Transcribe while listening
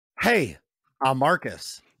Hey, I'm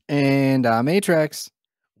Marcus. And I'm Atrax.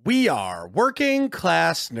 We are working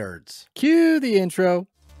class nerds. Cue the intro.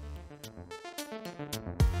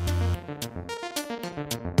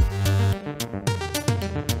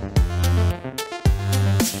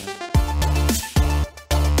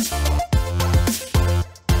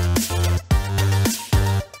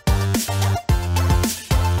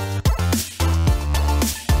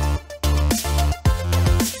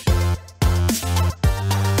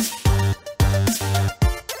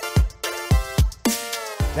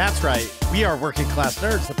 That's right. We are Working Class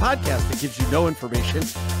Nerds, the podcast that gives you no information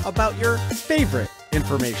about your favorite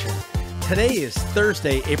information. Today is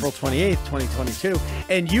Thursday, April 28th, 2022,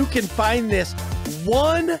 and you can find this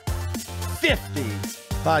 150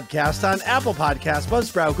 podcast on Apple Podcasts,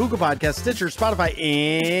 Buzzsprout, Google Podcasts, Stitcher, Spotify,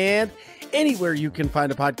 and anywhere you can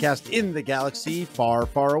find a podcast in the galaxy far,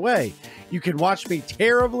 far away. You can watch me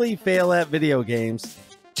terribly fail at video games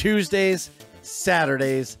Tuesdays,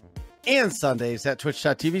 Saturdays, and Sundays at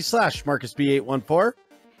twitch.tv/MarcusB814.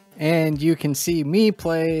 And you can see me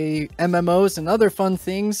play MMOs and other fun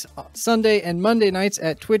things Sunday and Monday nights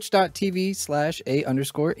at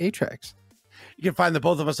twitch.tv/A_Atrax. You can find the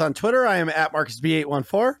both of us on Twitter. I am at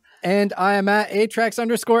MarcusB814. And I am at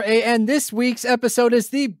Atrax_A. And this week's episode is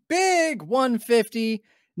the big 150.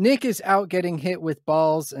 Nick is out getting hit with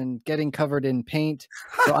balls and getting covered in paint.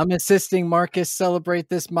 So I'm assisting Marcus celebrate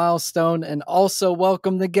this milestone and also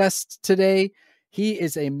welcome the guest today. He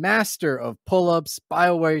is a master of pull-ups,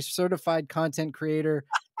 BioWare certified content creator,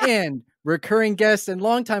 and recurring guest and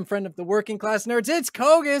longtime friend of the Working Class Nerds. It's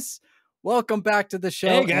Kogass. Welcome back to the show.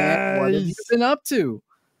 Hey, guys. What have you been up to?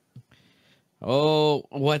 Oh,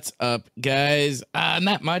 what's up, guys?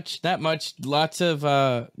 Not much. Lots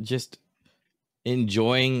of just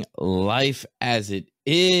enjoying life as it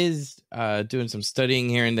is, doing some studying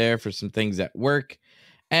here and there for some things at work,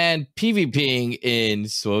 and PvPing in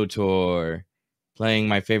SWTOR, playing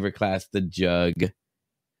my favorite class, the Jug,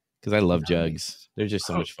 because I love jugs. They're just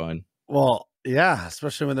so much fun. Well, yeah,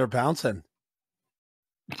 especially when they're bouncing.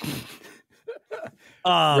 Ray,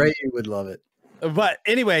 you would love it. But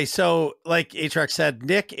anyway, so like Atrax said,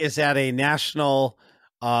 Nick is at a national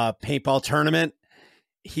paintball tournament.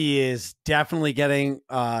 He is definitely getting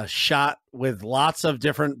shot with lots of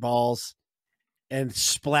different balls and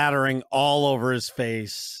splattering all over his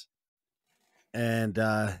face. And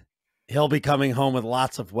he'll be coming home with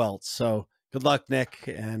lots of welts. So good luck, Nick.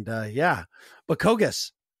 And yeah, but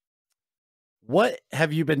Kogass, what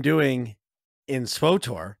have you been doing in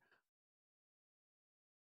SWTOR?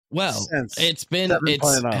 Well, it's been so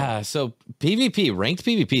PvP, ranked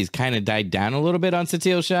PvP has kind of died down a little bit on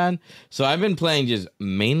SWTOR. So I've been playing just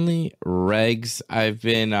mainly regs. I've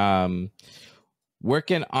been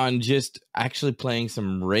working on just actually playing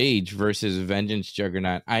some Rage versus Vengeance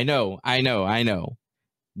Juggernaut. I know.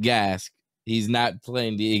 Gask, he's not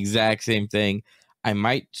playing the exact same thing. I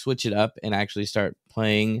might switch it up and actually start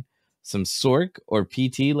playing some Sork or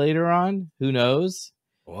PT later on. Who knows?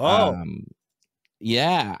 Whoa.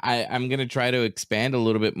 Yeah, I'm going to try to expand a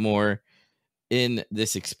little bit more in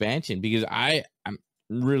this expansion because I'm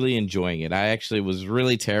really enjoying it. I actually was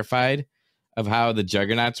really terrified of how the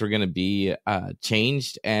Juggernauts were going to be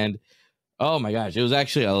changed. And oh my gosh, it was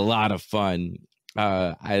actually a lot of fun.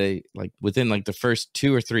 I like within like the first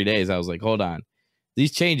 2 or 3 days, I was like, hold on,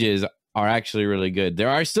 these changes are actually really good. There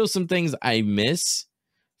are still some things I miss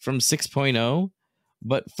from 6.0,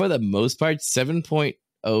 but for the most part, 7.0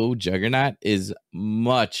 Juggernaut is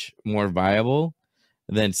much more viable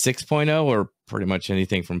than 6.0 or pretty much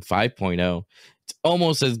anything from 5.0. It's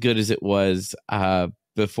almost as good as it was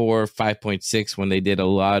before 5.6 when they did a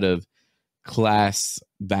lot of class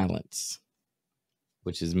balance,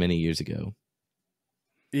 which is many years ago.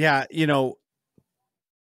 Yeah,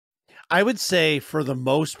 I would say for the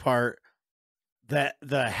most part that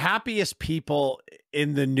the happiest people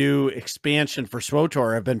in the new expansion for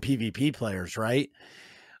SWTOR have been PvP players, right?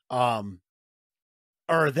 Or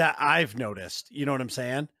that I've noticed, you know what I'm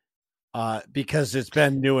saying? Because it's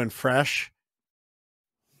been new and fresh.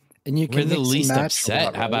 And you can We're the least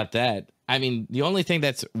upset. How about that? I mean, the only thing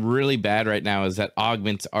that's really bad right now is that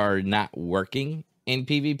augments are not working in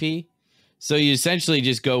PvP. So you essentially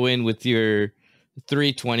just go in with your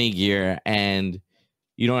 320 gear and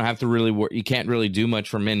you don't have to really work. You can't really do much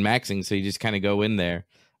for min-maxing. So you just kind of go in there.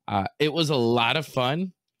 It was a lot of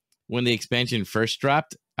fun when the expansion first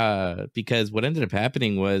dropped. Because what ended up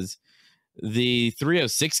happening was the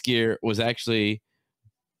 306 gear was actually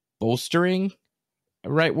bolstering,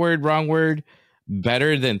 right word, wrong word,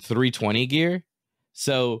 better than 320 gear.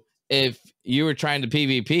 So if you were trying to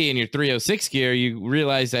PvP in your 306 gear, you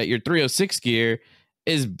realize that your 306 gear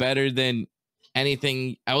is better than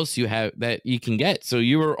anything else you have that you can get. So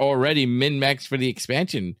you were already min-maxed for the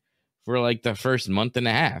expansion for like the first month and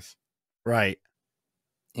a half. Right.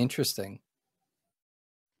 Interesting.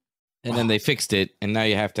 And then they fixed it, and now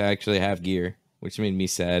you have to actually have gear, which made me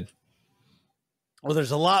sad. Well, there's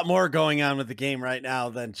a lot more going on with the game right now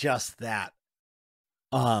than just that.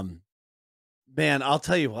 Man, I'll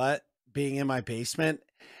tell you what, being in my basement,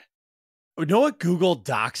 you know what Google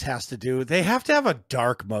Docs has to do? They have to have a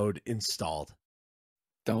dark mode installed.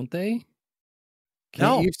 Don't they?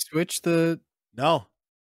 Can't you switch the... No.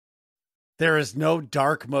 There is no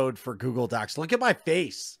dark mode for Google Docs. Look at my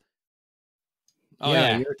face. Oh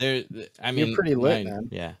yeah, you're pretty lit, man.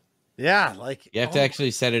 Yeah. Yeah, like you have to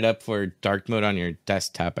actually set it up for dark mode on your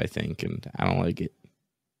desktop, I think, and I don't like it.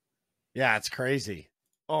 Yeah, it's crazy.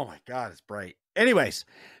 Oh my God, it's bright. Anyways,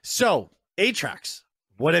 so Atrax,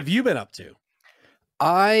 what have you been up to?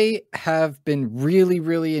 I have been really,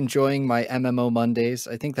 really enjoying my MMO Mondays.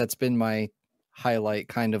 I think that's been my highlight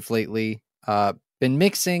kind of lately. Been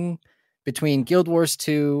mixing between Guild Wars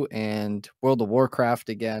 2 and World of Warcraft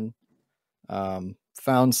again.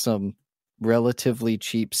 Found some relatively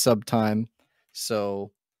cheap sub time.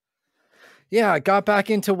 So yeah, I got back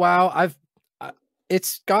into WoW.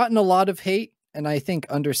 It's gotten a lot of hate, and I think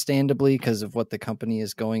understandably because of what the company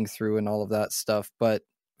is going through and all of that stuff. But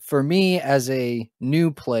for me as a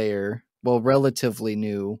new player, well, relatively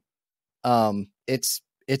new, it's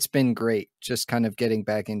been great just kind of getting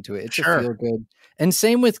back into it. It's a feel good. And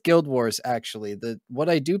same with Guild Wars, actually. What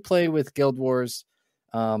I do play with Guild Wars,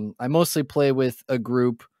 I mostly play with a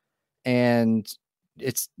group, and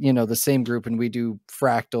it's, the same group, and we do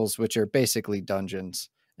fractals, which are basically dungeons.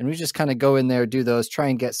 And we just kind of go in there, do those, try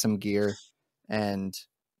and get some gear. And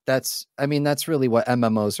that's really what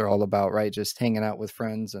MMOs are all about, right? Just hanging out with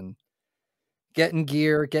friends and getting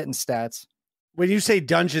gear, getting stats. When you say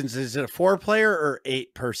dungeons, is it a 4-player or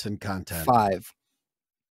 8-person content? 5.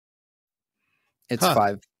 It's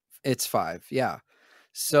 5. It's 5. Yeah.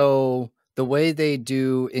 So the way they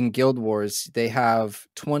do in Guild Wars, they have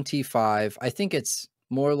 25. I think it's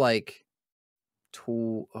more like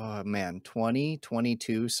 20,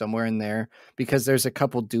 22, somewhere in there, because there's a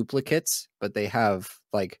couple duplicates, but they have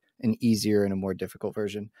like an easier and a more difficult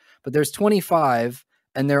version. But there's 25,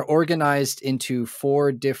 and they're organized into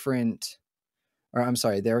 4 different, or I'm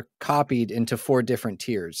sorry, they're copied into 4 different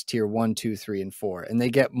tiers, tier 1, 2, 3, and 4. And they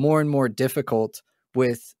get more and more difficult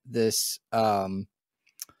with this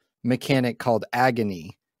mechanic called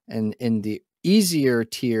agony. And in the easier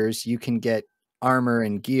tiers, you can get armor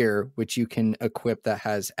and gear, which you can equip that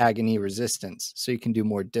has agony resistance. So you can do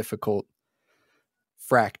more difficult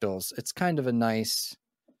fractals. It's kind of a nice,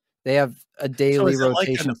 they have a daily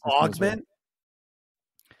rotation. Like an augment?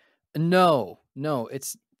 No,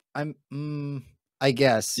 it's, I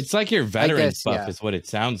guess it's like your veteran buff is what it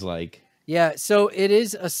sounds like. Yeah. So it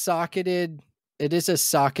is a socketed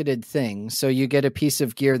thing. So you get a piece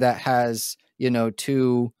of gear that has,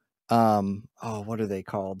 2, what are they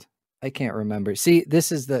called? I can't remember. See,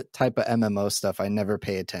 this is the type of MMO stuff I never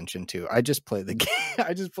pay attention to. I just play the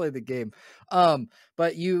game.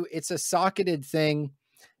 But it's a socketed thing.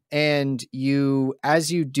 And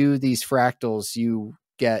as you do these fractals, you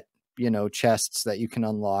get, chests that you can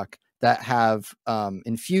unlock that have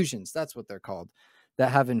infusions. That's what they're called, that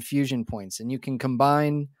have infusion points. And you can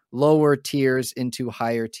combine lower tiers into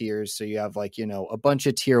higher tiers. So you have a bunch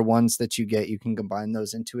of tier 1s that you get. You can combine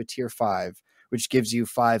those into a tier 5, which gives you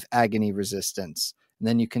 5 agony resistance. And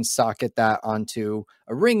then you can socket that onto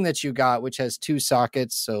a ring that you got, which has 2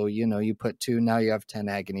 sockets. So, you put 2, now you have 10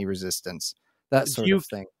 agony resistance, that sort of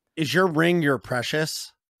thing. Is your ring your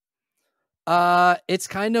precious? It's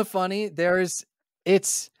kind of funny.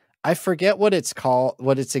 I forget what it's called,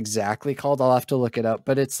 what it's exactly called. I'll have to look it up,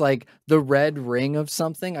 but it's like the red ring of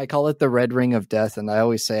something. I call it the red ring of death. And I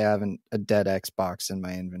always say I have a dead Xbox in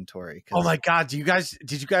my inventory. Oh my God. Did you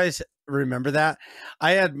guys remember that?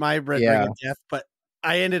 I had my red ring of death, but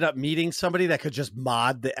I ended up meeting somebody that could just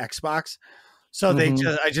mod the Xbox. So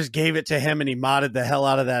I just gave it to him and he modded the hell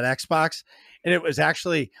out of that Xbox. And it was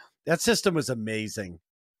actually, that system was amazing.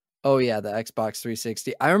 Oh yeah, the Xbox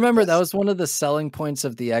 360. I remember that was one of the selling points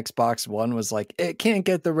of the Xbox One, was like, it can't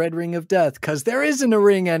get the red ring of death because there isn't a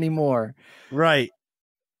ring anymore. Right.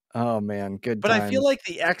 Oh man, good But times. I feel like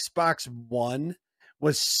the Xbox One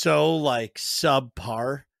was so like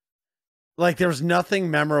subpar. Like there was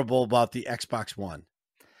nothing memorable about the Xbox One.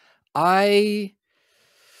 Oh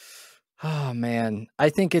man, I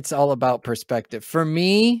think it's all about perspective. For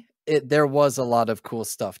me, there was a lot of cool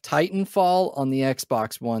stuff. Titanfall on the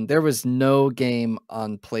Xbox One. There was no game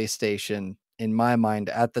on PlayStation in my mind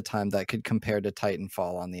at the time that could compare to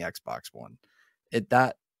Titanfall on the Xbox One.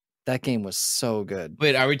 That game was so good.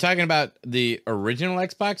 Wait, are we talking about the original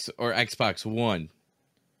Xbox or Xbox One?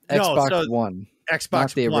 Xbox One. Xbox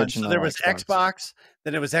not the One. original. So there was Xbox,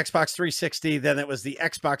 then it was Xbox 360, then it was the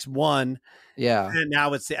Xbox One. Yeah. And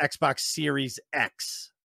now it's the Xbox Series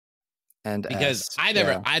X. And because S,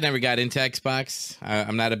 I never got into Xbox.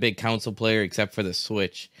 I'm not a big console player except for the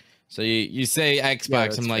Switch. So you say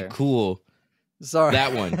Xbox, I'm like, fair. cool. Sorry,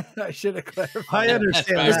 that one. I should have clarified. I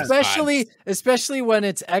understand that. Especially when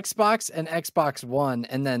it's Xbox and Xbox One,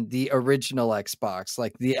 and then the original Xbox,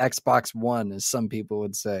 like the Xbox One, as some people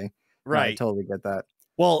would say. Right. No, I totally get that.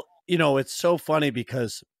 Well, it's so funny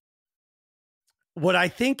because what I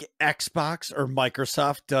think Xbox or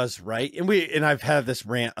Microsoft does right, and I've had this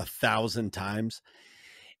rant 1,000 times,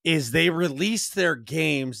 is they release their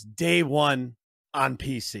games day one on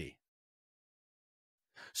PC.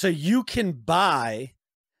 So you can buy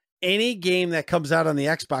any game that comes out on the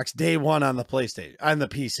Xbox day one on the PlayStation, on the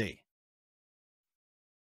PC.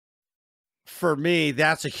 For me,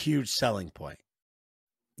 that's a huge selling point.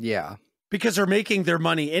 Yeah. Because they're making their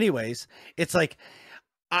money anyways. It's like,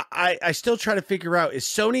 I still try to figure out, is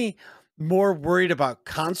Sony more worried about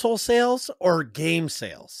console sales or game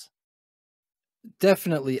sales?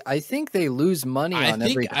 Definitely. I think they lose money on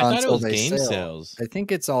every console they game sell. Sales. I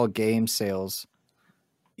think it's all game sales.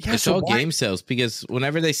 Yeah, it's all game sales because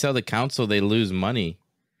whenever they sell the console, they lose money.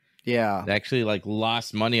 Yeah. They actually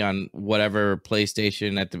lost money on whatever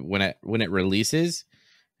PlayStation when it releases,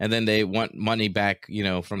 and then they want money back,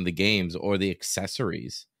 from the games or the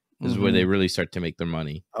accessories. Is where they really start to make their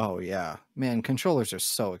money. Oh yeah, man, controllers are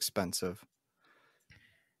so expensive.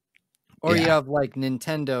 Or you have like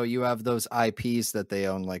Nintendo, you have those IPs that they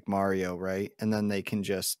own, like Mario, right? And then they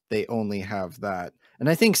only have that. And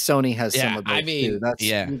I think Sony has some of those too.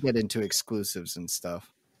 You get into exclusives and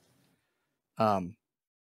stuff.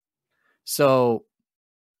 So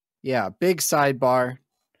yeah, big sidebar.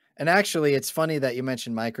 And actually, it's funny that you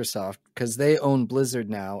mentioned Microsoft because they own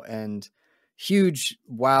Blizzard now, and huge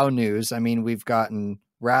WoW news. I mean, we've gotten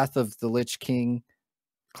Wrath of the Lich King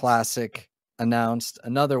Classic announced,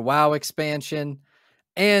 another WoW expansion,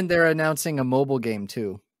 and they're announcing a mobile game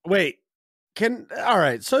too. Wait, all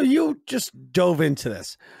right. So you just dove into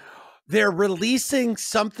this. They're releasing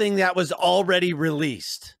something that was already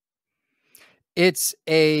released. Wait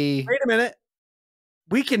a minute.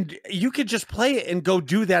 You could just play it and go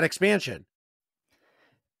do that expansion.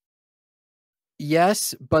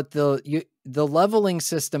 Yes, but the leveling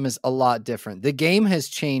system is a lot different. The game has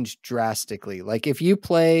changed drastically. Like if you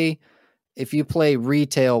play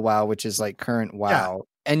retail WoW, which is like current WoW,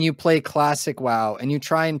 and you play classic WoW and you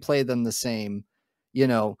try and play them the same,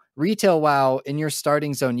 retail WoW in your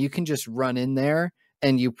starting zone, you can just run in there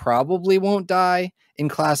and you probably won't die. In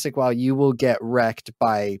classic WoW, you will get wrecked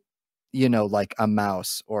by, like a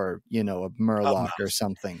mouse or, a murloc or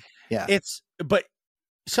something. Yeah. But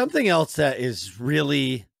something else that is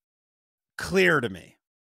really clear to me.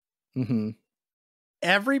 Mm-hmm.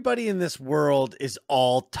 Everybody in this world is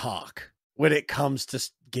all talk when it comes to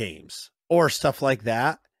games or stuff like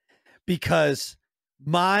that, because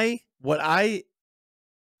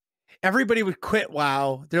everybody would quit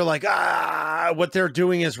WoW. They're like, what they're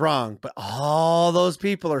doing is wrong. But all those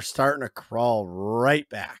people are starting to crawl right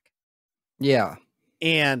back. Yeah.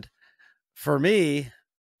 And for me,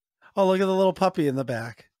 oh, look at the little puppy in the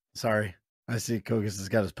back. Sorry. I see Kogass has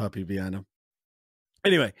got his puppy behind him.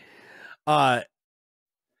 Anyway, for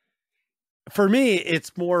me,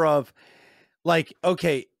 it's more of like,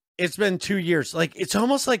 okay, it's been 2 years. Like, it's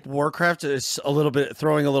almost like Warcraft is a little bit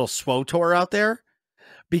throwing a little SWTOR out there,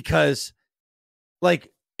 because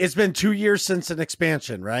like it's been 2 years since an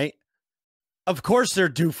expansion, right? Of course they're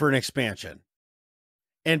due for an expansion,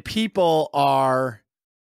 and people are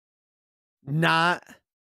not,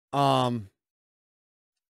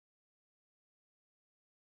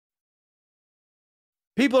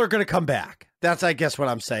 people are going to come back. That's, I guess, what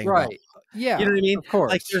I'm saying. Right. About. Yeah. You know what I mean? Of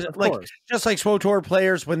course. Just like SWTOR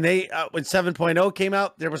players, when 7.0 came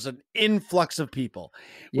out, there was an influx of people.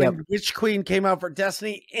 When Witch Queen came out for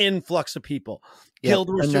Destiny, influx of people. Guild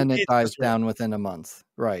Wars, and then it dies down within a month.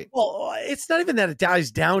 Right. Well, it's not even that it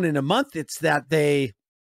dies down in a month. It's that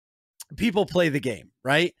people play the game,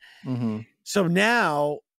 right? Mm-hmm. So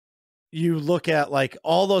now you look at like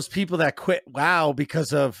all those people that quit WoW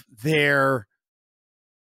because of their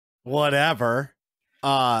whatever.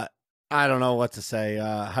 I don't know what to say.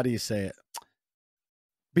 How do you say it?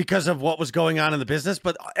 Because of what was going on in the business,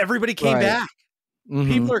 but everybody came back.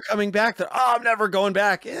 Mm-hmm. People are coming back. I'm never going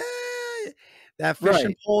back. That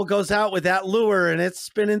fishing pole goes out with that lure and it's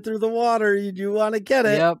spinning through the water. You do want to get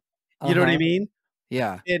it. Yep. You know what I mean?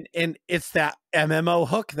 Yeah. And it's that MMO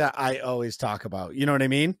hook that I always talk about. You know what I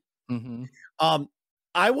mean? Mm-hmm.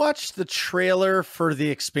 I watched the trailer for the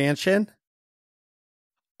expansion.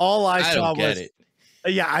 All I saw was it.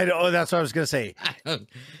 Yeah, I know. That's what I was going to say.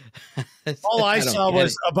 All I saw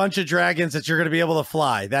was a bunch of dragons that you're going to be able to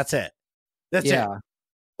fly. That's it. That's it.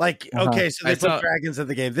 Like, okay, so they put dragons in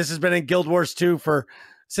the game. This has been in Guild Wars 2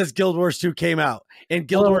 since Guild Wars 2 came out. And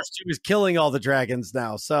Guild Wars 2 is killing all the dragons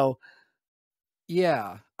now. So,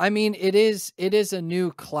 yeah. I mean, it is a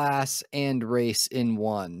new class and race in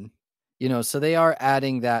one. You know, so they are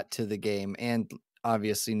adding that to the game and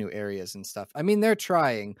obviously new areas and stuff. I mean, they're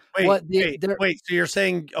trying. Wait, so you're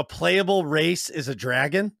saying a playable race is a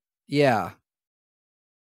dragon? Yeah.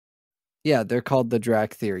 Yeah, they're called the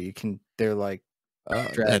Drag Theory. They're like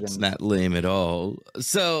that's not lame at all.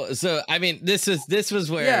 So I mean, this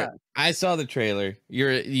was where I saw the trailer.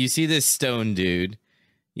 You see this stone dude.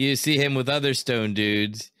 You see him with other stone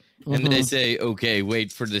dudes, and they say, "Okay,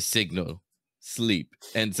 wait for the signal. Sleep."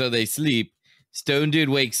 And so they sleep. Stone dude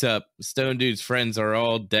wakes up. Stone dude's friends are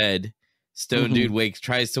all dead. Stone dude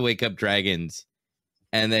tries to wake up dragons,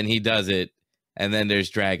 and then he does it. And then there's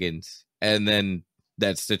dragons, and then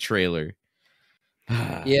that's the trailer.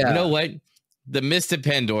 Yeah, you know what? The Mist of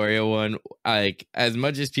Pandoria one, like, as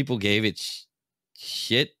much as people gave it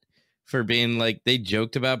shit for being like, they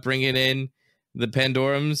joked about bringing in the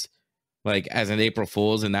Pandorums, like, as an April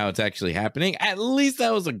Fool's, and now it's actually happening. At least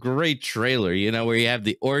that was a great trailer, you know, where you have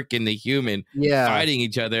the orc and the human fighting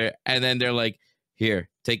each other, and then they're like, here,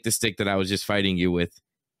 take the stick that I was just fighting you with,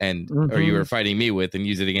 and or you were fighting me with, and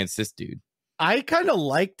use it against this dude. I kind of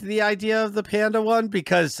liked the idea of the panda one,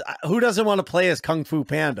 because who doesn't want to play as Kung Fu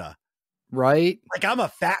Panda? Right? Like, I'm a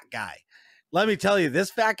fat guy. Let me tell you,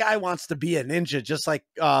 this fat guy wants to be a ninja, just like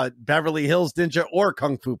Beverly Hills Ninja or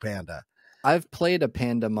Kung Fu Panda. I've played a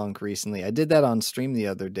panda monk recently. I did that on stream the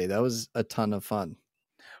other day. That was a ton of fun.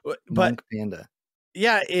 But monk panda.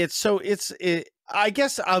 Yeah, I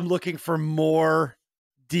guess I'm looking for more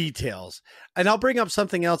details. And I'll bring up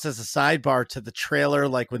something else as a sidebar to the trailer,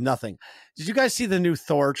 like with nothing. Did you guys see the new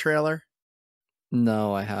Thor trailer?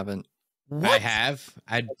 No, I haven't. What? I have.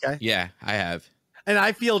 Yeah, I have. And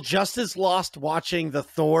I feel just as lost watching the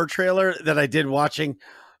Thor trailer that I did watching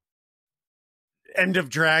End of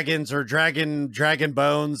Dragons or Dragon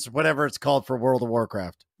Bones, whatever it's called for World of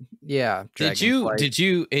Warcraft. Yeah. Did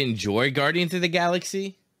you enjoy Guardians of the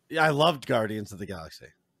Galaxy? Yeah, I loved Guardians of the Galaxy.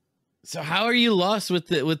 So how are you lost with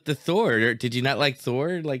the Thor? Or did you not like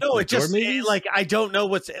Thor? Like, no, like, I don't know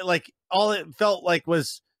what's like. All it felt like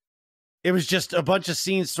was it was just a bunch of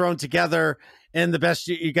scenes thrown together, and the best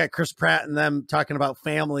you got Chris Pratt and them talking about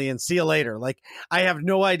family and see you later. Like, I have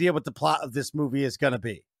no idea what the plot of this movie is going to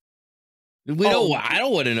be. I don't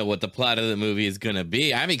want to know what the plot of the movie is going to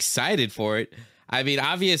be. I'm excited for it. I mean,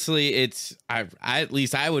 obviously, at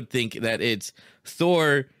least I would think that it's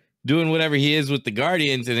Thor doing whatever he is with the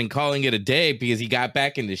Guardians and then calling it a day because he got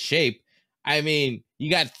back into shape. I mean,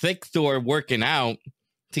 you got thick Thor working out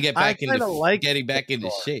to get back getting back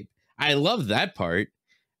into shape. I love that part.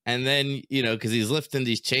 And then, you know, because he's lifting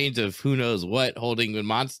these chains of who knows what, holding the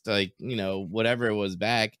monster, like, you know, whatever it was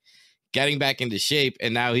back, getting back into shape.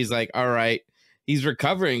 And now he's like, all right, he's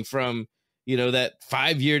recovering from, you know, that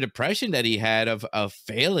 5-year depression that he had of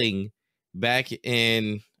failing back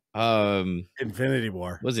in Infinity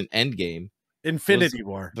War. Wasn't Endgame. Infinity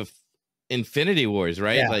War. Infinity Wars,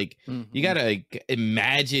 right? Yeah. Like, you gotta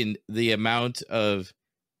imagine the amount of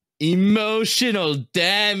emotional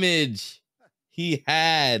damage he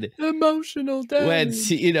had. Emotional damage.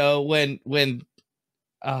 When, you know, when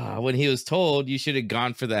he was told you should have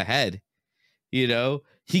gone for the head, you know,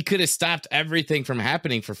 he could have stopped everything from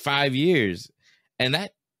happening for 5 years, and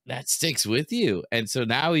that sticks with you. And so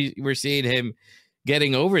now we're seeing him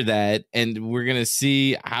getting over that, and we're gonna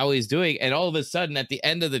see how he's doing. And all of a sudden, at the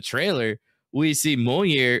end of the trailer, we see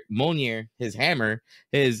Mjolnir, his hammer,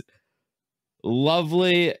 his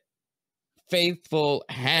lovely, faithful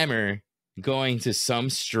hammer, going to some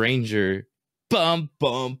stranger. Bump,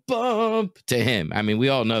 bump, bump to him. I mean, we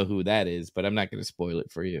all know who that is, but I'm not going to spoil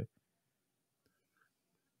it for you.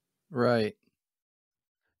 Right.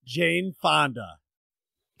 Jane Fonda.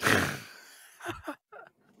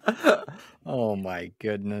 Oh my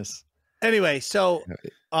goodness. Anyway, so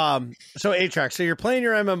Atrax, so you're playing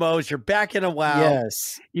your MMOs, you're back in a WoW.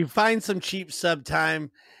 Yes. You find some cheap sub time.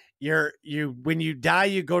 When you die,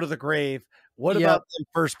 you go to the grave. What about the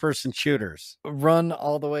first person shooters? Run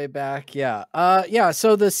all the way back. Yeah.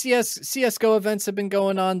 So the CSGO events have been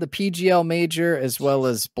going on, the PGL Major as well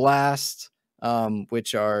as Blast.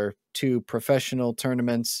 which are 2 professional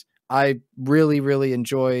tournaments. I really, really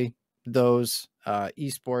enjoy those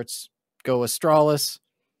esports. Go Astralis.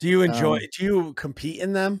 Do you enjoy? Do you compete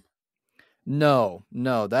in them? No,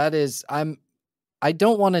 that is I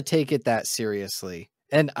don't want to take it that seriously.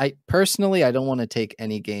 And I personally, I don't want to take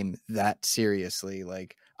any game that seriously.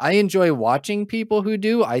 Like, I enjoy watching people who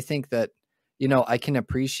do. I think that, I can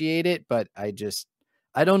appreciate it, but I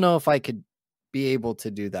don't know if I could be able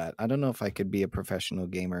to do that. I don't know if I could be a professional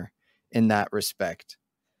gamer in that respect.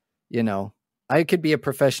 I could be a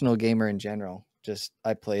professional gamer in general. Just,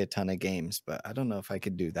 I play a ton of games, but I don't know if I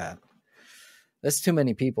could do that. That's too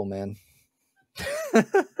many people, man.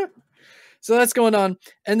 So that's going on.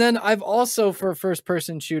 And then I've also, for first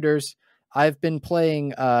person shooters, I've been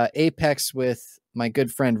playing Apex with my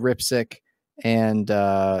good friend Ripsick, and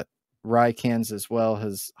Rycans as well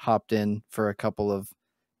has hopped in for a couple of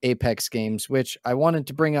Apex games, which I wanted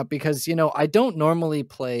to bring up because, I don't normally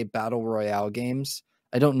play battle royale games.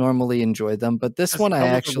 I don't normally enjoy them, but this one I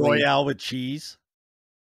actually royale with cheese.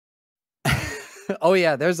 Oh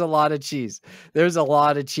yeah, there's a lot of cheese. There's a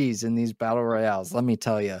lot of cheese in these battle royales, let me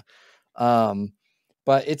tell you.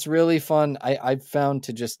 But it's really fun. I've found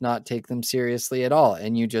to just not take them seriously at all.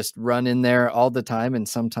 And you just run in there all the time. And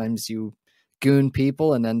sometimes you goon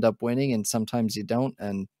people and end up winning. And sometimes you don't.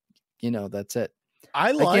 And that's it.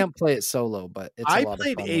 I can't play it solo, but it's a lot of fun.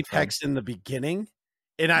 I played Apex in the beginning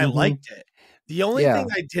and I liked it. The only thing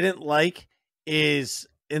I didn't like is,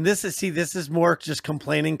 and this is more just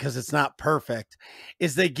complaining because it's not perfect,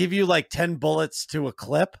 is they give you like 10 bullets to a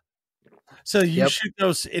clip. So you shoot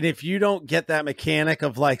those, and if you don't get that mechanic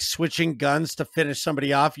of like switching guns to finish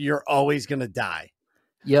somebody off, you're always going to die.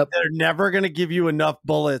 Yep. They're never going to give you enough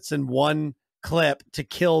bullets in one clip to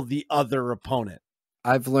kill the other opponent.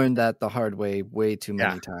 I've learned that the hard way too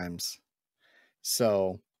many times.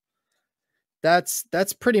 So that's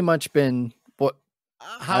pretty much been what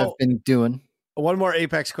I've been doing. One more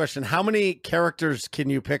Apex question. How many characters can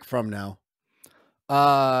you pick from now?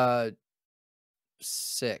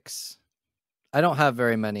 6. I don't have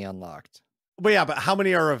very many unlocked. But yeah, but how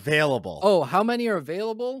many are available? Oh, how many are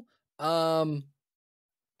available?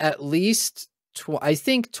 At least I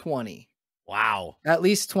think 20. Wow. At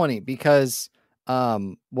least 20, because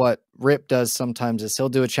what Rip does sometimes is he'll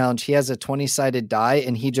do a challenge. He has a 20-sided die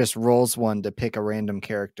and he just rolls one to pick a random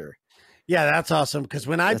character. Yeah, that's awesome. Because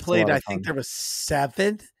when I played, I think there was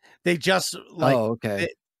 7. They just okay.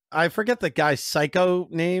 I forget the guy's psycho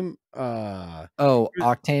name.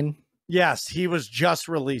 Octane. Yes, he was just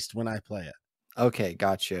released when I play it. Okay,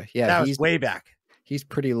 gotcha. Yeah, that was way back. He's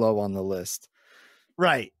pretty low on the list.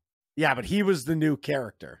 Right. Yeah, but he was the new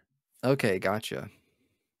character. Okay, gotcha.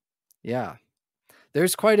 Yeah.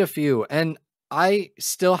 There's quite a few, and I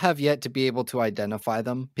still have yet to be able to identify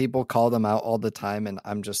them. People call them out all the time, and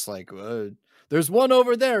I'm just like, there's one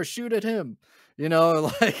over there, shoot at him.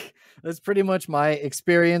 Like, that's pretty much my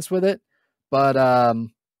experience with it. But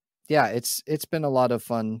yeah, it's been a lot of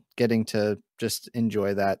fun getting to just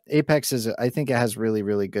enjoy that. Apex I think it has really,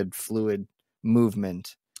 really good fluid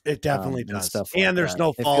movement. It definitely does. Stuff and there's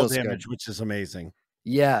no fall damage, good. Which is amazing.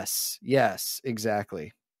 Yes,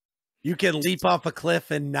 exactly. You can leap off a cliff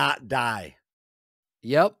and not die.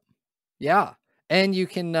 Yep. Yeah. And you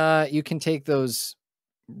can take those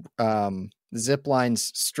zip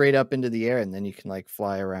lines straight up into the air, and then you can like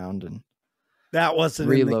fly around. And that wasn't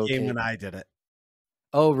relocate. In the game when I did it.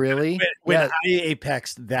 Oh, really? When I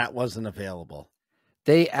Apex, that wasn't available.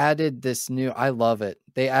 They added this new, I love it.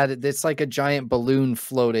 They added, it's like a giant balloon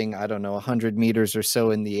floating, I don't know, 100 meters or so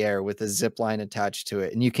in the air with a zip line attached to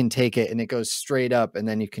it. And you can take it and it goes straight up, and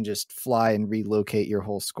then you can just fly and relocate your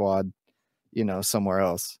whole squad, somewhere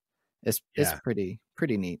else. It's pretty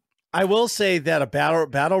neat. I will say that a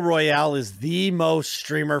battle royale is the most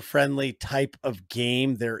streamer friendly type of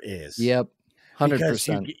game there is. Yep.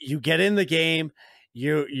 100%. You get in the game,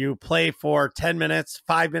 you play for 10 minutes,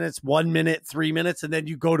 5 minutes, 1 minute, 3 minutes, and then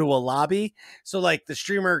you go to a lobby. So like the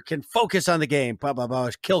streamer can focus on the game, blah, blah, blah,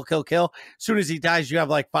 kill. As soon as he dies, you have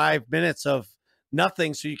like 5 minutes of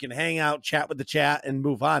nothing. So you can hang out, chat with the chat, and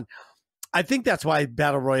move on. I think that's why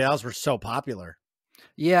battle royales were so popular.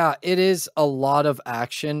 Yeah, it is a lot of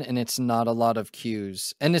action, and it's not a lot of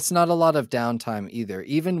queues, and it's not a lot of downtime either.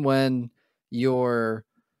 Even when you're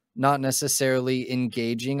not necessarily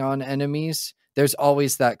engaging on enemies, there's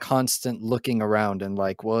always that constant looking around and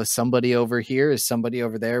like, well, is somebody over here? Is somebody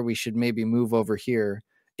over there? We should maybe move over here.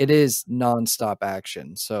 It is nonstop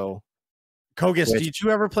action. So, Kogass, did you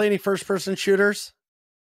ever play any first-person shooters?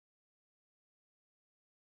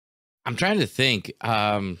 I'm trying to think.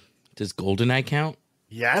 Does GoldenEye count?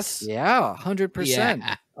 Yes. Yeah, 100%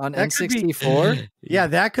 Yeah. on That could be- N64. Yeah,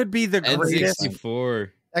 that could be the greatest.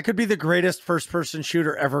 N64. That could be the greatest first-person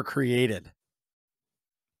shooter ever created.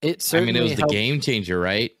 It I mean, certainly it was the helped. game changer,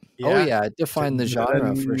 right? Oh yeah, it defined the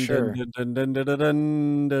genre for sure.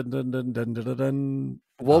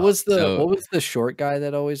 What was the short guy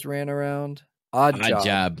that always ran around? Odd Odd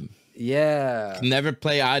Job. Yeah. Never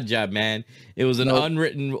play Odd Job, man. It was an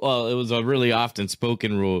unwritten, well, it was a really often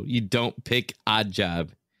spoken rule. You don't pick Odd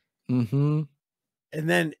Job. Mm-hmm. And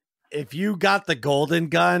then if you got the golden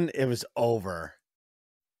gun, it was over.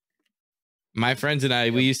 My friends and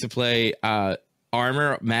I, we used to play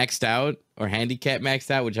Armor maxed out or Handicap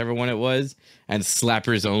maxed out, whichever one it was, and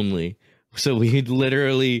Slappers only. So we'd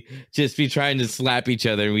literally just be trying to slap each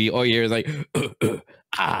other. And all year like,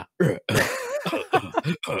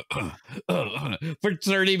 for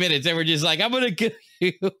 30 minutes. And we're just like, I'm going to kill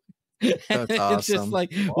you. That's awesome. It's just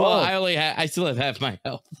like, well, I still have half my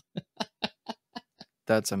health.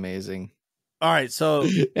 That's amazing. All right. So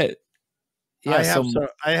Yeah,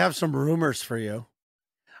 I have some rumors for you.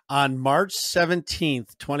 On March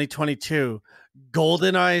 17th, 2022,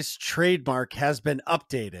 GoldenEye's trademark has been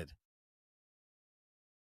updated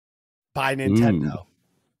by Nintendo.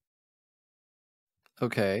 Ooh.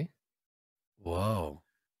 Okay. Whoa.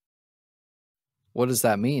 What does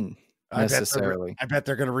that mean necessarily? I bet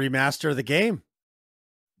they're going to remaster the game.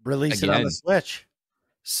 Release it on the Switch.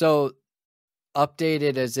 So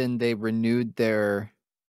updated as in they renewed the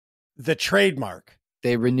trademark.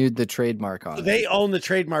 They renewed the trademark on it. They own the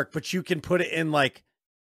trademark, but you can put it in like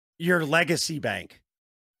your legacy bank.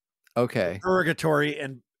 Okay. Purgatory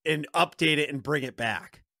and update it and bring it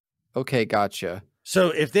back. Okay, gotcha. So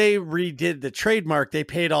if they redid the trademark, they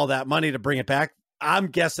paid all that money to bring it back. I'm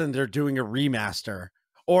guessing they're doing a remaster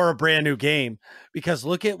or a brand new game, because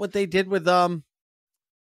look at what they did with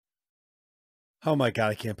oh my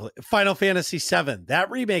God, I can't believe Final Fantasy VII. That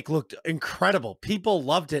remake looked incredible. People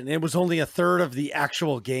loved it, and it was only a third of the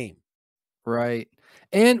actual game. Right.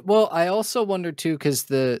 And well, I also wonder too, because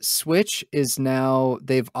the Switch is now,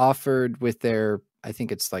 they've offered with their, I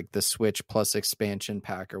think it's like the Switch Plus expansion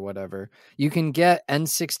pack or whatever. You can get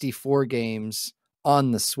N64 games on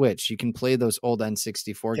the Switch. You can play those old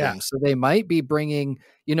N64 games. So they might be bringing,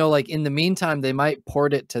 like in the meantime, they might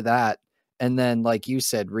port it to that. And then, like you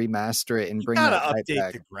said, remaster it and bring that update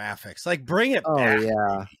back. the graphics. Like, bring it back. Oh,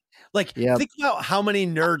 yeah. Like, think about how many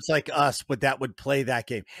nerds like us would play that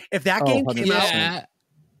game. If that game came out,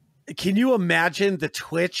 can you imagine the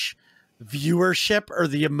Twitch viewership or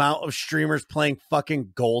the amount of streamers playing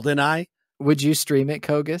fucking GoldenEye? Would you stream it,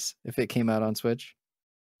 Kogass, if it came out on Switch?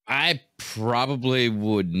 I probably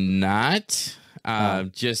would not.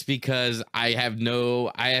 Just because I have no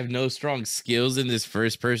strong skills in this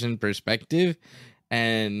first person perspective,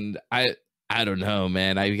 and I don't know,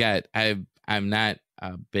 man. I'm not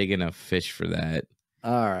a big enough fish for that.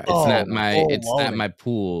 All right, it's not my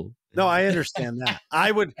pool. No, I understand that.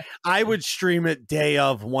 I would stream it day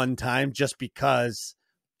of one time just because.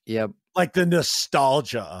 Yep. Like the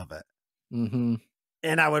nostalgia of it. Mm-hmm.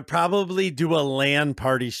 And I would probably do a LAN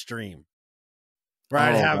party stream.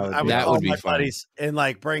 Right, I would call my buddies and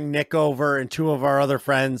like bring Nick over and two of our other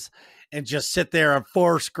friends and just sit there on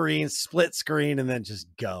 4 screens, split screen, and then just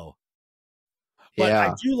go. But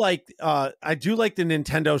I do like the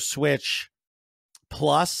Nintendo Switch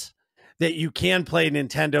Plus that you can play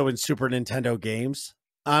Nintendo and Super Nintendo games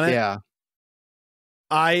on it. Yeah.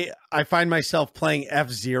 I find myself playing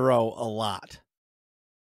F-Zero a lot.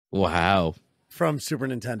 Wow. From Super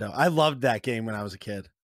Nintendo. I loved that game when I was a kid.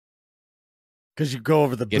 Because you go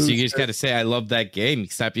over the booster. Guess you just got to say, I love that game.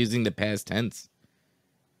 Stop using the past tense.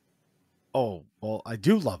 Oh, well, I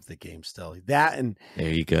do love the game still. That and...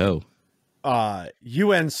 There you go.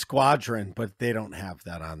 UN Squadron, but they don't have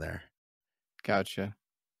that on there. Gotcha.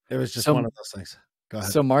 It was just one of those things. Go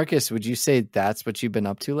ahead. So, Marcus, would you say that's what you've been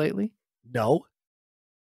up to lately? No.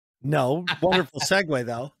 Wonderful segue,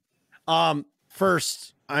 though.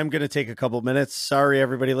 First, I'm going to take a couple minutes. Sorry,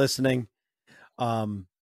 everybody listening.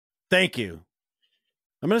 Thank you.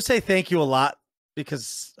 I'm going to say thank you a lot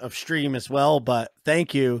because of stream as well, but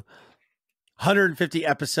thank you. 150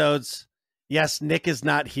 episodes. Yes, Nick is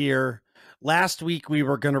not here. Last week we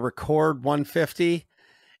were going to record 150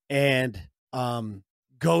 and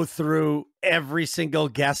go through every single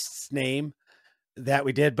guest's name that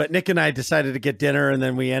we did, but Nick and I decided to get dinner, and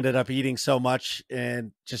then we ended up eating so much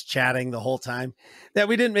and just chatting the whole time that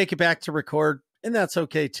we didn't make it back to record, and that's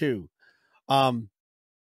okay too.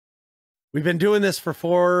 We've been doing this for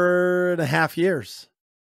 4.5 years,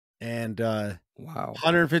 and wow,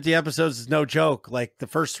 150 episodes is no joke. Like the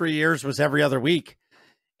first 3 years was every other week,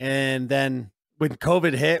 and then when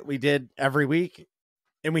COVID hit, we did every week,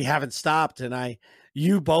 and we haven't stopped. And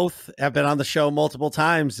you both have been on the show multiple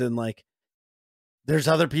times, and like, there's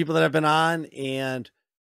other people that have been on, and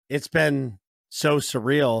it's been so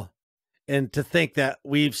surreal. And to think that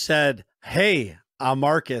we've said, "Hey, I'm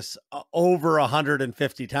Marcus," over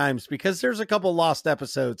 150 times, because there's a couple lost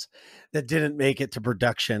episodes that didn't make it to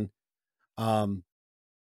production. And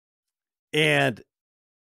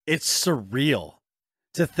it's surreal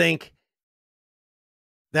to think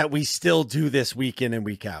that we still do this week in and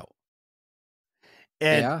week out.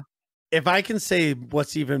 And if I can say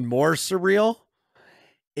what's even more surreal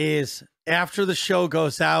is after the show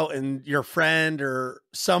goes out and your friend or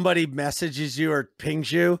somebody messages you or pings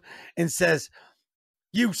you and says,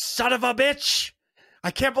 "You son of a bitch,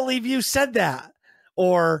 I can't believe you said that,"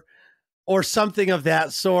 or something of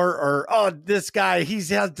that sort, or, "Oh, this guy,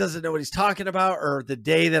 doesn't know what he's talking about," or the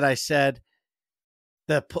day that I said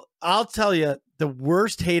I'll tell you, the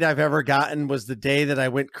worst hate I've ever gotten was the day that I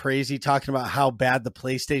went crazy talking about how bad the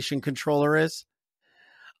PlayStation controller is.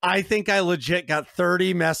 I think I legit got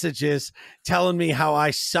 30 messages telling me how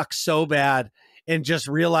I suck so bad, and just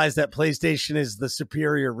realized that PlayStation is the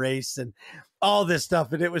superior race and all this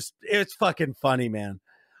stuff. And it's fucking funny, man.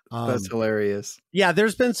 That's hilarious. Yeah,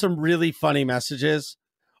 there's been some really funny messages.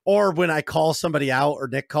 Or when I call somebody out, or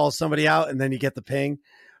Nick calls somebody out, and then you get the ping,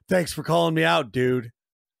 "Thanks for calling me out, dude."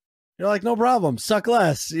 You're like, "No problem. Suck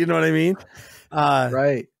less." You know what I mean?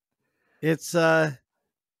 Right. It's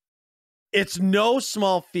no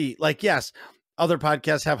small feat. Like, yes, other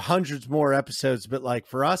podcasts have hundreds more episodes, but like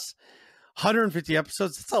for us, 150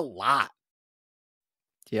 episodes, that's a lot.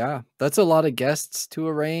 Yeah, that's a lot of guests to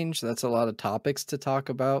arrange. That's a lot of topics to talk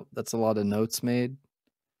about. That's a lot of notes made.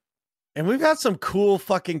 And we've got some cool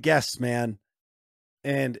fucking guests, man.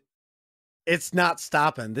 And it's not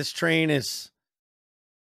stopping. This train it's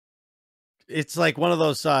like one of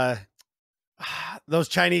those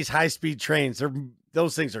Chinese high-speed trains.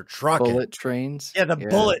 Those things are trucking. Bullet trains. Yeah, the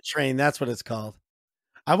bullet train. That's what it's called.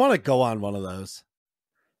 I want to go on one of those.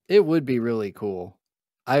 It would be really cool.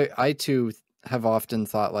 I too have often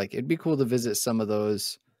thought like it'd be cool to visit some of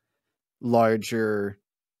those larger,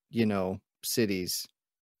 cities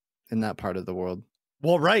in that part of the world.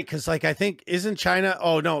 Well, right, because like I think isn't China?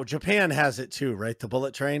 Oh no, Japan has it too, right? The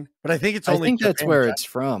bullet train, but I think it's only. I think that's where it's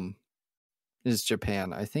from. Is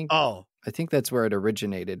Japan? I think. Oh, I think that's where it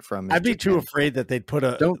originated from. I'd be too afraid that they'd put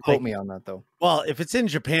a. Don't quote me on that though. Well, if it's in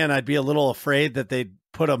Japan, I'd be a little afraid that they'd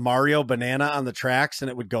put a Mario banana on the tracks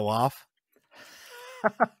and it would go off.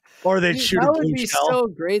 Or they'd shoot a blue shell. That would be so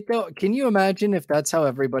great, though. Can you imagine if that's how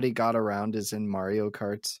everybody got around, is in Mario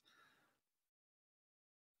Karts?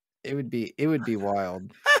 It would be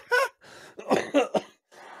wild.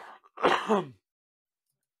 All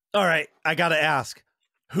right, I got to ask,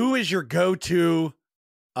 who is your go-to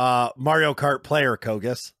Mario Kart player,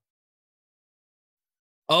 Kogass?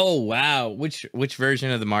 Oh wow, which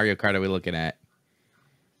version of the Mario Kart are we looking at?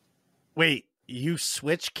 Wait, you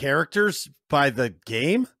switch characters by the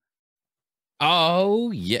game?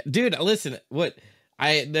 Oh yeah, dude. Listen,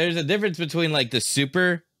 there's a difference between like the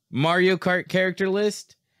Super Mario Kart character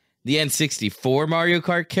list, the N64 Mario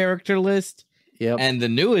Kart character list, and the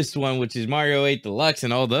newest one, which is Mario 8 Deluxe,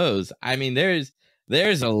 and all those. I mean, there's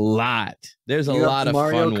a lot. There's a lot of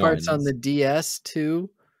Mario fun Karts ones on the DS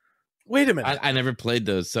too. Wait a minute, I never played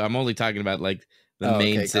those, so I'm only talking about like the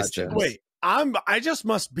main system. Gotcha. Wait, I just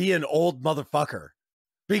must be an old motherfucker,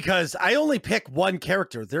 because I only pick one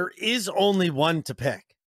character. There is only one to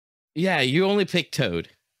pick. Yeah, you only pick Toad.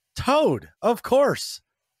 Toad, of course.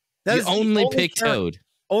 You only pick Toad.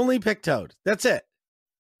 Only pick Toad. That's it.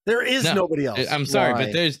 There is nobody else. I'm sorry,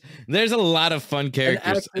 but there's a lot of fun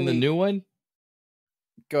characters in the new one.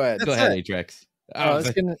 Go ahead. Go ahead, Atrax.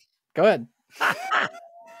 Go ahead.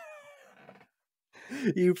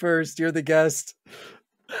 You first. You're the guest.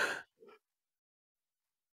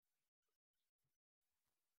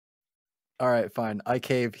 All right, fine. I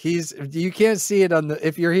cave. You can't see it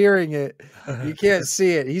if you're hearing it, you can't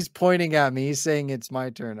see it. He's pointing at me. He's saying it's my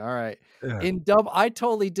turn. All right. Yeah. I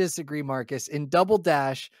totally disagree, Marcus. In Double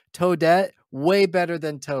Dash, Toadette, way better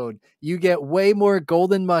than Toad. You get way more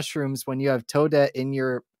golden mushrooms when you have Toadette in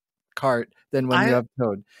your cart than when you have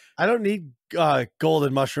Toad. I don't need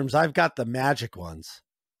golden mushrooms. I've got the magic ones.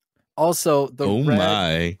 Also,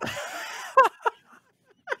 my.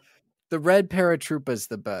 The red Paratroopa is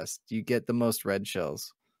the best. You get the most red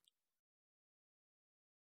shells.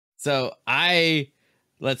 So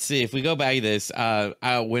let's see if we go back to this.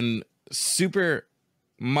 When Super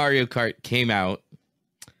Mario Kart came out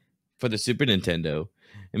for the Super Nintendo,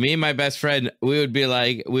 and me and my best friend, we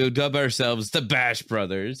would dub ourselves the Bash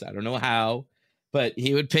Brothers. I don't know how, but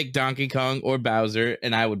he would pick Donkey Kong or Bowser,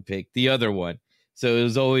 and I would pick the other one. So it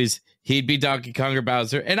was always he'd be Donkey Kong or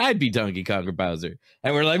Bowser, and I'd be Donkey Kong or Bowser.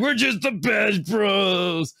 And we're like, we're just the best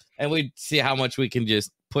bros. And we'd see how much we can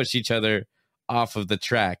just push each other off of the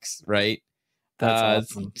tracks, right?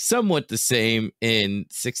 That's awesome. Somewhat the same in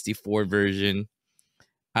 64 version.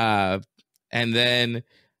 And then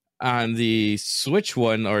on the Switch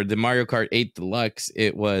one, or the Mario Kart 8 Deluxe,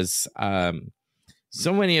 it was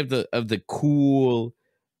so many of the cool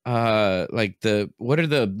like what are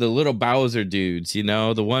the little Bowser dudes,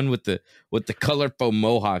 the one with the colorful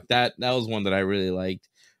mohawk. That was one that I really liked.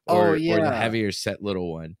 Or the heavier set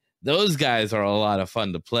little one. Those guys are a lot of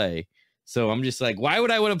fun to play. So I'm just like, why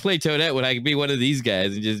would I want to play Toadette when I could be one of these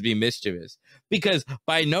guys and just be mischievous? Because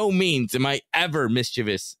by no means am I ever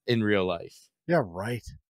mischievous in real life. Yeah, right.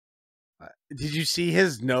 Did you see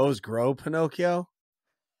his nose grow, Pinocchio?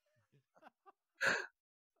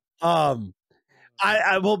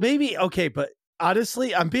 Well, maybe, okay, but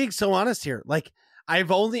honestly, I'm being so honest here. Like,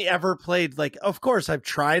 I've only ever played, like, of course, I've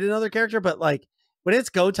tried another character, but like, when it's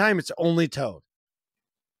go time, it's only Toad.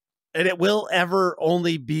 And it will ever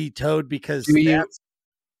only be Toad because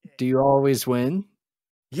do you always win?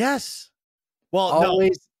 Yes. Well,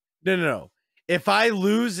 always. No. If I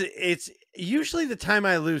lose, it's usually the time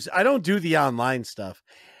I lose. I don't do the online stuff,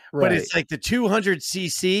 but it's like the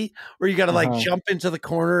 200cc where you got to like jump into the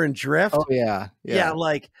corner and drift. Oh yeah.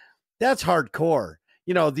 Like that's hardcore.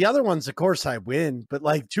 The other ones, of course, I win, but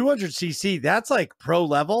like 200cc, that's like pro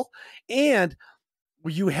level, and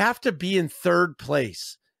you have to be in third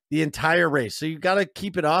place the entire race. So you got to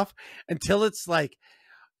keep it off until it's like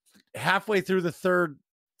halfway through the third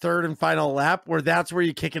and final lap, where that's where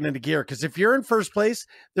you kick it into gear. Because if you're in first place,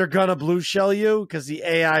 they're gonna blue shell you because the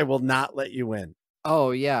AI will not let you win.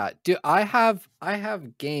 Oh yeah, dude, I have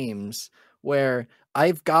games where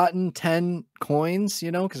I've gotten 10 coins,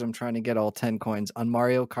 because I'm trying to get all 10 coins on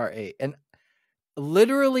Mario Kart 8, and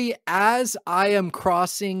literally as I am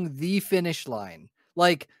crossing the finish line,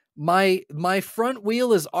 like my front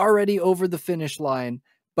wheel is already over the finish line,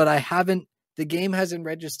 but the game hasn't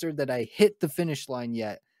registered that I hit the finish line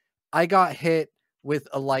yet. I got hit with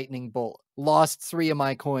a lightning bolt, lost 3 of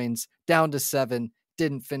my coins, down to 7,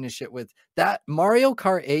 didn't finish it with that. Mario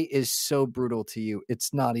Kart 8 is so brutal to you.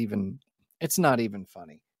 It's not even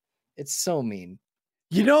funny. It's so mean.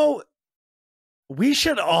 We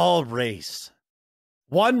should all race.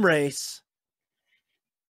 One race.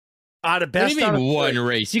 What do you mean one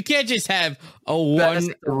race? You can't just have a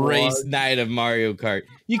one race night of Mario Kart.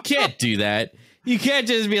 You can't do that. You can't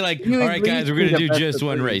just be like, all right, guys, we're going to do just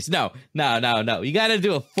one race. No. You got to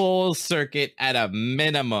do a full circuit at a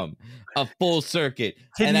minimum. A full circuit.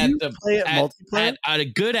 Can you play it multiplayer? At a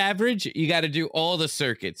good average, you got to do all the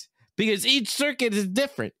circuits. Because each circuit is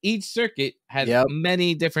different. Each circuit has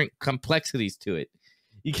many different complexities to it.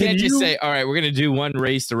 You can't just say, all right, we're going to do one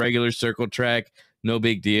race, the regular circle track. No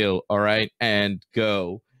big deal. All right. And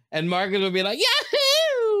go. And Marcus will be like,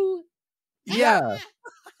 Yahoo! Yeah.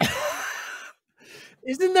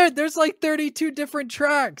 There's like 32 different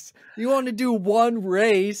tracks. You want to do one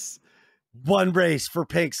race? One race for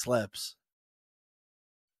pink slips.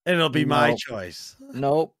 And it'll be my choice.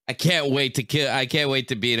 Nope. I can't wait to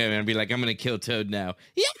beat him and be like, I'm going to kill Toad now.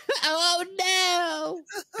 Yeah. Oh, no.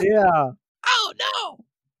 Yeah. Oh, no.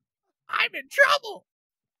 I'm in trouble.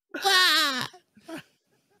 Ah. I'll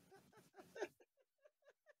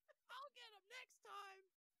get him next time.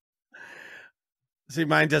 See,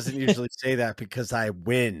 mine doesn't usually say that because I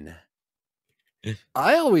win.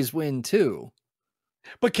 I always win too.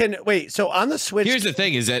 But so on the Switch, here's the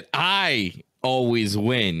thing: is that I always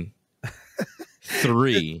win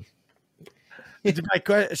 3.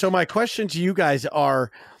 So my question to you guys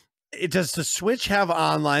are: does the Switch have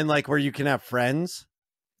online, like where you can have friends?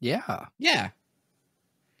 Yeah.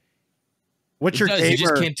 What's your gamer? You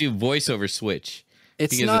just can't do voice over Switch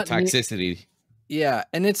because of toxicity. Yeah,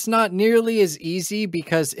 and it's not nearly as easy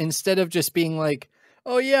because instead of just being like,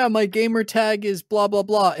 oh yeah, my gamer tag is blah, blah,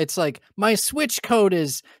 blah. It's like, my Switch code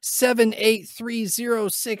is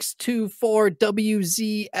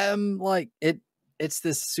 7830624WZM. Like, it's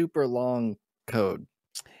this super long code.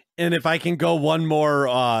 And if I can go one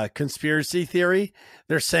more conspiracy theory,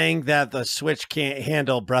 they're saying that the Switch can't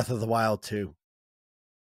handle Breath of the Wild 2.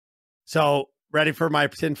 So, ready for my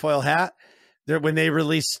tinfoil hat? When they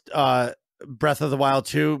released Breath of the Wild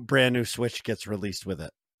 2, brand new Switch gets released with it.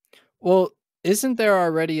 Well, isn't there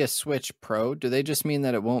already a Switch Pro? Do they just mean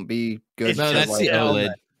that it won't be good? No, that's the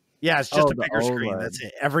OLED. Yeah, it's just a bigger screen. That's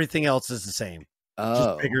it. Everything else is the same.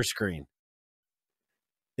 Just bigger screen.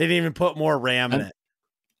 They didn't even put more RAM in it.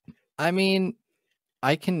 I mean,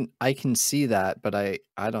 I can see that, but I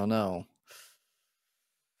don't know.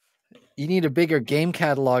 You need a bigger game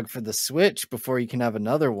catalog for the Switch before you can have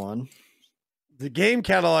another one. The game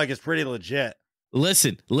catalog is pretty legit.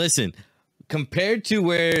 Listen. Compared to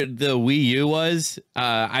where the Wii U was,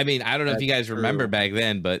 I mean, I don't know if you guys remember back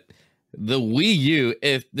then, but the Wii U,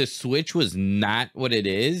 if the Switch was not what it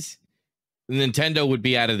is, Nintendo would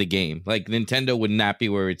be out of the game. Like, Nintendo would not be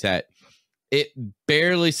where it's at. It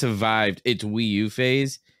barely survived its Wii U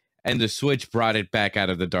phase, and the Switch brought it back out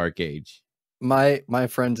of the dark age. My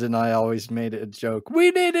friends and I always made it a joke.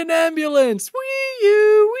 We need an ambulance. Wii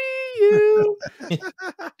U.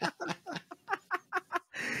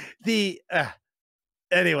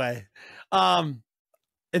 Anyway, and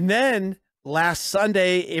then last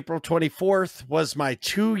Sunday, April 24th, was my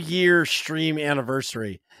 2-year stream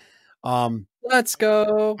anniversary. Let's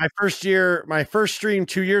go. My first stream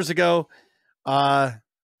 2 years ago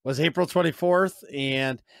was April 24th,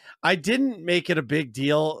 and I didn't make it a big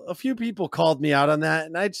deal. A few people called me out on that,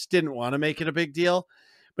 and I just didn't want to make it a big deal,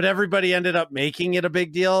 but everybody ended up making it a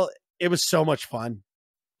big deal. It was so much fun.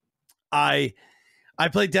 I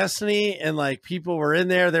played Destiny, and like, people were in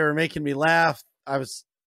there. They were making me laugh. I was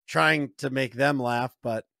trying to make them laugh,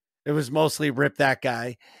 but it was mostly rip that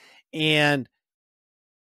guy. And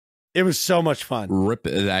it was so much fun. Rip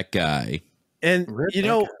that guy. And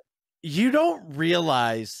you don't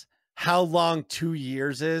realize how long 2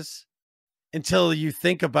 years is until you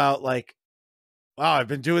think about, like, wow, I've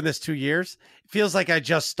been doing this 2 years. It feels like I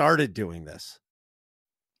just started doing this.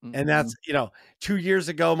 Mm-hmm. And that's, 2 years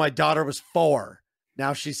ago, my daughter was 4.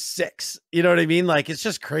 Now she's 6. You know what I mean? Like, it's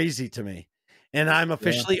just crazy to me. And I'm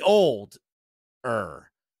officially old.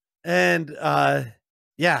 And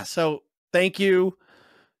so thank you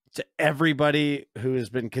to everybody who has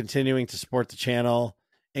been continuing to support the channel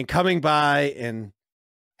and coming by and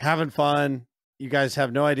having fun. You guys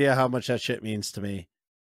have no idea how much that shit means to me.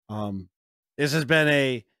 This has been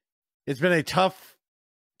a tough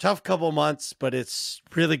couple months, but it's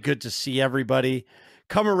really good to see everybody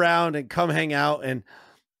come around and come hang out, and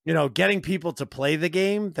getting people to play the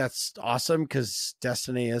game. That's awesome, because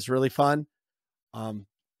Destiny is really fun.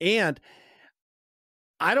 And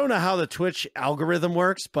I don't know how the Twitch algorithm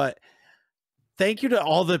works, but thank you to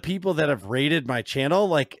all the people that have rated my channel.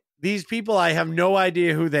 Like, these people, I have no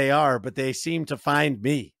idea who they are, but they seem to find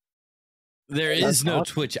me. There is no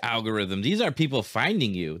Twitch algorithm. These are people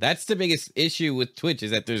finding you. That's the biggest issue with Twitch,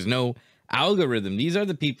 is that there's no algorithm. These are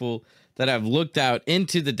the people that have looked out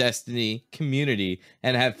into the Destiny community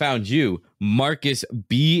and have found you, Marcus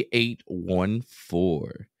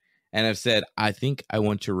B814, and have said, I think I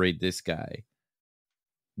want to raid this guy.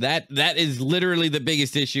 That is literally the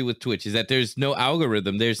biggest issue with Twitch, is that there's no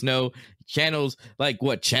algorithm. There's no channels, like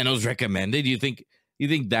what channels recommended. You think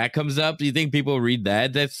that comes up? Do you think people read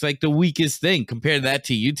that? That's like the weakest thing. Compare that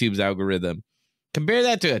to YouTube's algorithm. Compare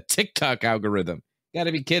that to a TikTok algorithm. Got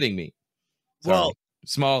to be kidding me. Sorry. Well,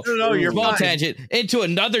 small tangent into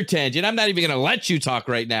another tangent. I'm not even going to let you talk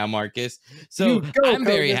right now, Marcus. So I'm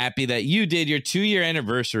very happy that you did your 2-year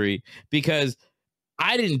anniversary, because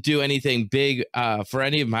I didn't do anything big for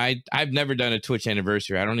any of my. I've never done a Twitch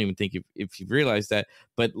anniversary. I don't even think if you've realized that.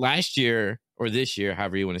 But last year, or this year,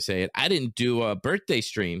 however you want to say it, I didn't do a birthday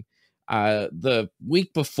stream. The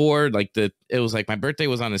week before, it was like my birthday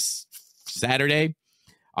was on a Saturday.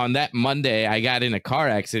 On that Monday, I got in a car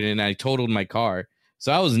accident and I totaled my car.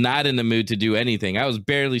 So I was not in the mood to do anything. I was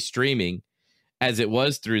barely streaming as it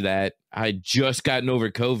was through that. I had just gotten over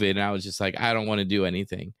COVID, and I was just like, I don't want to do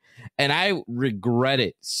anything. And I regret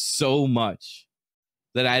it so much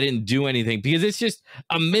that I didn't do anything, because it's just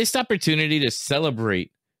a missed opportunity to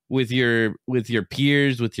celebrate with your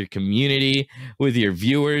peers, with your community, with your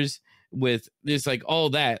viewers, with this, like, all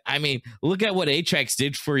that. I mean, look at what Atrax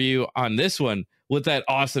did for you on this one with that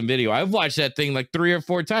awesome video. I've watched that thing like 3 or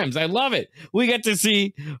 4 times. I love it. We get to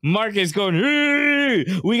see Marcus going,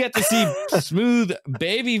 hey! We get to see smooth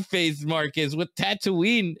baby face Marcus with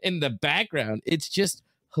Tatooine in the background. It's just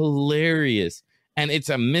hilarious. And it's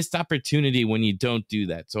a missed opportunity when you don't do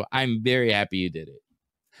that. So I'm very happy you did it.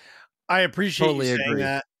 I appreciate you saying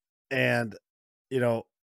that. And,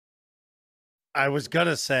 I was going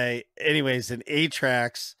to say, anyways, an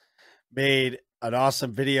Atrax made an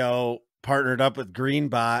awesome video, partnered up with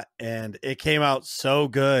Greenbot, and it came out so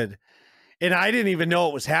good. And I didn't even know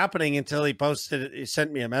it was happening until he posted it. He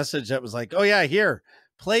sent me a message that was like, oh yeah, here,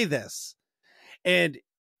 play this. And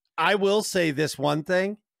I will say this one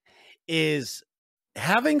thing is,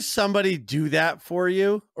 having somebody do that for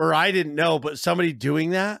you, or I didn't know, but somebody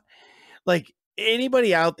doing that, like,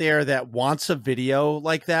 anybody out there that wants a video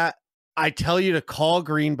like that, I tell you to call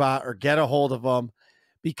Greenbot or get a hold of them.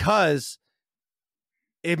 because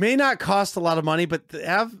it may not cost a lot of money, but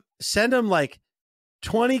send them like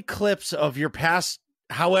 20 clips of your past,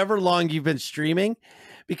 however long you've been streaming.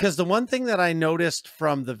 Because the one thing that I noticed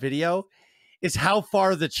from the video is how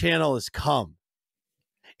far the channel has come.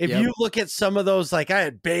 If you look at some of those, like I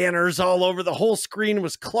had banners all over, the whole screen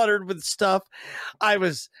was cluttered with stuff. I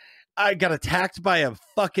got attacked by a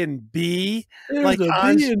fucking bee. There's like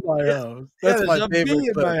a bee in my house. That's my favorite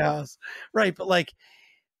bee in my house. Right. But like,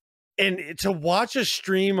 and to watch a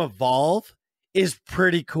stream evolve is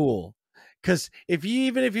pretty cool. Because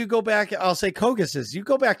even if you go back, I'll say Kogass's, you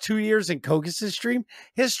go back 2 years in Kogass's stream,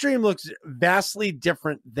 his stream looks vastly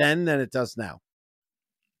different then than it does now.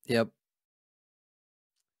 Yep.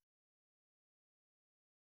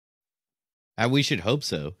 We should hope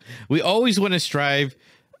so. We always want to strive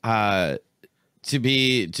to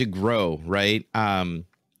grow, right?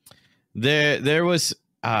 There was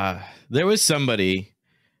somebody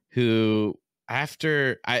who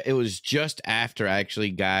it was just after I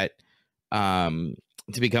actually got to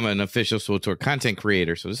become an official SWTOR content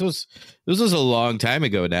creator. So this was a long time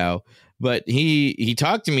ago now. But he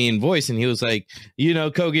talked to me in voice, and he was like,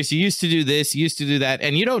 Kogass, you used to do this, you used to do that,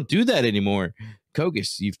 and you don't do that anymore.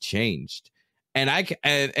 Kogass, you've changed. And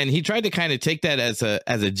he tried to kind of take that as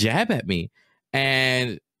a jab at me.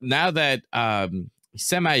 And now that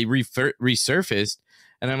semi resurfaced,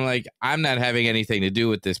 and I'm like, I'm not having anything to do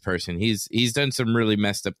with this person. He's done some really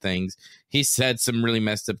messed up things. He said some really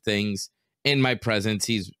messed up things in my presence.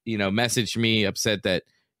 He's messaged me upset that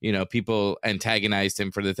people antagonized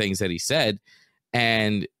him for the things that he said.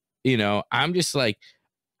 And I'm just like,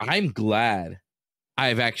 I'm glad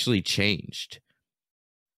I've actually changed.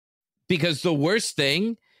 Because the worst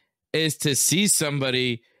thing is to see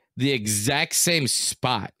somebody the exact same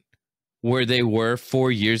spot where they were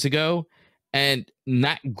 4 years ago and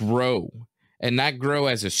not grow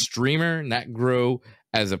as a streamer, not grow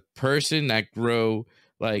as a person, not grow.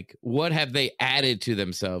 Like, what have they added to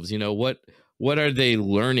themselves? What are they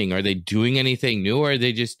learning? Are they doing anything new? Or are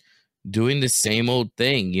they just doing the same old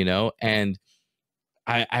thing? And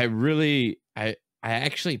I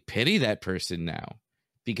actually pity that person now.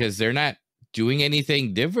 Because they're not doing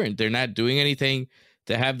anything different. They're not doing anything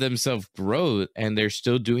to have themselves grow, and they're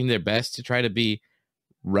still doing their best to try to be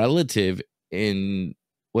relative in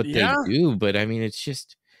what they do. But I mean, it's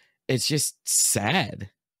just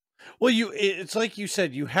sad. Well, it's like you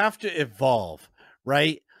said, you have to evolve,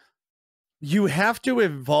 right? You have to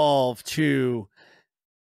evolve to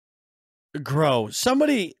grow.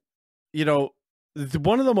 Somebody,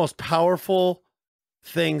 one of the most powerful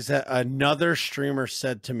things that another streamer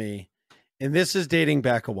said to me, and this is dating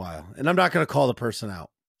back a while, and I'm not going to call the person out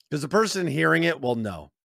because the person hearing it will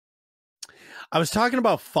know. I was talking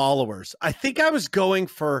about followers. I think I was going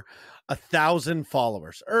for 1,000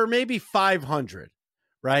 followers or maybe 500,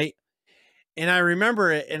 right? And I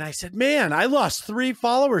remember it, and I said, man, I lost 3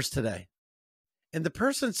 followers today. And the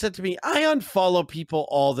person said to me, I unfollow people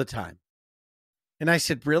all the time. And I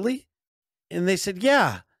said, really? And they said,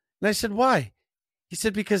 yeah. And I said, why? He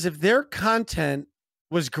said, because if their content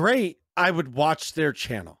was great, I would watch their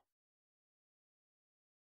channel.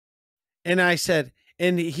 And I said,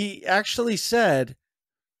 and he actually said,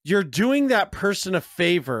 you're doing that person a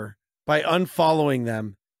favor by unfollowing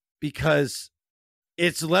them because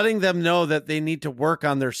it's letting them know that they need to work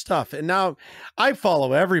on their stuff. And now I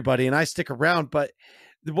follow everybody and I stick around. But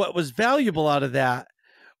what was valuable out of that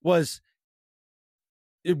was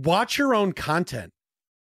watch your own content.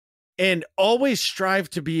 And always strive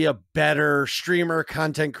to be a better streamer,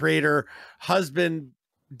 content creator, husband,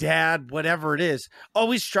 dad, whatever it is.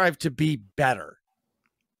 Always strive to be better.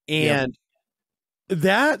 And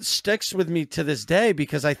that sticks with me to this day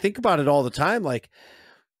because I think about it all the time. Like,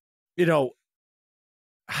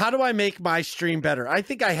 how do I make my stream better? I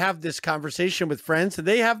think I have this conversation with friends and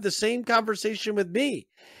they have the same conversation with me.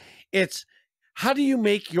 It's how do you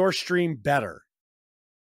make your stream better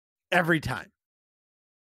every time?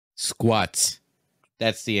 Squats.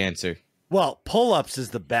 That's the answer. Well, pull-ups is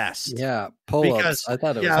the best. Yeah, pull-ups. I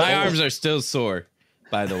thought it was my arms are still sore,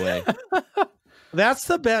 by the way. That's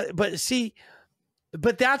the best. But see,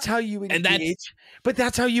 that's how you engage. But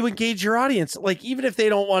that's how you engage your audience. Like, even if they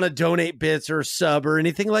don't want to donate bits or sub or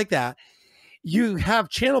anything like that, you have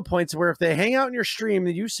channel points where if they hang out in your stream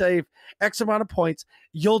and you save X amount of points,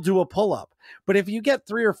 you'll do a pull-up. But if you get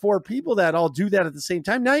 3 or 4 people that all do that at the same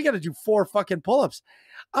time, now you got to do 4 fucking pull-ups.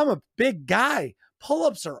 I'm a big guy.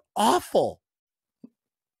 Pull-ups are awful.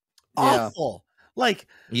 Awful. Like,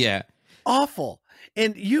 yeah. Awful.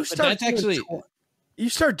 And you start. That's actually. You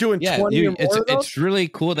start doing Yeah, 20 or more of those? it's really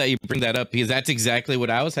cool that you bring that up, because that's exactly what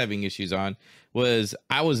I was having issues on. Was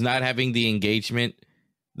I was not having the engagement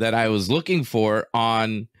that I was looking for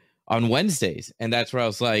on Wednesdays, and that's where I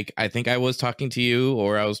was like, I think I was talking to you,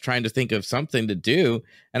 or I was trying to think of something to do,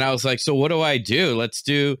 and I was like, so what do I do? Let's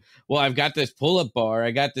do. Well, I've got this pull-up bar, I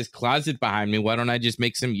got this closet behind me. Why don't I just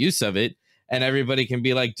make some use of it? And everybody can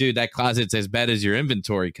be like, dude, that closet's as bad as your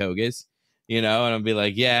inventory, Kogass. And I'll be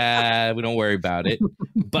like, yeah, we don't worry about it.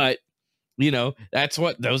 But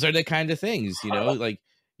those are the kind of things, like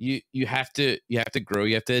you have to grow,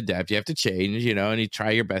 you have to adapt, you have to change, and you try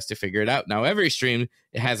your best to figure it out. Now, every stream,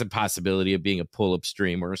 it has a possibility of being a pull-up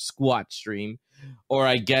stream or a squat stream, or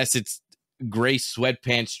I guess it's gray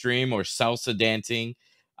sweatpants stream or salsa dancing,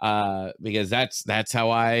 because that's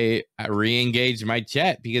how I re-engage my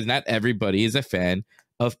chat, because not everybody is a fan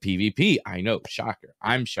of PvP. I know, shocker.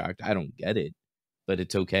 I'm shocked. I don't get it, but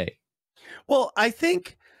it's okay. Well, I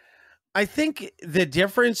think the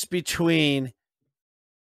difference between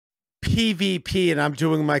PvP, and I'm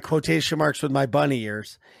doing my quotation marks with my bunny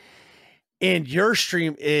ears, and your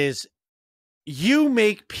stream is you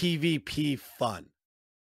make PvP fun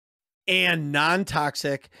and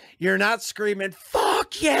non-toxic. You're not screaming,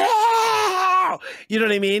 fuck yeah! You know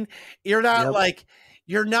what I mean? You're not like,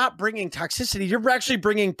 you're not bringing toxicity. You're actually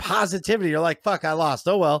bringing positivity. You're like, fuck, I lost.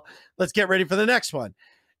 Oh, well, let's get ready for the next one.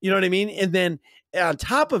 You know what I mean? And then on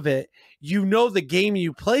top of it, the game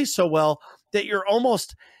you play so well that you're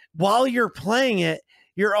almost, while you're playing it,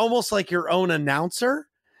 you're almost like your own announcer.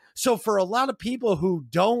 So for a lot of people who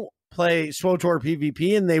don't play SWTOR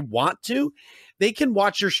PvP and they want to, they can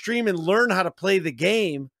watch your stream and learn how to play the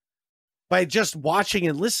game by just watching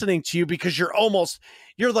and listening to you, because you're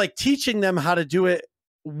like teaching them how to do it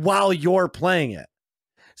while you're playing it.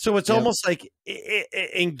 So it's almost like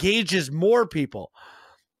it engages more people.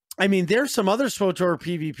 I mean, there's some other SWTOR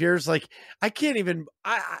PvPers, like I can't even,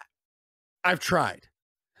 I've tried.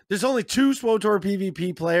 There's only 2 SWTOR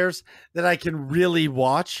PvP players that I can really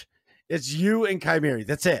watch. It's you and Chimeri.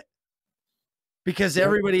 That's it. Because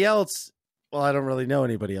everybody else, well, I don't really know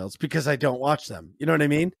anybody else because I don't watch them. You know what I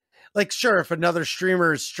mean? Like, sure, if another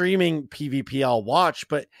streamer is streaming PvP, I'll watch,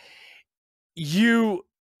 but you're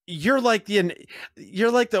like the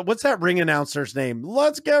what's that ring announcer's name?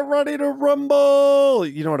 Let's get ready to rumble.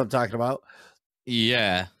 You know what I'm talking about?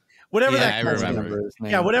 Yeah. Whatever I that remember.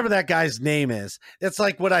 Whatever that guy's name is. It's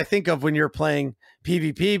like what I think of when you're playing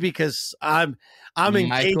PvP, because I'm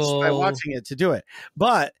engaged by watching it to do it.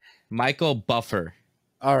 But Michael Buffer.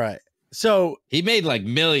 All right. So he made like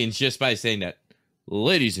millions just by saying that.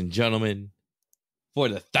 Ladies and gentlemen, for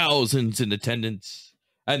the thousands in attendance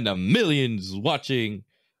and the millions watching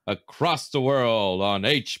across the world on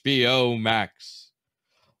HBO Max,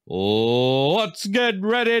 let's get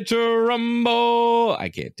ready to rumble. I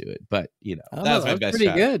can't do it, but that's my best.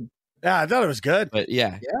 Pretty good. Yeah, I thought it was good. But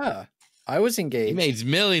yeah, I was engaged. He made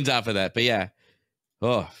millions off of that. But yeah,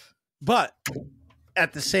 but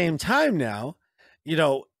at the same time, now,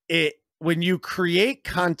 when you create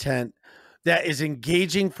content that is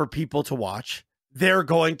engaging for people to watch, they're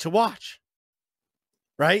going to watch,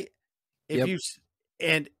 right?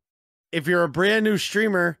 If you're a brand new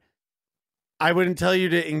streamer, I wouldn't tell you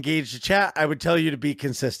to engage the chat. I would tell you to be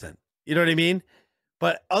consistent. You know what I mean?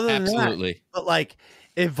 But other than that, but like,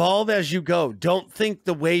 evolve as you go. Don't think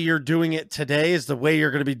the way you're doing it today is the way you're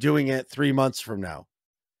going to be doing it 3 months from now,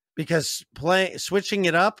 because switching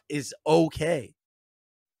it up is okay.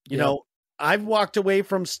 You know, I've walked away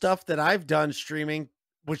from stuff that I've done streaming,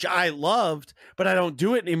 which I loved, but I don't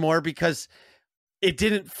do it anymore because it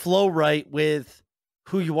didn't flow right with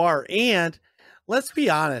who you are. And let's be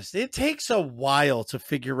honest, it takes a while to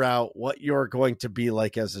figure out what you're going to be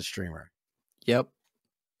like as a streamer. Yep.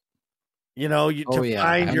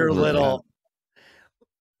 Find your little,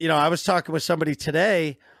 I was talking with somebody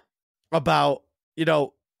today about,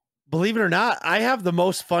 believe it or not, I have the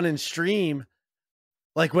most fun in stream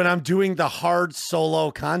like when I'm doing the hard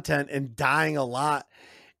solo content and dying a lot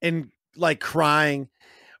and like crying.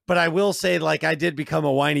 But I will say, like, I did become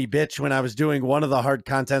a whiny bitch when I was doing one of the hard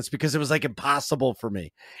contents because it was like impossible for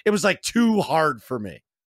me. It was like too hard for me.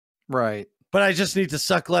 Right. But I just need to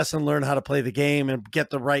suck less and learn how to play the game and get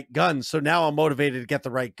the right guns. So now I'm motivated to get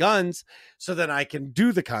the right guns so that I can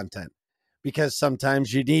do the content, because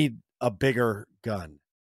sometimes you need a bigger gun.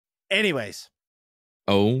 Anyways.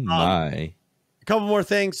 Oh my. A couple more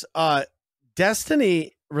things.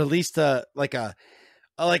 Destiny released a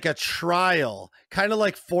trial, kind of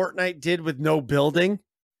like Fortnite did with no building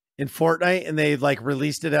in Fortnite, and they like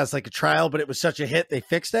released it as like a trial, but it was such a hit they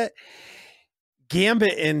fixed it.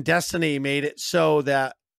 Gambit in Destiny made it so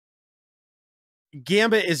that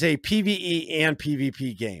Gambit is a PvE and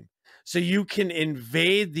PvP game. So you can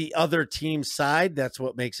invade the other team's side. That's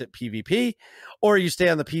what makes it PvP. Or you stay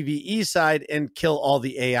on the PvE side and kill all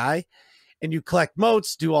the AI. And you collect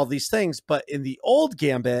motes, do all these things. But in the old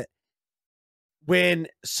Gambit, when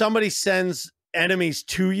somebody sends enemies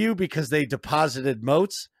to you because they deposited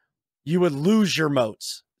motes, you would lose your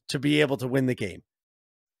motes to be able to win the game.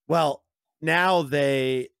 Well, now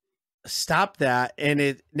they stop that,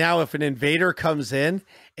 and now if an invader comes in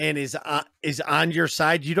and is on your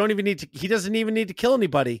side, you don't even need to. He doesn't even need to kill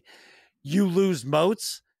anybody. You lose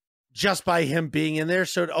motes just by him being in there.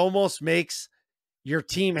 So it almost makes your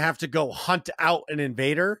team have to go hunt out an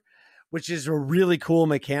invader, which is a really cool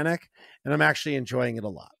mechanic, and I'm actually enjoying it a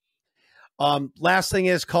lot. Last thing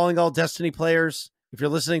is calling all Destiny players. If you're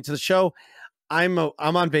listening to the show, I'm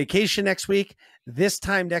on vacation next week. This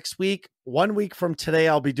time next week, 1 week from today,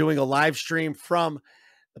 I'll be doing a live stream from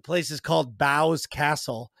the place is called Bow's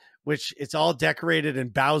Castle, which it's all decorated in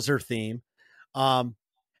Bowser theme. And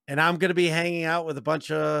I'm going to be hanging out with a bunch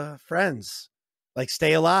of friends like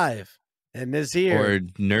Stay Alive and Nazir. Or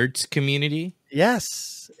Nerds Community.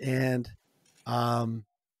 Yes. And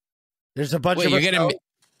there's a bunch of us.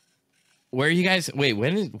 Where are you guys? Wait,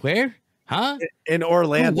 where? Huh? In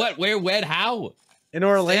Orlando. Ooh, what? Where? When? How? In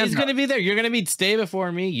Orlando. He's going to be there. You're going to be stay before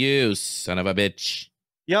me. You son of a bitch.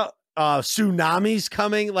 Yep. Tsunami's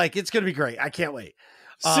coming. Like, it's going to be great. I can't wait.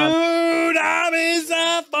 Tsunami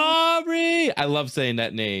Safari. I love saying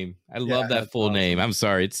that name. I love that full name. I'm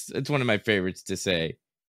sorry. It's one of my favorites to say.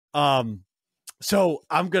 So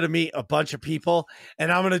I'm going to meet a bunch of people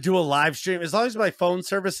and I'm going to do a live stream. As long as my phone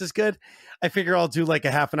service is good, I figure I'll do like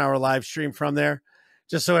a half an hour live stream from there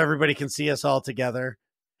just so everybody can see us all together.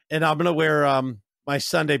 And I'm going to wear my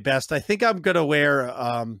Sunday best. I think I'm going to wear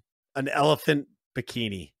an elephant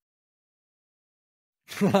bikini.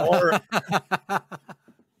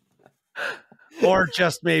 Or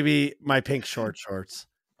just maybe my pink shorts.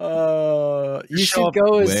 You should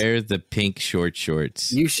go as wear the pink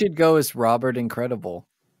shorts. You should go as Robert Incredible.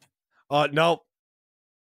 Nope.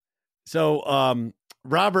 So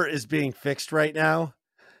Robert is being fixed right now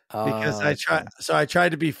because I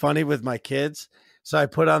tried to be funny with my kids. So I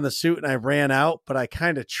put on the suit and I ran out, but I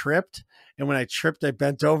kind of tripped. And when I tripped, I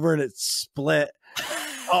bent over and it split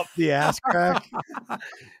up the ass crack.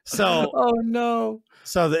 So, oh no.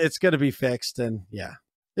 So it's going to be fixed. And yeah,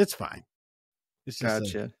 it's fine. It's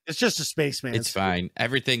just gotcha. It's just a spaceman. It's fine.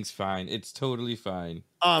 Everything's fine. It's totally fine.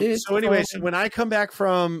 So anyway, so when I come back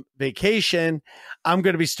from vacation, I'm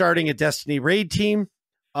going to be starting a Destiny raid team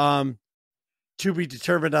to be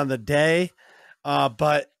determined on the day.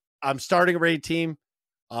 But I'm starting a raid team.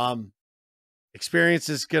 Experience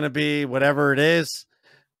is going to be whatever it is.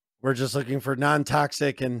 We're just looking for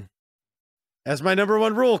non-toxic. And as my number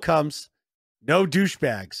one rule comes, no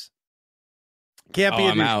douchebags. Can't be.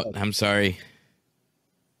 I'm out. I'm sorry.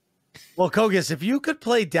 Well, Kogass, if you could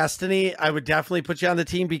play Destiny, I would definitely put you on the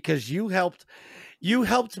team because you helped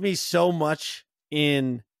me so much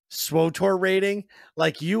in SWTOR rating.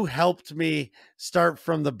 Like you helped me start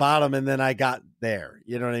from the bottom and then I got there.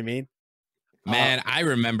 You know what I mean? Man, I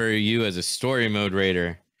remember you as a story mode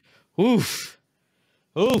raider. Oof,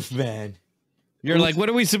 man. You're like, what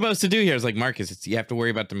are we supposed to do here? I was like, Marcus, you have to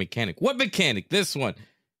worry about the mechanic. What mechanic? This one.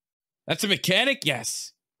 That's a mechanic?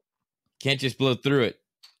 Yes. Can't just blow through it.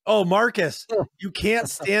 Oh, Marcus, you can't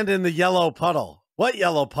stand in the yellow puddle. What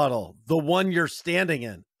yellow puddle? The one you're standing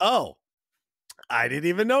in. Oh, I didn't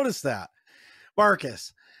even notice that.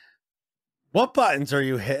 Marcus, what buttons are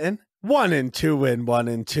you hitting? 1 and 2 and 1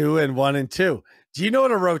 and 2 and 1 and 2. Do you know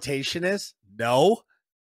what a rotation is? No.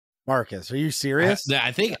 Marcus, are you serious?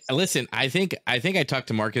 I think I talked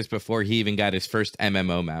to Marcus before he even got his first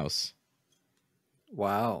MMO mouse.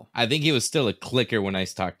 Wow. I think he was still a clicker when I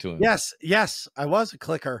talked to him. Yes, I was a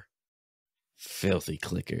clicker. Filthy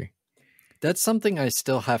clicker. That's something I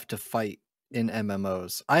still have to fight in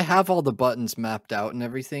MMOs. I have all the buttons mapped out and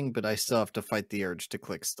everything, but I still have to fight the urge to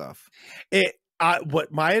click stuff.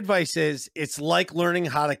 What my advice is, it's like learning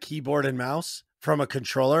how to keyboard and mouse from a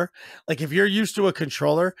controller. Like if you're used to a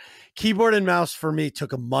controller, keyboard and mouse for me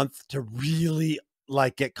took a month to really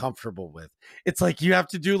like get comfortable with. It's like you have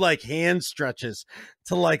to do like hand stretches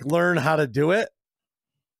to like learn how to do it.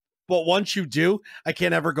 But once you do, I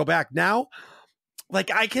can't ever go back. Now, like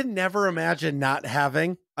I can never imagine not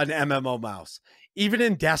having an MMO mouse. Even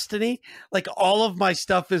in Destiny, like all of my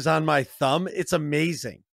stuff is on my thumb. It's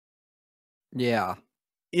amazing. Yeah.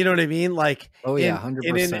 You know what I mean? Like, oh yeah, 100%.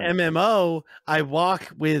 In an MMO, I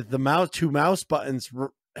walk with the two mouse buttons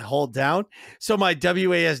hold down. So my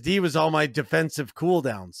WASD was all my defensive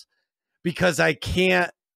cooldowns because I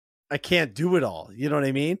can't can't do it all. You know what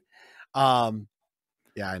I mean?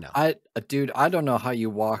 Yeah, I know. I don't know how you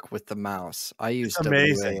walk with the mouse. I use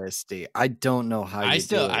WASD. I don't know how you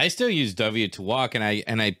do it. I still use W to walk, and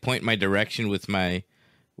I point my direction with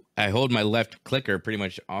I hold my left clicker pretty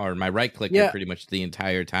much, or my right clicker pretty much the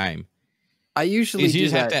entire time. I usually do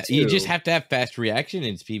that too. You just have to have fast reaction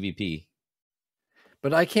in PvP.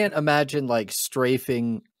 But I can't imagine like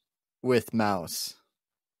strafing with mouse.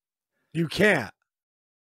 You can't.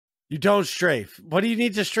 You don't strafe. What do you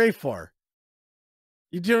need to strafe for?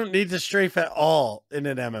 You don't need to strafe at all in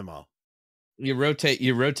an MMO. You rotate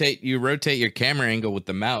your camera angle with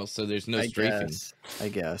the mouse, so there's no strafing. I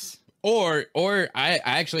guess. Or I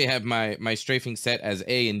actually have my strafing set as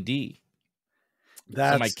A and D.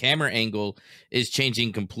 So my camera angle is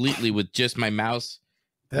changing completely with just my mouse,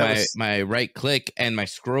 my right click, and my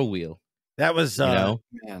scroll wheel. That was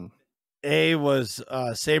man. A was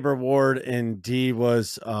Saber Ward and D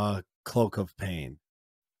was Cloak of Pain.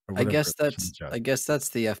 I guess that's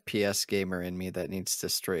the FPS gamer in me that needs to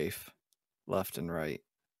strafe left and right.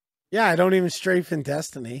 Yeah, I don't even strafe in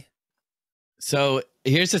Destiny. So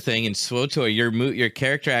here's the thing: in SWTOR, your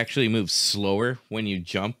character actually moves slower when you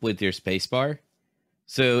jump with your spacebar.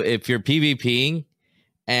 So if you're PvPing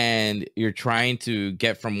and you're trying to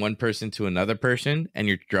get from one person to another person and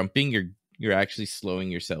you're jumping, you're actually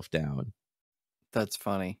slowing yourself down. That's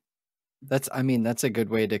funny. That's a good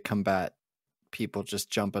way to combat people just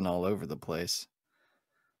jumping all over the place.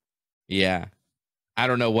 Yeah. I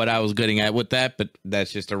don't know what I was getting at with that, but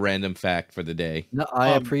that's just a random fact for the day. No, I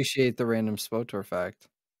appreciate the random SWTOR fact.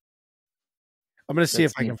 I'm going to see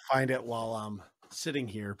if I can find it while I'm sitting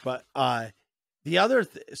here. But the other,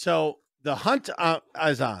 so the hunt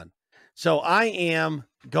is on. So I am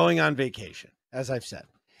going on vacation, as I've said.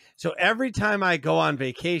 So every time I go on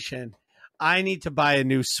vacation, I need to buy a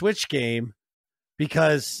new Switch game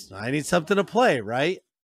because I need something to play, right?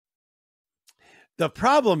 The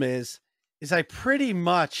problem is I pretty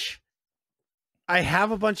much, I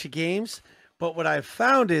have a bunch of games, but what I've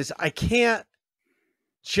found is I can't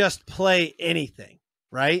just play anything,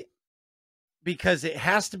 right? Because it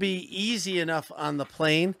has to be easy enough on the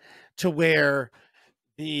plane to where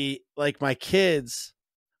my kids,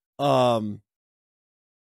 like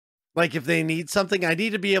if they need something, I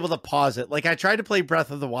need to be able to pause it. Like I tried to play Breath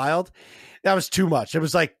of the Wild. That was too much. It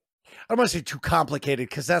was like, I don't want to say too complicated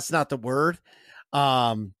because that's not the word.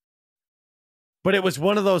 But it was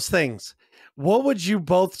one of those things. What would you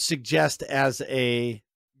both suggest as a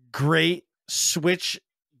great Switch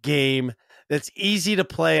game that's easy to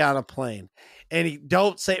play on a plane? And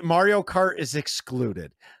don't say Mario Kart is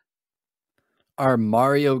excluded. Are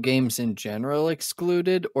Mario games in general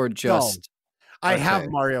excluded or just? No, I have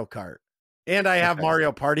Mario Kart and I have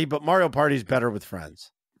Mario Party, but Mario Party is better with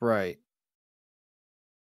friends. Right.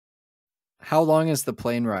 How long is the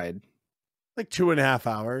plane ride? Like 2.5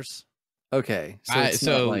 hours. Okay.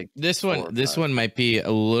 So this one might be a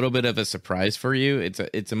little bit of a surprise for you.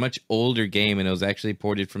 It's a much older game, and it was actually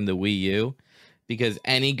ported from the Wii U, because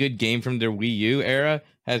any good game from the Wii U era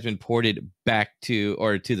has been ported back to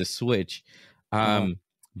the Switch.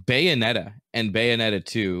 Bayonetta and Bayonetta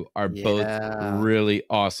 2 are both really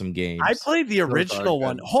awesome games. I played the original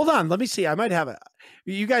one. Hold on, let me see. I might have it.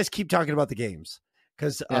 You guys keep talking about the games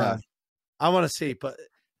because I want to see. But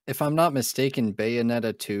if I'm not mistaken,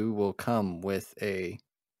 Bayonetta 2 will come with or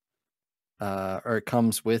it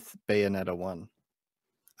comes with Bayonetta 1.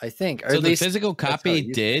 I think. Or so at the least physical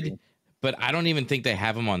copy did, but I don't even think they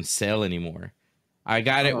have them on sale anymore. I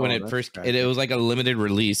got it when it first. It was like a limited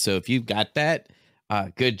release. So if you got that,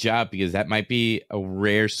 good job, because that might be a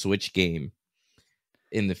rare Switch game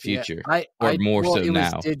in the future,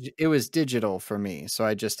 now. It was digital for me, so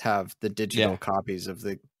I just have the digital copies of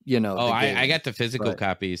the. I got the physical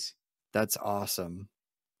copies. That's awesome.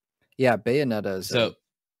 Yeah, Bayonetta is a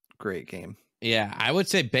great game. Yeah, I would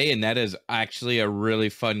say Bayonetta is actually a really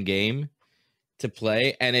fun game to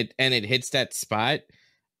play, and it hits that spot.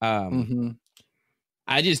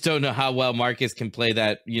 I just don't know how well Marcus can play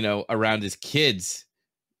that, around his kids.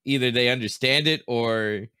 Either they understand it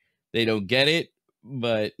or they don't get it,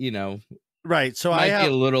 but right. So might be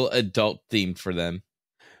a little adult themed for them.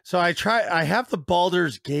 So I have the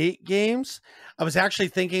Baldur's Gate games. I was actually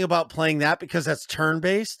thinking about playing that because that's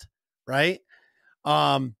turn-based, right?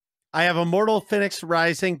 I have Immortal Phoenix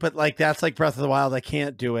Rising, but that's like Breath of the Wild. I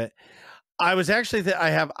can't do it. I was actually I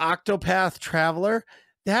have Octopath Traveler.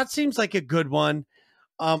 That seems like a good one.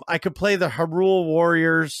 I could play the Hyrule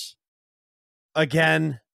Warriors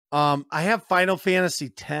again. I have Final Fantasy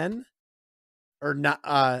 10 or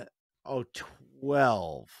not.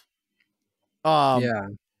 12.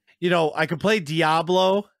 I could play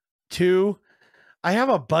Diablo 2. I have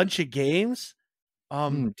a bunch of games.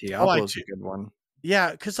 Diablo's a good one.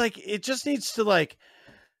 Yeah, because like it just needs to like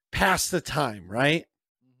pass the time, right?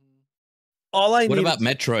 All I What need. about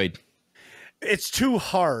Metroid? It's too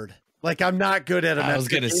hard. Like I'm not good at it. I was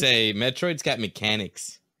gonna say Metroid's got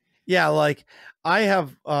mechanics. Yeah, like I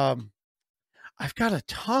have. I've got a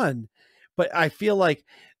ton, but I feel like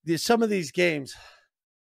some of these games.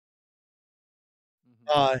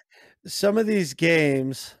 Some of these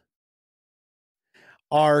games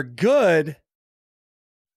are good.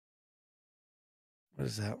 What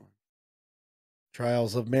is that one?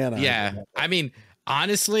 Trials of Mana. Yeah. I mean,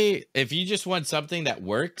 honestly, if you just want something that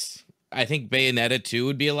works, I think Bayonetta 2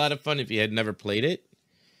 would be a lot of fun if you had never played it.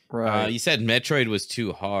 Right. You said Metroid was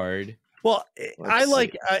too hard. Well,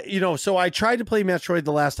 so I tried to play Metroid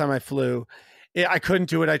the last time I flew. I couldn't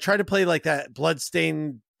do it. I tried to play like that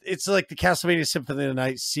Bloodstained. It's like the Castlevania Symphony of the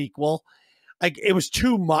Night sequel. Like it was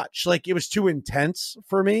too much. Like it was too intense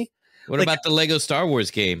for me. What about the Lego Star Wars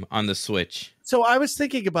game on the Switch? So I was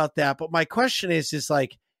thinking about that, but my question is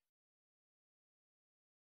like,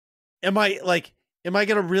 am I going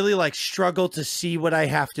to really like struggle to see what I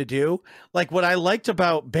have to do? Like what I liked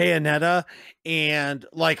about Bayonetta and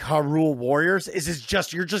like Hyrule Warriors is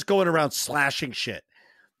you're just going around slashing shit.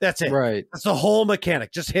 That's it. Right. That's the whole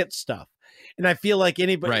mechanic. Just hit stuff. And I feel like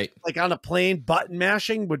anybody like on a plane button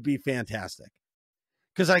mashing would be fantastic.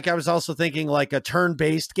 Because like I was also thinking like a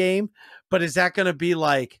turn-based game, but is that going to be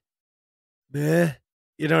like, you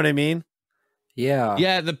know what I mean? Yeah.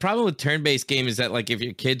 Yeah. The problem with turn-based game is that like if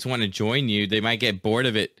your kids want to join you, they might get bored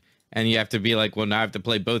of it, and you have to be like, well, now I have to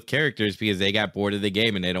play both characters because they got bored of the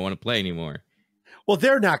game and they don't want to play anymore. Well,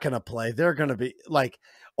 they're not going to play. They're going to be like,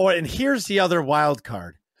 and here's the other wild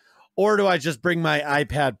card. Or do I just bring my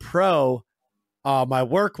iPad Pro, my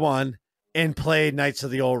work one, and play Knights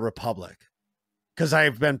of the Old Republic? Because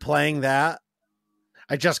I've been playing that.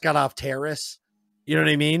 I just got off Terrace. You know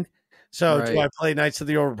what I mean? So do I play Knights of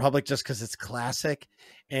the Old Republic just because it's classic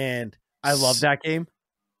and I love that game?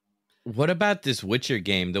 What about this Witcher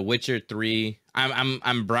game, The Witcher 3?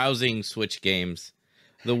 I'm browsing Switch games.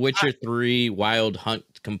 The Witcher 3 Wild Hunt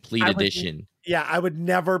Complete Edition. Yeah, I would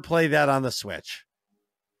never play that on the Switch.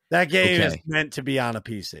 That game is meant to be on a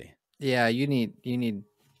PC. Yeah, you need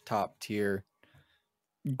top tier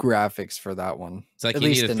graphics for that one. It's like you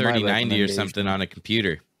need a 3090 or something on a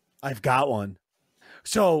computer. I've got one.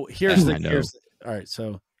 So here's the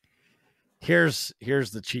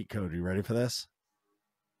cheat code. You ready for this?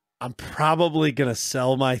 I'm probably gonna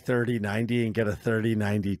sell my 3090 and get a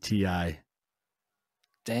 3090 Ti.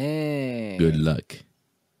 Dang. Good luck.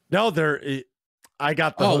 No, I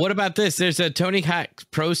got the. Oh, what about this? There's a Tony Hawk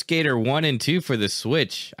Pro Skater 1 and 2 for the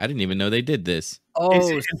Switch. I didn't even know they did this. Oh, is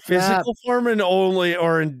it in physical form and only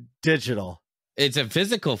or in digital? It's a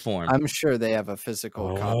physical form. I'm sure they have a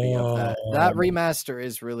physical copy of that. That remaster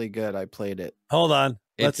is really good. I played it. Hold on.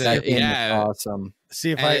 Awesome.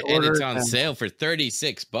 See if and it's on sale for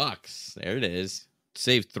 $36. There it is.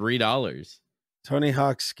 Save $3. Tony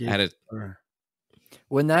Hawk Ski.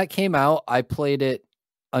 When that came out, I played it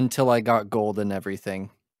until I got gold and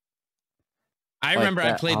everything. I remember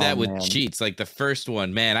I played that with cheats, like the first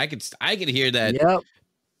one. Man, I could hear that. Yep.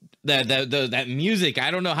 That music. I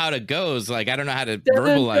don't know how it goes. Like I don't know how to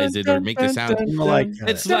verbalize it or make the sound.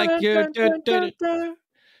 It's like you're.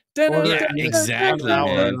 Yeah, exactly.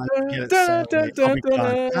 Man.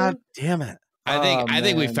 God damn it! I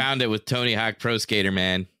think we found it with Tony Hawk Pro Skater,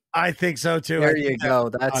 man. I think so too. There you go.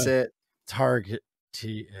 That's it. Target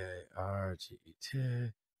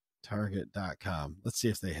Target.com. Let's see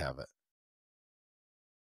if they have it.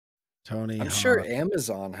 Tony I'm Hawk. sure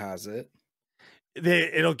Amazon has it.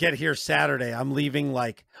 It'll get here Saturday. I'm leaving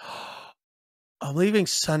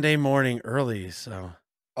Sunday morning early, so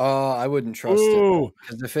I wouldn't trust it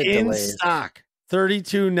because if it delays. Stock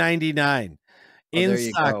 $32.99 in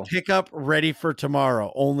stock. Pickup ready for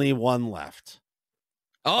tomorrow. Only one left.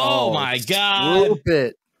 Oh my god! Swoop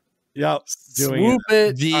it. Yep. Swoop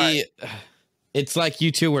it. It's like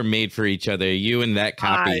you two were made for each other. You and that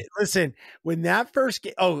copy. Listen, when that first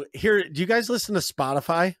here, do you guys listen to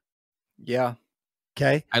Spotify? Yeah.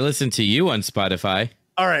 Okay. I listen to you on Spotify.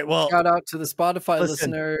 All right. Well, shout out to the Spotify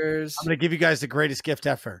listeners. I'm going to give you guys the greatest gift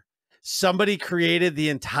ever. Somebody created the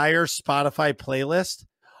entire Spotify playlist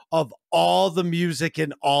of all the music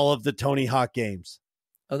in all of the Tony Hawk games.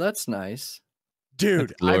 Oh, that's nice.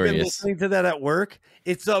 Dude, I've been listening to that at work.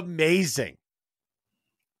 It's amazing.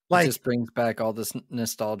 Like, it just brings back all this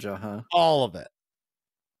nostalgia, huh? All of it.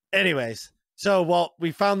 Anyways, so,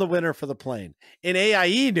 we found the winner for the plane. In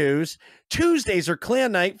AIE news, Tuesdays are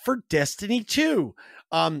clan night for Destiny 2.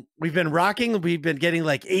 We've been rocking. We've been getting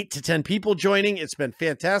like 8 to 10 people joining. It's been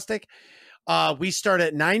fantastic. We start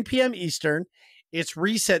at 9 p.m. Eastern. It's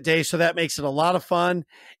reset day, so that makes it a lot of fun.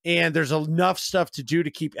 And there's enough stuff to do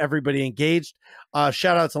to keep everybody engaged.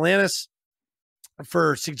 Shout out to Lannis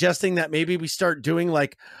for suggesting that maybe we start doing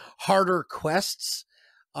like harder quests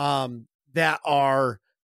that are,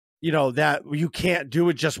 that you can't do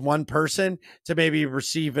with just one person to maybe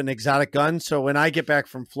receive an exotic gun. So when I get back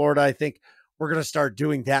from Florida, I think we're going to start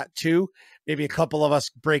doing that too. Maybe a couple of us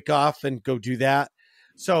break off and go do that.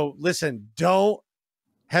 So listen, don't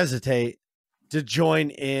hesitate to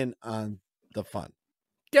join in on the fun.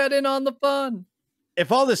 Get in on the fun. If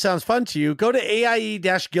all this sounds fun to you, go to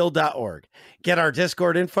aie-guild.org. Get our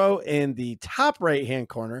Discord info in the top right-hand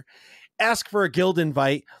corner. Ask for a guild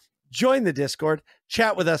invite. Join the Discord.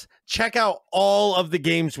 Chat with us. Check out all of the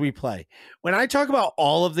games we play. When I talk about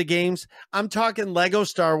all of the games, I'm talking Lego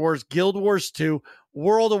Star Wars, Guild Wars 2,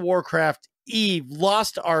 World of Warcraft, Eve,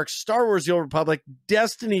 Lost Ark, Star Wars The Old Republic,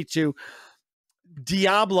 Destiny 2,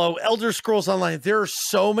 Diablo, Elder Scrolls Online. There are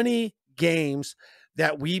so many games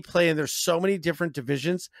that we play, and there's so many different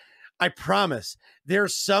divisions. I promise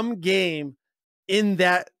there's some game in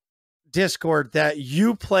that Discord that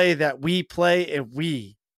you play that we play, and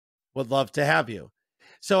we would love to have you.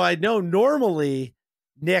 So I know normally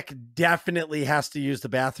Nick definitely has to use the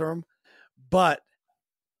bathroom, but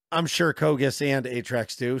I'm sure Kogass and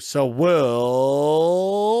Atrax do. So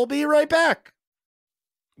we'll be right back.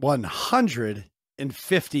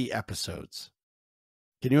 150 episodes.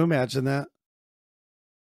 Can you imagine that?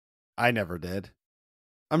 I never did.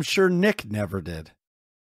 I'm sure Nick never did.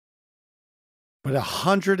 But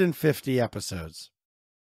 150 episodes.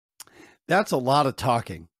 That's a lot of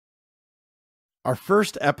talking. Our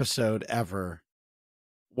first episode ever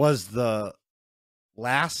was the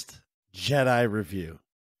Last Jedi review.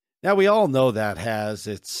 Now, we all know that has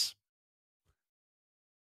its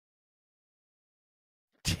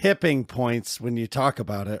tipping points when you talk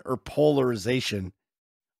about it, or polarization.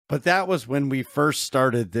 But that was when we first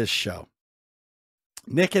started this show.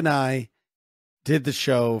 Nick and I did the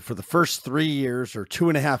show for the first 3 years or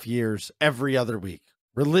 2.5 years, every other week,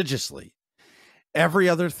 religiously. Every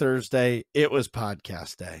other Thursday, it was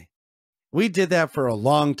podcast day. We did that for a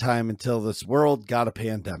long time until this world got a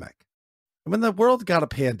pandemic. And when the world got a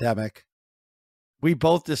pandemic, we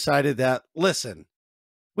both decided that, listen,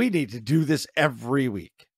 we need to do this every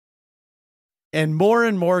week. And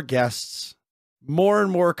more guests, more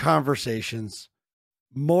and more conversations,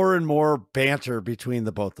 more and more banter between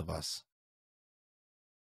the both of us.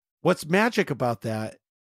 What's magic about that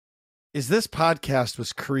is this podcast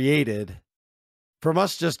was created from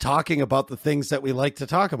us just talking about the things that we like to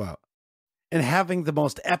talk about and having the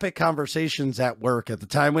most epic conversations at work at the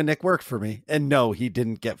time when Nick worked for me. And no, he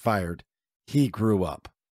didn't get fired. He grew up.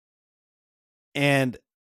 And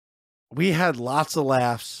we had lots of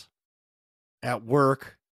laughs at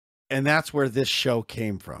work, and that's where this show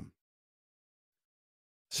came from.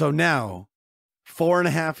 So now,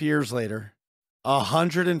 4.5 years later,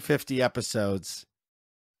 150 episodes,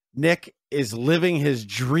 Nick is living his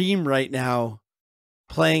dream right now,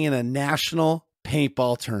 playing in a national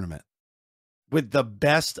paintball tournament with the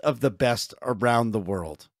best of the best around the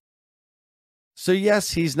world. So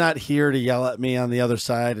yes, he's not here to yell at me on the other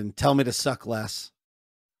side and tell me to suck less,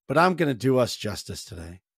 but I'm going to do us justice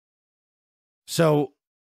today. So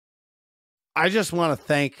I just want to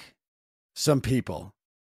thank some people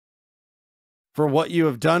for what you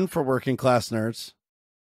have done for Working Class Nerds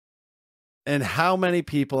and how many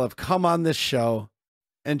people have come on this show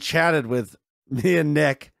and chatted with me and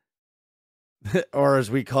Nick, or as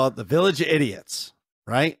we call it, the Village Idiots,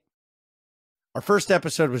 right? Our first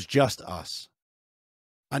episode was just us.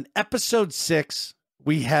 On episode 6,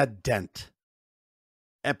 we had Dent.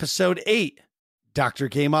 Episode 8, Dr.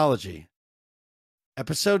 Gameology.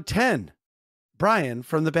 Episode 10, Brian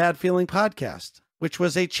from the Bad Feeling Podcast, which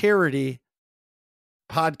was a charity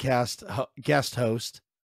podcast guest host,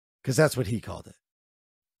 because that's what he called it.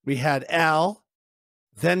 We had Al,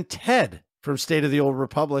 then Ted from State of the Old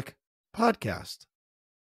Republic podcast.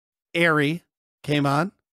 Ari came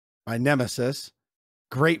on, my nemesis,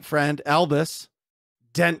 great friend Albus.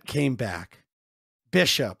 Dent came back.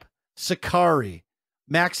 Bishop, Sakari,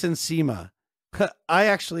 Max and Seema. I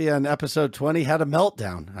actually, on episode 20, had a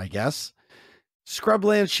meltdown, I guess.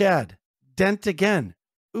 Scrubland Shad, Dent again,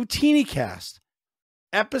 Utini Cast.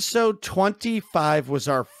 Episode 25 was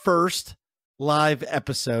our first live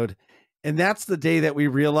episode, and that's the day that we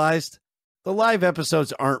realized the live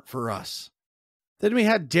episodes aren't for us. Then we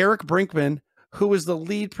had Derek Brinkman, who was the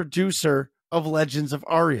lead producer of Legends of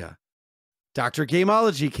Aria. Dr.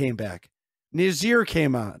 Gameology came back. Nazir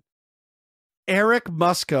came on. Eric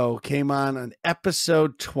Musco came on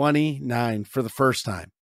episode 29 for the first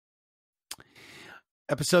time.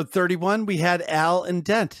 Episode 31, we had Al and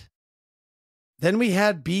Dent. Then we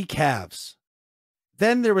had B Calves.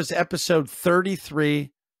 Then there was episode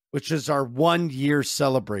 33, which is our 1 year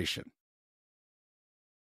celebration.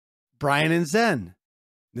 Brian and Zen,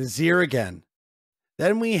 Nazir again.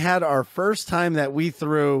 Then we had our first time that we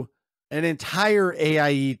threw an entire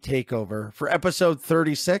AIE takeover for episode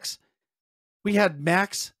 36. We had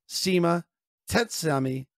Max, Seema,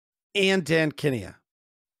 Tetsumi, and Dan Kinia.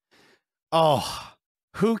 Oh,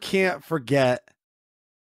 who can't forget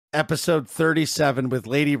episode 37 with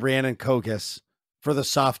Lady Ran and Kogass for the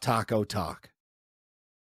Soft Taco Talk.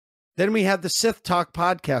 Then we had the Sith Talk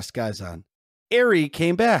podcast guys on. Ari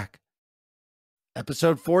came back.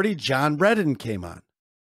 Episode 40, John Redden came on.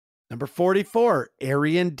 Number 44,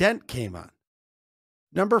 Ari and Dent came on.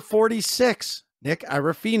 Number 46, Nick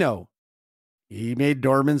Irafino. He made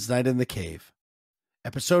Norman's Night in the Cave.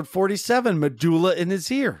 Episode 47, Medulla in his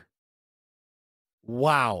ear.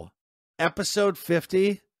 Wow. Episode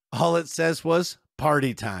 50, all it says was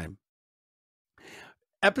party time.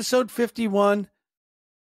 Episode 51,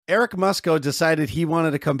 Eric Musco decided he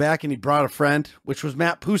wanted to come back and he brought a friend, which was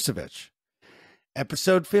Matt Pusevich.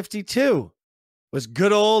 Episode 52 was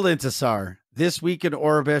good old Intisar. This week in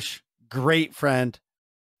Orbish, great friend,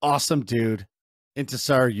 awesome dude.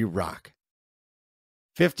 Intisar, you rock.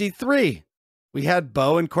 53, we had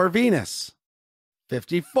Bo and Corvinus.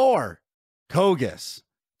 54, Kogass.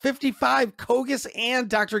 55, Kogass and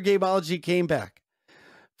Dr. Gameology came back.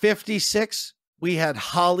 56, we had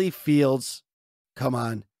Holly Fields. Come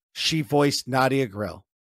on. She voiced Nadia Grill.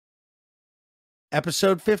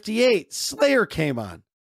 Episode 58, Slayer came on.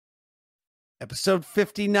 Episode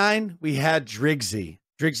 59, we had Driggsy.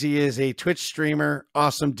 Driggsy is a Twitch streamer,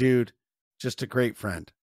 awesome dude, just a great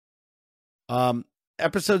friend.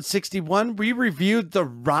 Episode 61, we reviewed The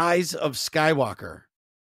Rise of Skywalker.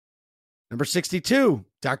 Number 62,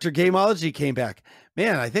 Dr. Gameology came back.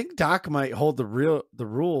 Man, I think Doc might hold the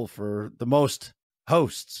rule for the most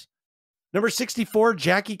hosts. Number 64,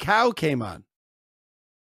 Jackie Cow came on.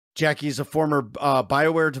 Jackie is a former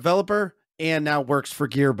BioWare developer and now works for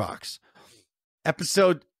Gearbox.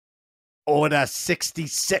 Episode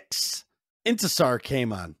 66, Intisar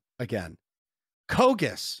came on again.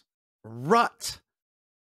 Kogass, Rut,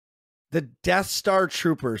 the Death Star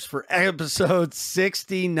Troopers for episode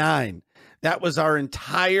 69. That was our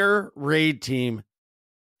entire raid team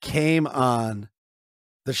came on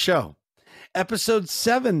the show. Episode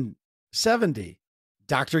 70,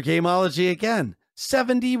 Dr. Gameology again.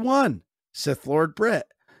 71, Sith Lord Brit.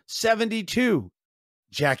 72,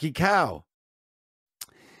 Jackie Cow.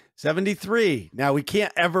 73, now we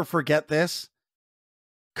can't ever forget this,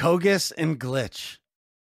 Kogass and Glitch.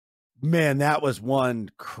 Man, that was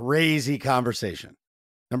one crazy conversation.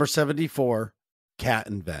 Number 74, Cat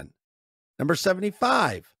and Ven. Number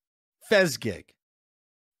 75, Fezgig.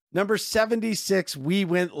 Number 76, we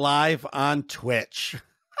went live on Twitch.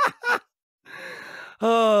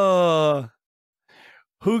 Oh,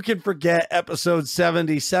 who can forget episode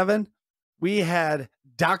 77? We had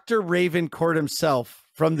Dr. Ravencourt himself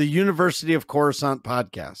from the University of Coruscant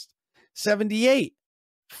podcast. 78,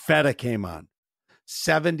 Feta came on.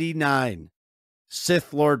 79,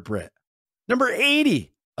 Sith Lord Brit. Number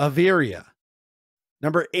 80, Averia.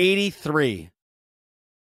 Number 83,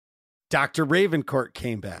 Dr. Ravencourt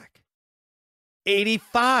came back.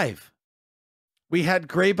 85, we had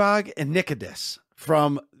Greybog and Nicodus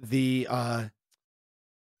from the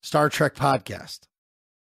Star Trek podcast.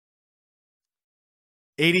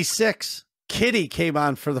 86, Kitty came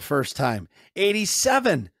on for the first time.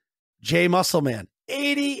 87, Jay Muscleman.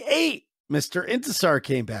 88, Mr. Intisar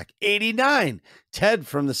came back. 89, Ted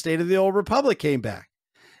from the State of the Old Republic came back.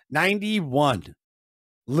 91,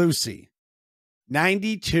 Lucy.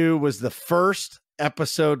 92 was the first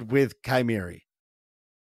episode with Chimeri.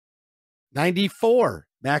 94,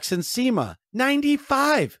 Max and Seema.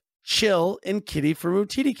 95, Chill and Kitty from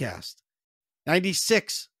UtitiCast.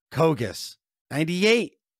 96, Kogass.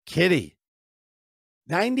 98, Kitty.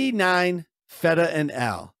 99, Feta and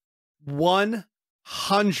Al.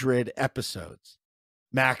 100 episodes,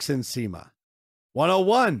 Max and Seema.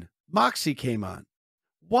 101, Moxie came on.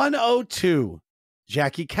 102,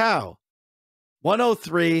 Jackie Cow.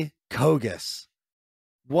 103, Kogass.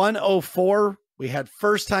 104, we had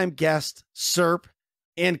first-time guest Serp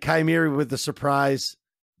and Chimeri with the surprise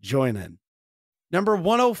join-in. Number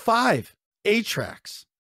 105, Atrax.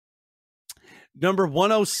 Number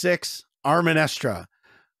 106, Arminestra.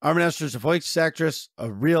 Arminestra is a voice actress,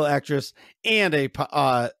 a real actress, and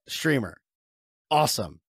a streamer.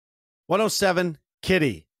 awesome. 107,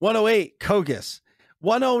 Kitty. 108, Kogass.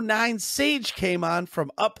 109, Sage came on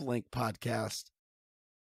from Uplink Podcast.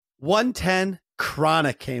 110,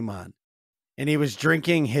 Chronic came on. And he was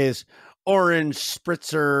drinking his orange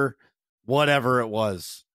spritzer, whatever it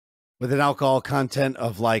was, with an alcohol content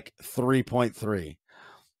of like 3.3.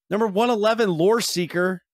 Number 111, Lore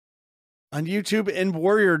Seeker on YouTube and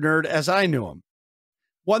Warrior Nerd as I knew him.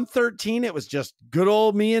 113, it was just good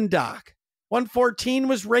old me and Doc. 114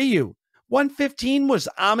 was Rayu. 115 was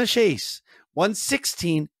Amish Ace.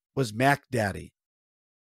 116 was Mac Daddy.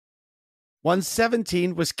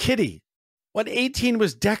 117 was Kitty. 118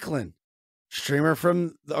 was Declan, streamer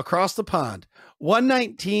from across the pond.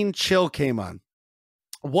 119, Chill came on.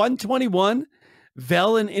 121,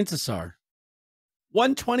 Vel and Intisar.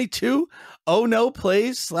 122, Oh No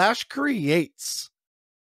Plays / Creates.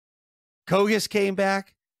 Kogass came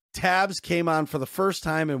back. Tabs came on for the first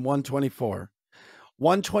time in 124.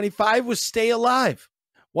 125 was Stay Alive.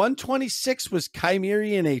 126 was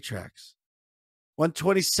Chimeri and Atrax.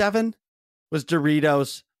 127 was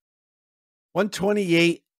Doritos.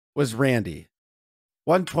 128 was Randy.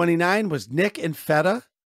 129 was Nick and Feta.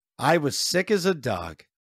 I was sick as a dog.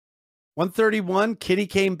 131, Kitty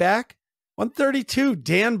came back. 132,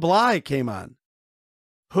 Dan Bly came on.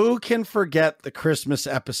 Who can forget the Christmas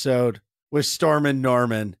episode with Storm and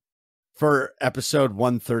Norman for episode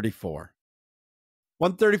 134?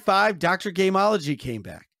 135, Dr. Gameology came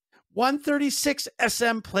back. 136,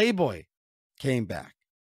 SM Playboy came back,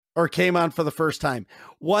 or came on for the first time.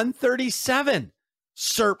 137,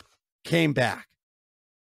 Serp came back.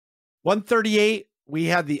 138, we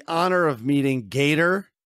had the honor of meeting Gator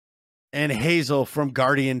and Hazel from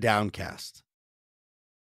Guardian Downcast.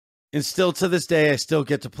 And still to this day, I still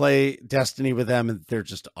get to play Destiny with them, and they're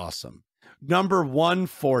just awesome. Number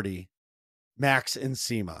 140, Max and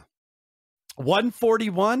Seema.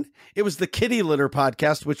 141, it was the Kitty Litter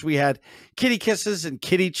podcast, which we had Kitty Kisses and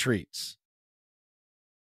Kitty Treats.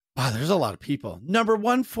 Wow, there's a lot of people. Number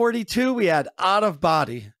 142, we had Out of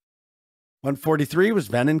Body. 143 was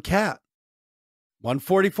Ven and Cat.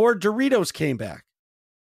 144, Doritos came back.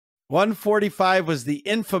 145 was the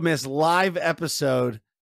infamous live episode,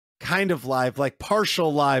 kind of live, like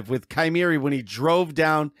partial live with Chimeri when he drove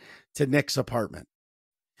down to Nick's apartment.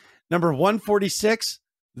 Number 146,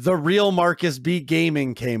 the real Marcus B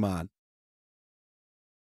Gaming came on.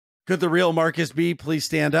 Could the real Marcus B please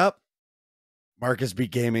stand up? Marcus B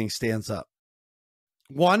Gaming stands up.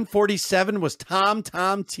 147 was Tom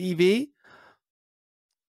TV.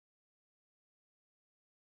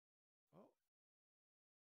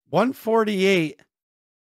 148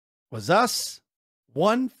 was us.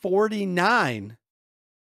 149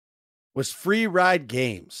 was Free Ride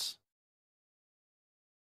Games.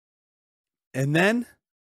 And then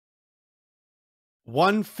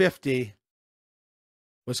 150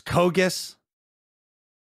 was Kogass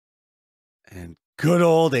and good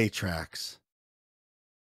old Atrax.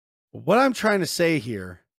 What I'm trying to say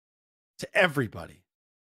here to everybody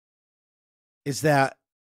is that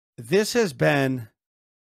this has been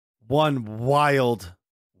one wild,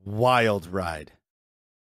 wild ride.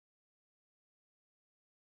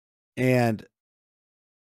 And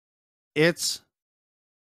it's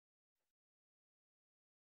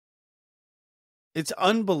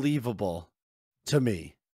unbelievable to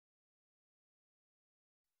me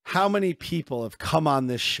how many people have come on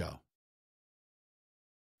this show.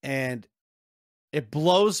 And it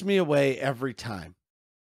blows me away every time.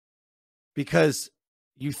 Because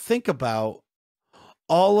you think about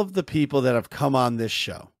all of the people that have come on this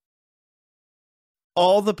show.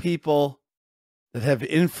 All the people that have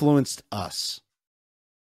influenced us.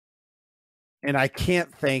 And I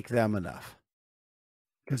can't thank them enough.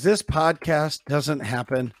 Because this podcast doesn't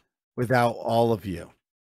happen without all of you.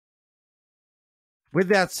 With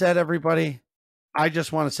that said, everybody, I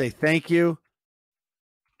just want to say thank you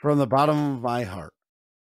from the bottom of my heart.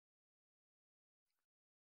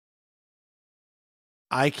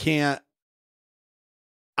 I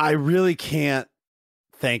really can't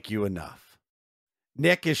thank you enough.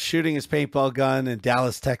 Nick is shooting his paintball gun in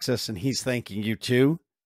Dallas, Texas, and he's thanking you too.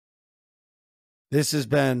 This has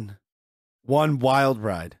been one wild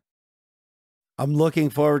ride. I'm looking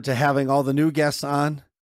forward to having all the new guests on.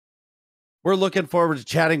 We're looking forward to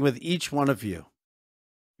chatting with each one of you.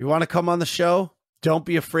 If you want to come on the show, don't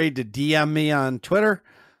be afraid to DM me on Twitter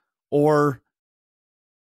or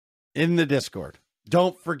in the Discord.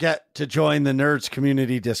 Don't forget to join the Nerds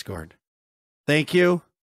Community Discord. Thank you,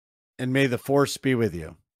 and may the Force be with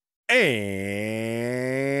you. And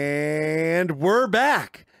we're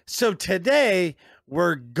back. So today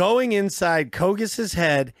we're going inside Kogass's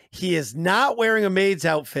head. He is not wearing a maid's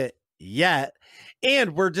outfit yet.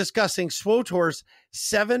 And we're discussing SWTOR's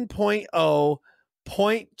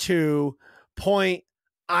 7.0.2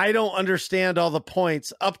 I don't understand all the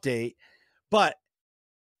points update. But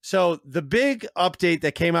so the big update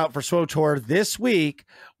that came out for SWTOR this week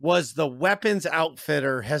was the weapons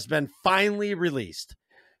outfitter has been finally released.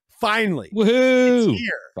 Finally. Woohoo! It's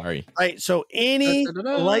here. Sorry. Right. So any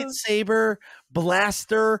lightsaber,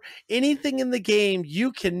 blaster, anything in the game,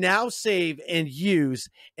 you can now save and use,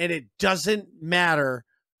 and it doesn't matter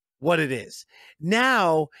what it is.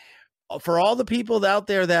 Now, for all the people out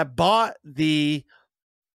there that bought the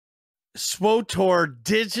SWTOR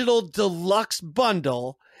Digital Deluxe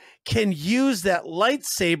Bundle, can use that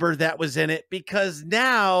lightsaber that was in it, because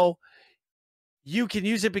now you can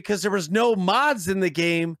use it because there was no mods in the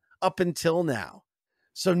game up until now.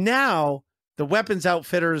 So now the weapons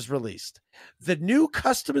outfitter is released. The new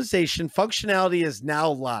customization functionality is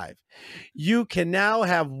now live. You can now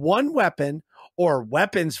have one weapon or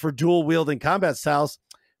weapons for dual wielding combat styles,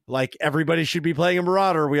 like everybody should be playing a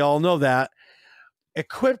Marauder. We all know that.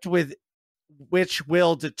 Equipped with which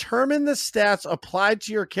will determine the stats applied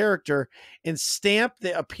to your character and stamp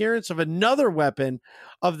the appearance of another weapon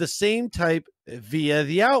of the same type via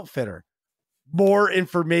the outfitter. More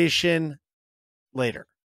information later.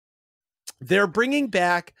 They're bringing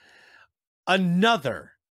back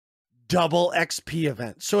another double XP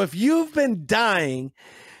event. So if you've been dying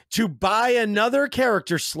to buy another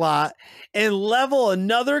character slot and level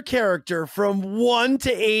another character from 1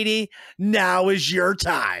 to 80, now is your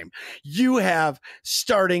time. You have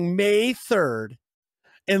starting May 3rd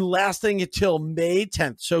and lasting until May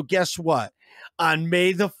 10th. So guess what? On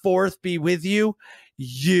May the 4th be with you,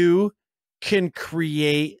 you can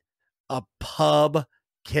create a pub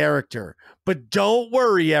character. But don't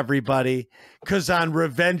worry, everybody, because on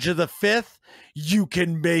Revenge of the 5th, you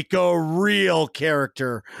can make a real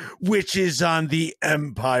character, which is on the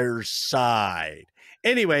Empire side.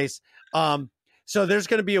 Anyways, so there's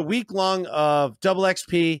going to be a week long of double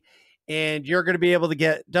XP, and you're going to be able to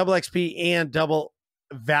get double XP and double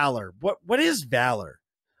Valor. What is Valor?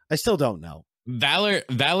 I still don't know.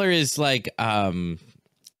 Valor is like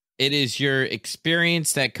it is your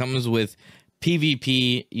experience that comes with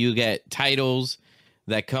PvP. You get titles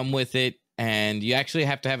that come with it, and you actually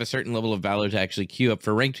have to have a certain level of Valor to actually queue up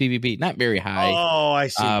for ranked PvP. Not very high. Oh, I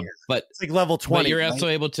see. But it's like level 20. But you're also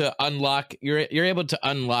able to unlock. You're able to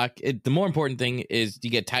unlock it. The more important thing is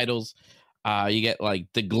you get titles. You get like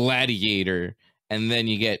the Gladiator, and then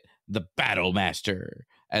you get the Battle Master,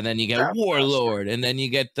 and then you get Warlord, and then you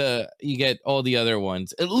get all the other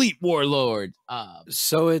ones, Elite Warlord.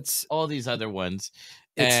 So it's all these other ones.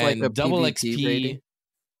 It's and like a double PvP XP rating.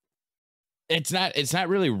 It's not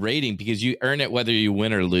really rating because you earn it whether you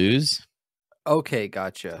win or lose. Okay,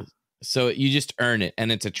 gotcha. So you just earn it,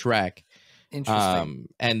 and it's a track. Interesting.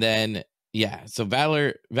 And then so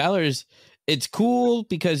Valor's it's cool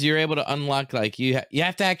because you're able to unlock, like you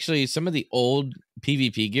have to actually, some of the old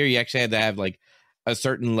PvP gear you actually had to have like a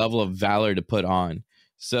certain level of Valor to put on.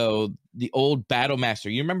 So the old Battle Master,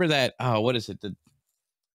 you remember that? Oh, what is it? The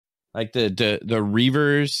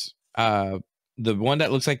Reavers, the one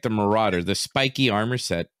that looks like the Marauder, the spiky armor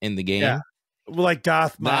set in the game. Yeah, like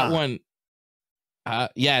Darth Maul. That one,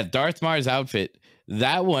 Darth Maul's outfit.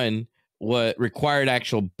 That one required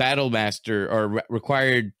actual Battle Master or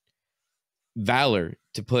required Valor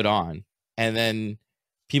to put on, and then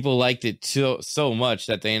people liked it so much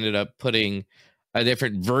that they ended up putting a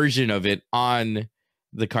different version of it on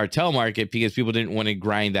the cartel market because people didn't want to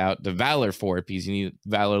grind out the Valor for it because you need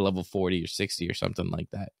Valor level 40 or 60 or something like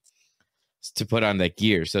that to put on that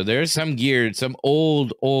gear. So there's some gear, some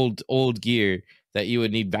old gear that you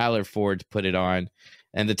would need Valor for to put it on,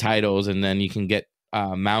 and the titles, and then you can get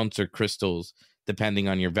mounts or crystals depending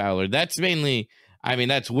on your Valor. That's mainly, I mean,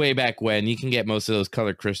 that's way back when. You can get most of those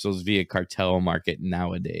color crystals via cartel market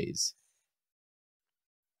nowadays.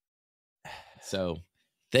 So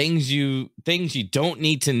things you don't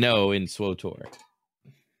need to know in SWTOR.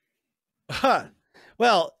 Huh.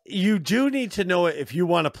 Well, you do need to know it if you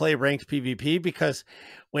want to play ranked PvP, because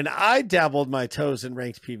when I dabbled my toes in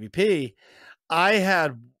ranked PvP, I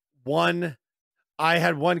had one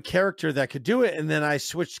character that could do it, and then I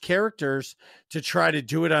switched characters to try to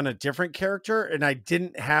do it on a different character, and I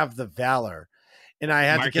didn't have the Valor. And I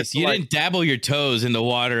had Marcus, to get you didn't dabble your toes in the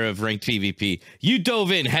water of ranked PvP. You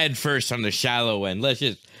dove in head first on the shallow end. Let's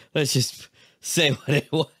just say what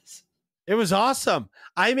it was. It was awesome.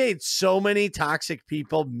 I made so many toxic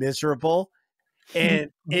people miserable,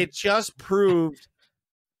 and it just proved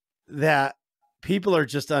that people are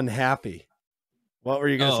just unhappy. What were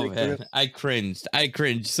you going to Oh say? man, Kogass? I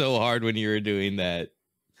cringed so hard when you were doing that.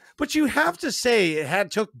 But you have to say it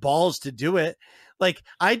had took balls to do it. Like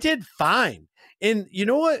I did fine. And you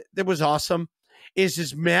know what that was awesome is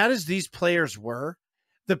as mad as these players were,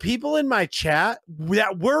 the people in my chat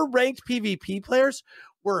that were ranked PvP players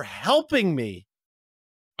were helping me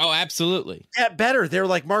Oh, absolutely. get better. They're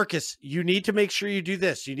like, Marcus, you need to make sure you do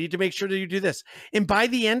this. You need to make sure that you do this. And by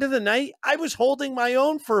the end of the night, I was holding my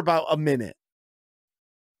own for about a minute.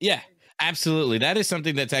 Yeah, absolutely. That is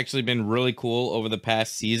something that's actually been really cool over the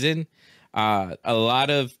past season. A lot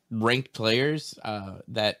of ranked players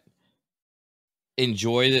that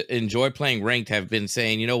enjoy playing ranked have been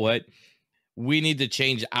saying, you know what, we need to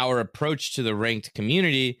change our approach to the ranked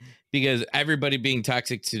community because everybody being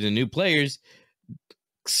toxic to the new players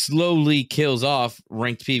slowly kills off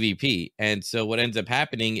ranked PvP. And so what ends up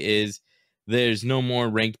happening is there's no more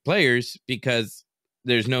ranked players because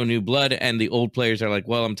there's no new blood, and the old players are like,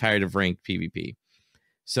 well, I'm tired of ranked PvP.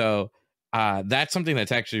 So that's something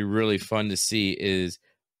that's actually really fun to see is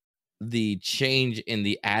the change in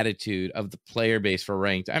the attitude of the player base for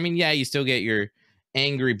ranked. I mean, yeah, you still get your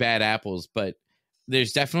angry bad apples, but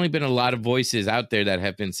there's definitely been a lot of voices out there that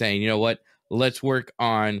have been saying, you know what, let's work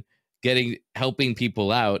on helping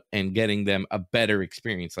people out and getting them a better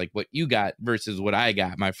experience, like what you got versus what I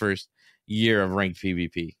got my first year of ranked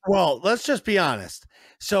PvP. Well, let's just be honest.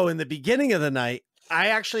 So in the beginning of the night, I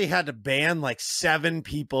actually had to ban like 7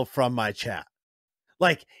 people from my chat.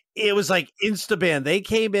 Like it was like insta ban. They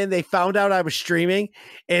came in, they found out I was streaming,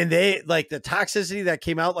 and they like the toxicity that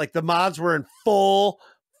came out, like the mods were in full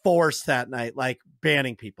force that night, like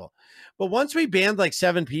banning people. But once we banned like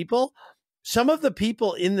 7 people, some of the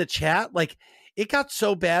people in the chat, like it got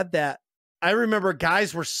so bad that I remember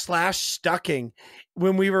guys were stucking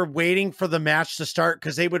when we were waiting for the match to start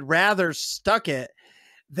because they would rather stuck it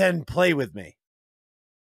than play with me.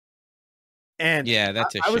 And yeah,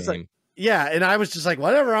 that's a shame. Was like, yeah, and I was just like,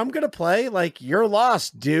 whatever, I'm gonna play. Like, you're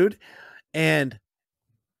lost, dude. But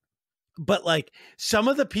like some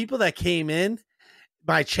of the people that came in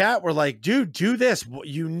my chat were like, dude, do this.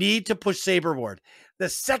 You need to push Saber Ward. The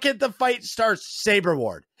second the fight starts, Saber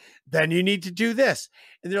Ward. Then you need to do this.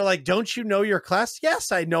 And they're like, don't you know your class?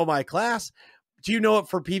 Yes, I know my class. Do you know it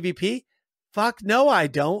for PvP? Fuck no, I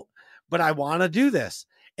don't. But I want to do this.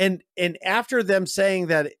 And after them saying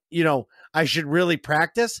that, you know, I should really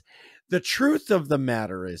practice, the truth of the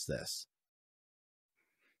matter is this.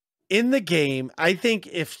 In the game, I think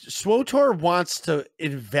if SWTOR wants to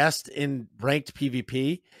invest in ranked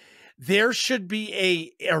PvP, there should be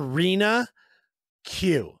a arena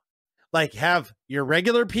queue. Like have your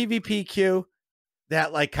regular PvP queue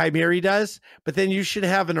that like Chimeri does, but then you should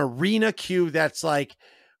have an arena queue that's like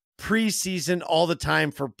preseason all the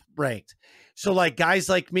time for ranked. So like guys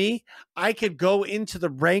like me, I could go into the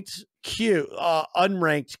ranked queue,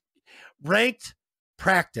 unranked, ranked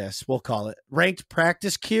practice, we'll call it ranked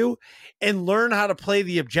practice queue, and learn how to play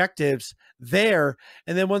the objectives there.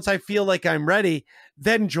 And then once I feel like I'm ready,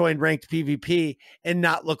 then join ranked PvP and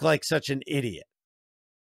not look like such an idiot.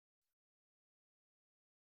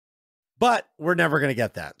 But we're never going to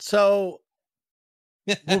get that. So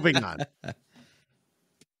moving on.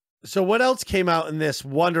 So what else came out in this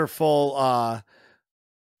wonderful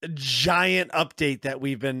giant update that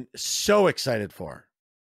we've been so excited for?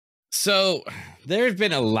 So there's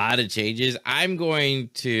been a lot of changes. I'm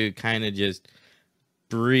going to kind of just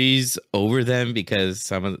breeze over them because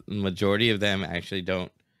some of the majority of them actually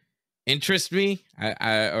don't interest me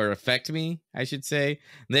or affect me, I should say.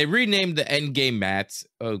 They renamed the end game mats.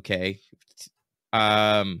 Okay.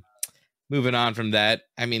 Moving on from that,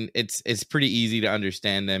 I mean, it's pretty easy to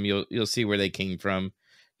understand them. You'll see where they came from.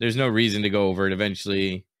 There's no reason to go over it.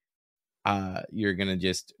 Eventually, you're gonna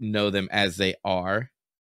just know them as they are.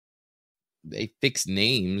 They fixed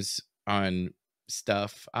names on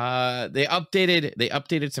stuff. They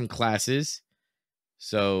updated some classes,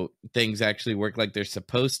 so things actually work like they're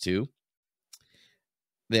supposed to.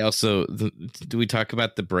 They also, do we talk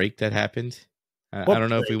about the break that happened? I don't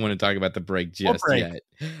know if we want to talk about the break just yet.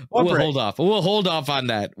 We'll hold off. We'll hold off on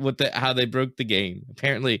that with how they broke the game.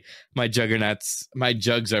 Apparently, my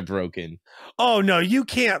jugs are broken. Oh no, you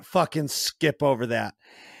can't fucking skip over that.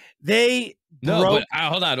 But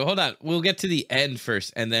hold on. We'll get to the end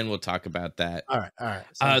first, and then we'll talk about that. All right.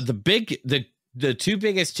 The two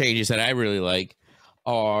biggest changes that I really like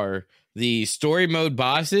are the story mode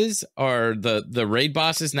bosses, or the raid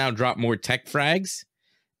bosses now drop more tech frags.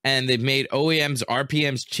 And they've made OEM's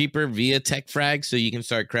RPMs cheaper via tech frags, so you can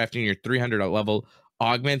start crafting your 300 level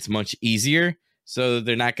augments much easier. So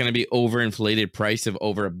they're not going to be overinflated price of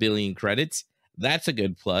over 1 billion credits. That's a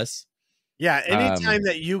good plus. Yeah, anytime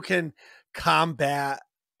that you can combat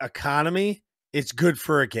economy, it's good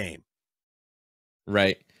for a game.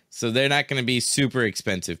 Right. So they're not going to be super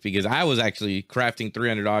expensive, because I was actually crafting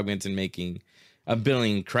 300 augments and making a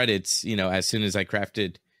billion credits, as soon as I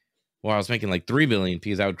crafted. Well, I was making like 3 billion,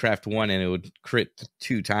 because I would craft one and it would crit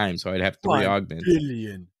 2 times. So I'd have 3 augments.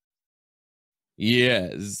 Billion.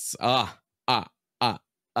 Yes. And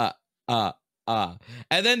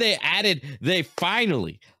then they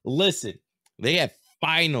finally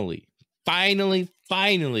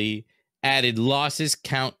added losses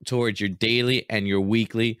count towards your daily and your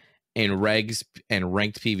weekly in regs and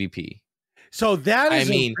ranked PvP. So that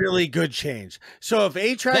is a really good change. So if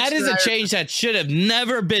Atrax, that is a change that should have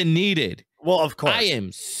never been needed. Well, of course. I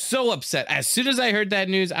am so upset. As soon as I heard that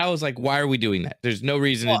news, I was like, why are we doing that? There's no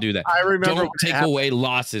reason to do that. I remember. Don't take away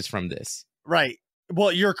losses from this. Right.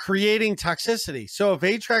 Well, you're creating toxicity. So if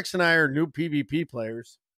Atrax and I are new PvP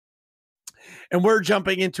players and we're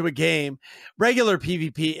jumping into a game, regular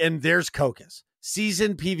PvP, and there's Kogass,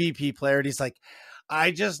 seasoned PvP player, and he's like,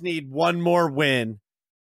 I just need one more win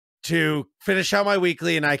to finish out my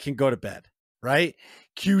weekly and I can go to bed, right?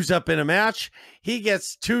 Queues up in a match. He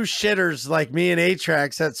gets 2 shitters like me and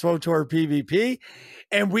Atrax at SWTOR PvP,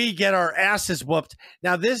 and we get our asses whooped.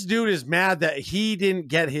 Now, this dude is mad that he didn't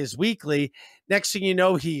get his weekly. Next thing you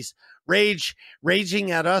know, he's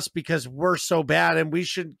raging at us because we're so bad and we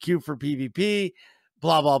shouldn't queue for PvP,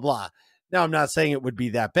 blah, blah, blah. Now, I'm not saying it would be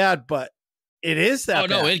that bad, but it is that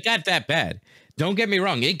bad. Oh, no, it got that bad. Don't get me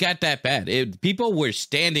wrong. It got that bad. People were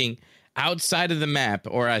standing outside of the map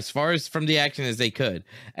or as far as from the action as they could,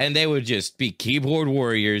 and they would just be keyboard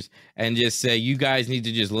warriors and just say, you guys need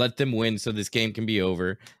to just let them win so this game can be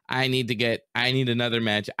over. I need another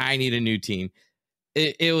match. I need a new team.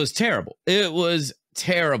 It was terrible. It was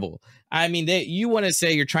terrible. I mean, you want to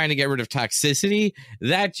say you're trying to get rid of toxicity?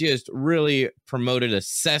 That just really promoted a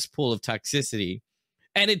cesspool of toxicity,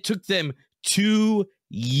 and it took them 2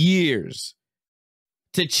 years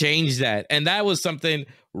to change that. And that was something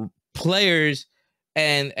players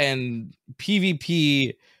and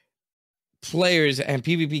PvP players and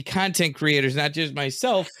PvP content creators, not just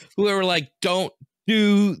myself, who were like, don't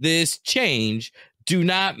do this change. Do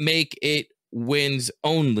not make it wins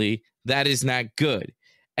only. That is not good.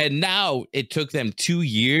 And now it took them 2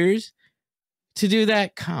 years to do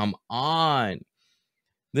that. Come on.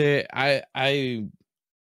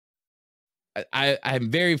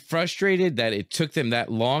 I'm very frustrated that it took them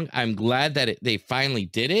that long. I'm glad that they finally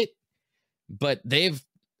did it, but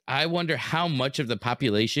I wonder how much of the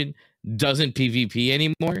population doesn't PvP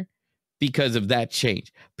anymore because of that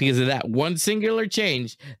change, because of that one singular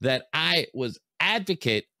change that I was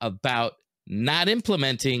advocate about not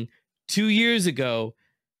implementing 2 years ago,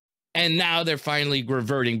 and now they're finally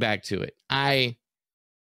reverting back to it. I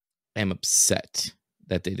am upset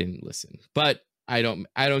that they didn't listen, but I don't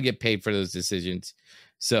get paid for those decisions.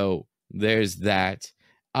 So there's that.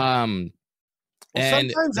 And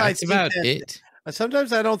sometimes that's about it.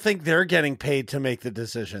 Sometimes I don't think they're getting paid to make the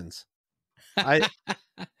decisions. I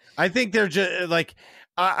think they're just like,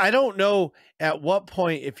 I don't know at what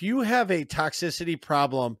point, if you have a toxicity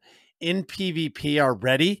problem in PvP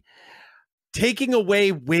already, taking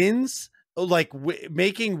away wins, like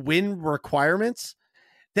making win requirements,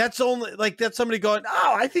 that's somebody going,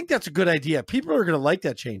 oh, I think that's a good idea. People are going to like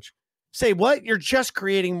that change. Say what? You're just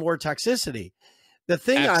creating more toxicity. The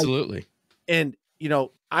thing Absolutely.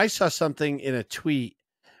 I saw something in a tweet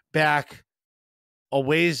back a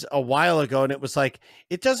while ago, and it was like,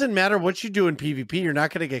 it doesn't matter what you do in PvP, you're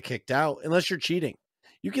not going to get kicked out unless you're cheating.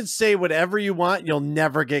 You can say whatever you want, you'll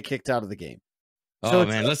never get kicked out of the game. Oh,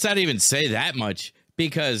 man, let's not even say that much,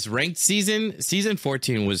 because ranked season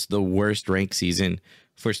 14 was the worst ranked season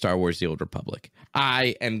for Star Wars The Old Republic.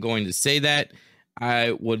 I am going to say that.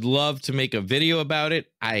 I would love to make a video about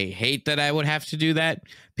it. I hate that I would have to do that,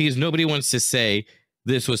 because nobody wants to say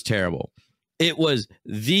this was terrible. It was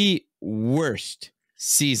the worst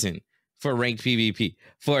season for ranked PvP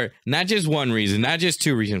for not just one reason, not just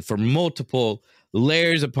 2 reasons, for multiple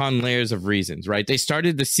layers upon layers of reasons, right? They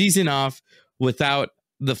started the season off without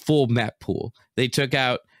the full map pool. They took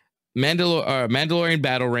out Mandalorian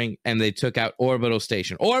Battle Ring, and they took out Orbital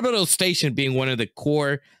Station. Orbital Station being one of the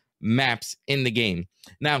core maps in the game.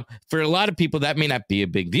 Now, for a lot of people, that may not be a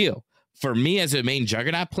big deal. For me, as a main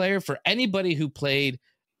Juggernaut player, for anybody who played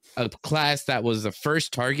a class that was the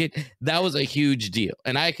first target, that was a huge deal.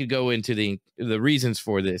 And I could go into the reasons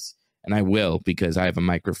for this, and I will, because I have a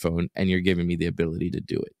microphone and you're giving me the ability to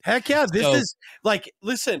do it. Heck yeah. This is like,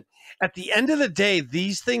 listen, at the end of the day,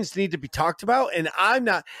 these things need to be talked about. And I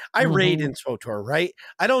raid in SWTOR, right?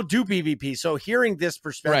 I don't do PvP. So hearing this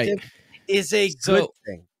perspective, is a good So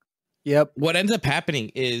thing. Yep. what ends up happening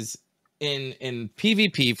is in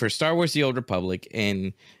PvP for Star Wars: The Old Republic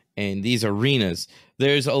and these arenas,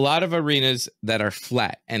 there's a lot of arenas that are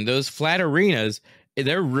flat, and those flat arenas,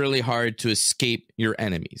 they're really hard to escape your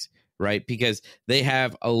enemies, right? Because they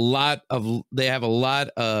have a lot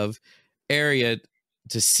of area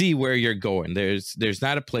to see where you're going. There's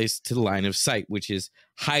not a place to the line of sight, which is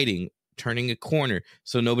hiding, turning a corner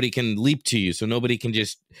so nobody can leap to you, so nobody can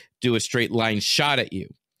just do a straight line shot at you,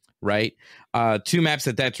 right? Two maps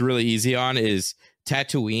that's really easy on is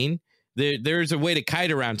Tatooine. There's a way to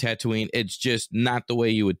kite around Tatooine. It's just not the way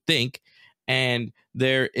you would think. And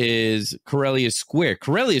there is Corellia Square.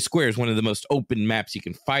 Corellia Square is one of the most open maps you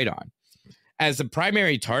can fight on. As a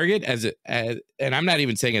primary target, and I'm not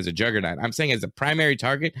even saying as a juggernaut, I'm saying as a primary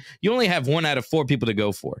target, you only have 1 out of 4 people to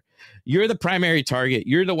go for. You're the primary target.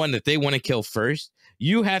 You're the one that they want to kill first.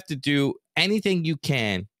 You have to do anything you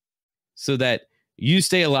can so that you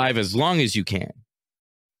stay alive as long as you can.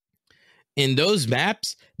 In those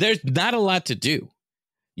maps, there's not a lot to do.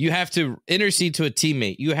 You have to intercede to a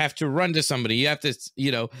teammate. You have to run to somebody. You have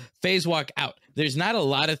to, phase walk out. There's not a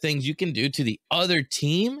lot of things you can do to the other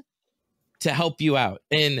team to help you out.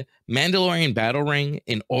 In Mandalorian Battle Ring,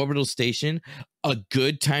 in Orbital Station, a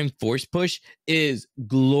good time force push is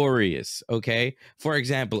glorious, okay? For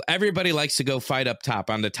example, everybody likes to go fight up top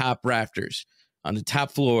on the top rafters, on the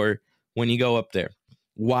top floor when you go up there.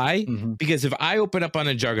 Why? Mm-hmm. Because if I open up on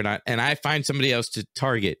a juggernaut and I find somebody else to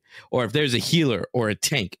target, or if there's a healer or a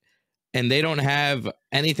tank and they don't have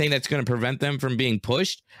anything that's going to prevent them from being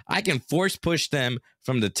pushed, I can force push them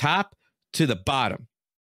from the top to the bottom.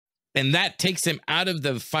 And that takes them out of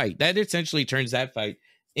the fight. That essentially turns that fight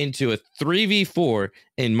into a 3v4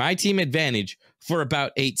 in my team advantage for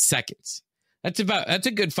about 8 seconds. That's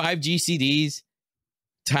a good 5 GCDs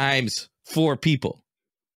times 4 people.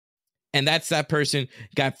 And that's that person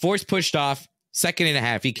got force pushed off, second and a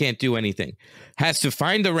half. He can't do anything. Has to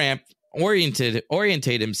find the ramp,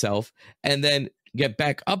 orientate himself, and then get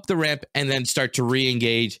back up the ramp and then start to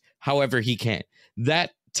re-engage however he can.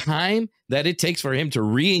 That time that it takes for him to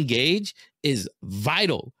re-engage is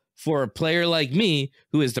vital for a player like me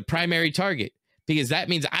who is the primary target, because that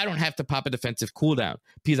means I don't have to pop a defensive cooldown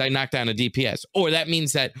because I knocked down a DPS, or that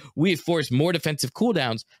means that we force more defensive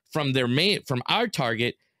cooldowns from our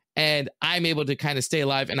target, and I'm able to kind of stay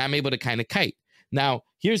alive and I'm able to kind of kite. Now,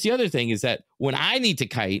 here's the other thing is that when I need to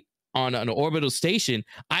kite on an orbital station,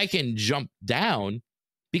 I can jump down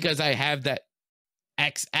because I have that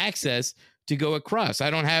access to go across.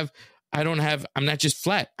 I'm not just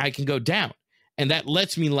flat. I can go down. And that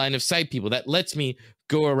lets me line of sight people. That lets me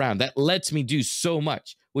go around. That lets me do so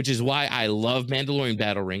much, which is why I love Mandalorian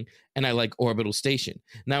Battle Ring and I like Orbital Station.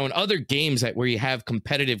 Now, in other games where you have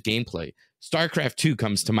competitive gameplay, StarCraft 2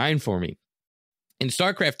 comes to mind for me. In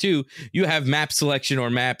StarCraft 2, you have map selection or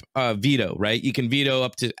map veto, right? You can veto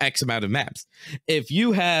up to X amount of maps. If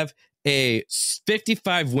you have a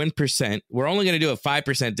 55 win percent, we're only going to do a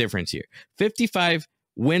 5% difference here. 55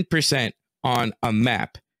 win percent on a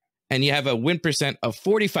map, and you have a win percent of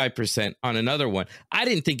 45% on another one. I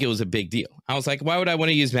didn't think it was a big deal. I was like, why would I want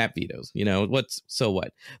to use map vetoes? So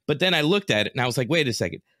what? But then I looked at it and I was like, wait a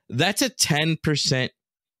second. That's a 10%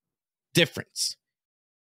 difference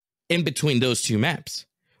in between those two maps.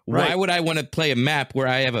 Right. Why would I want to play a map where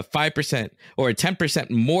I have a 5% or a 10%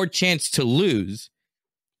 more chance to lose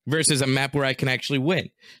versus a map where I can actually win?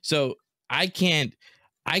 So I can't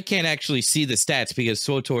actually see the stats because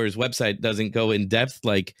SWTOR's website doesn't go in depth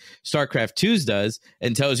like StarCraft 2's does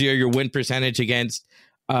and tells you your win percentage against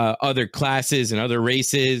other classes and other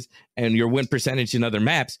races and your win percentage in other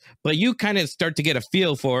maps. But you kind of start to get a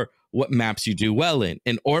feel for what maps you do well in.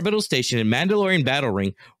 And Orbital Station and Mandalorian Battle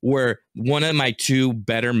Ring were one of my 2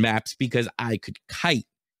 better maps because I could kite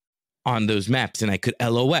on those maps and I could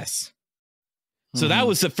LOS. So that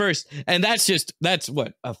was the first, and that's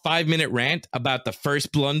what, a 5-minute rant about the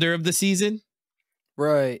first blunder of the season?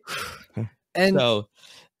 Right. And so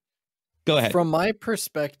go ahead. From my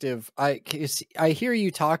perspective, I hear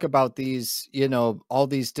you talk about these, all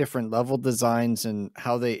these different level designs and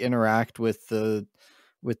how they interact with the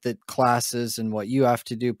classes and what you have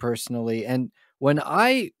to do personally. And when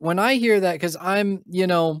I hear that, because I'm,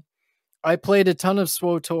 I played a ton of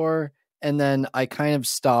SWTOR and then I kind of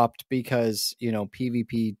stopped because,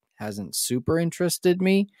 PvP hasn't super interested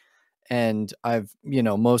me. And I've,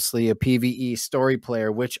 mostly a PvE story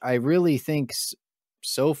player, which I really think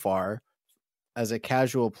so far as a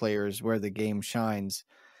casual player is where the game shines.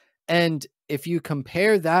 And if you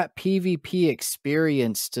compare that PvP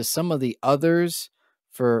experience to some of the others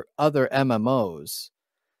for other MMOs,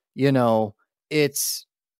 it's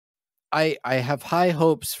I have high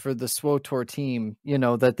hopes for the SWTOR team, you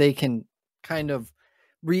know, that they can kind of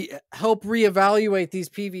help reevaluate these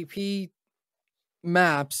PvP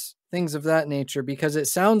maps, things of that nature, because it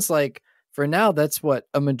sounds like for now that's what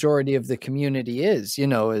a majority of the community is, you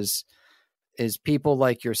know, is people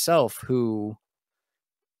like yourself who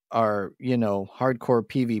are, you know, hardcore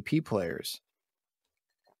PvP players.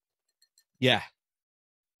 Yeah,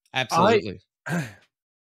 absolutely.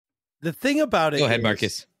 The thing about it, go ahead,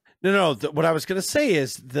 Marcus. No, what I was going to say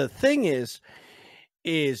is the thing is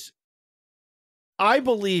I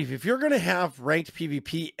believe if you're going to have ranked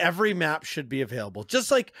PvP, every map should be available,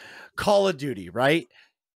 just like Call of Duty, right?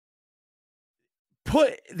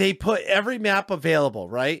 They put every map available,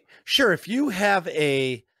 right? Sure, if you have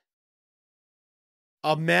a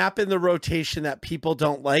map in the rotation that people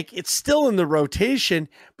don't like, it's still in the rotation,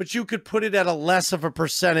 but you could put it at a less of a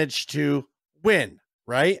percentage to win,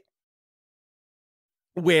 right?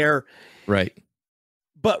 Right.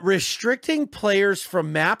 But restricting players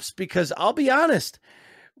from maps, because I'll be honest,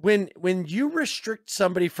 when you restrict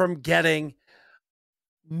somebody from getting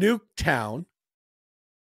Nuketown,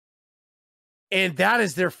 and that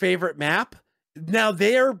is their favorite map, now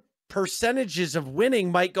their percentages of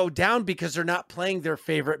winning might go down because they're not playing their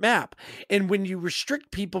favorite map. And when you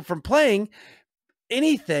restrict people from playing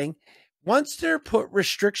anything, once they're put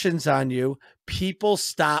restrictions on you, people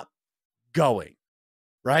stop going,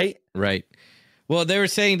 right? Right. Well, they were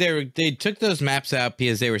saying they took those maps out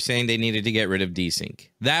because they were saying they needed to get rid of desync.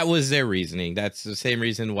 That was their reasoning. That's the same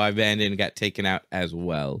reason why Vanden got taken out as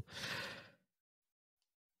well.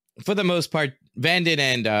 For the most part, Vanden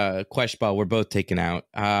and Queshball were both taken out.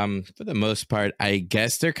 For the most part, I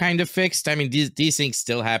guess they're kind of fixed. I mean, desync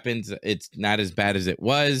still happens. It's not as bad as it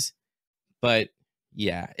was, but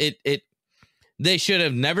yeah, they should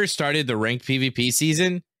have never started the ranked PvP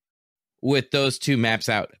season with those two maps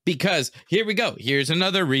out, because here we go. Here's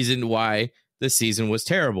another reason why the season was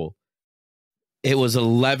terrible. It was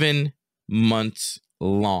 11 months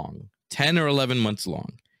long, 10 or 11 months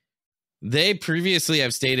long. They previously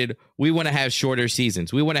have stated, we want to have shorter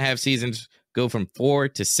seasons. We want to have seasons go from 4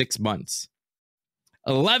 to 6 months.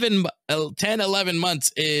 10, 11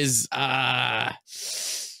 months is not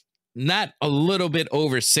a little bit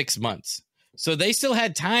over 6 months. So they still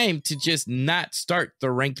had time to just not start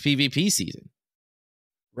the ranked PvP season.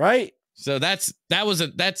 Right. So that's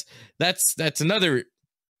another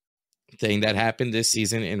thing that happened this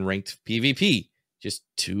season in ranked PvP. Just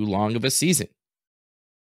too long of a season.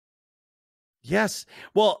 Yes.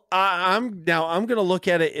 Well, I'm going to look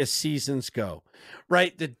at it as seasons go,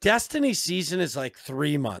 right? The Destiny season is like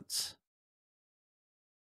 3 months.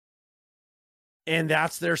 And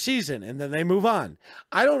that's their season. And then they move on.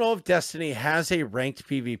 I don't know if Destiny has a ranked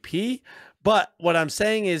PvP, but what I'm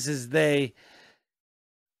saying is their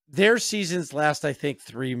seasons last, I think,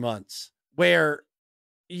 3 months, where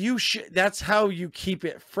that's how you keep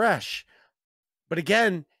it fresh. But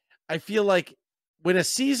again, I feel like when a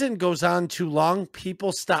season goes on too long,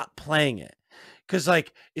 people stop playing it. Because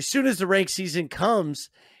like as soon as the ranked season comes,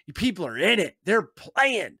 people are in it. They're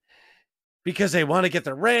playing because they want to get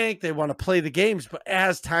the rank. They want to play the games. But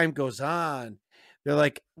as time goes on, they're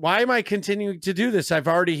like, why am I continuing to do this? I've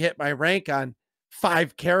already hit my rank on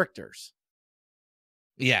 5 characters.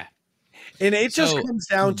 Yeah. And it just comes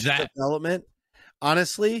down to development,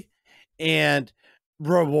 honestly, and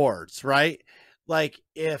rewards, right? Like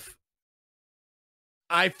if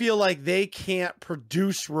I feel like they can't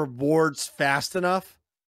produce rewards fast enough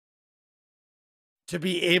to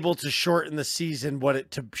be able to shorten the season what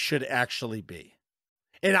it should actually be.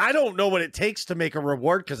 And I don't know what it takes to make a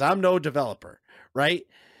reward because I'm no developer, right?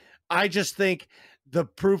 I just think the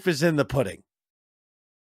proof is in the pudding.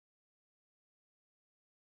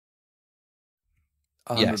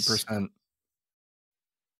 100%.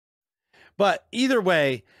 But either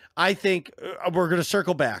way, I think we're going to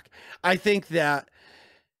circle back. I think that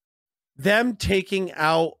them taking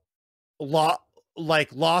out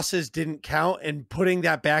losses didn't count and putting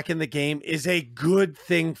that back in the game is a good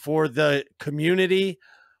thing for the community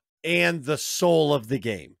and the soul of the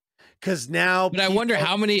game. Because now, but I wonder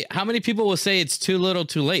how many people will say it's too little,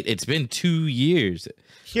 too late. It's been 2 years.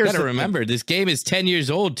 You got to remember, this game is 10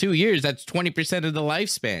 years old. 2 years, that's 20% of the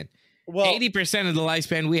lifespan. Well, 80% of the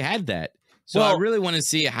lifespan, we had that. So I really want to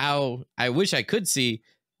see how. I wish I could see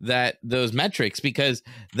that those metrics, because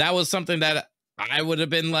that was something that I would have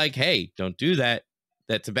been like, hey, don't do that.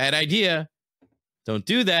 That's a bad idea. Don't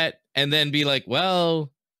do that. And then be like,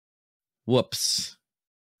 well, whoops.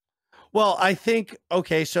 Well, I think,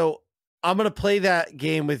 okay, so I'm going to play that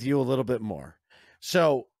game with you a little bit more.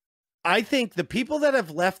 So I think the people that have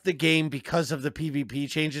left the game because of the PvP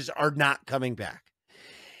changes are not coming back.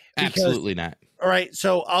 Absolutely not. All right,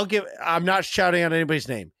 so I'm not shouting out anybody's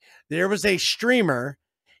name. There was a streamer,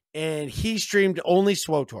 and he streamed only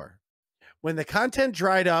SWTOR. When the content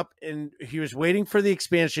dried up and he was waiting for the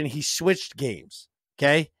expansion, he switched games.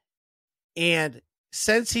 Okay. And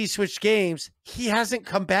since he switched games, he hasn't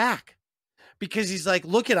come back because he's like,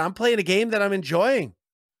 look, I'm playing a game that I'm enjoying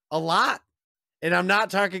a lot. And I'm not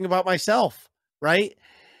talking about myself, right?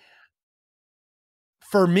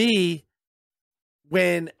 For me,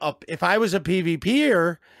 if I was a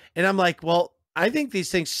PvPer and I'm like, well, I think these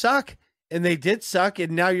things suck, and they did suck,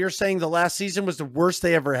 and now you're saying the last season was the worst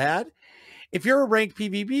they ever had. If you're a ranked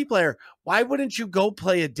PvP player, why wouldn't you go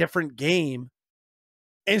play a different game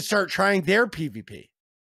and start trying their PvP?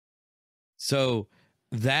 So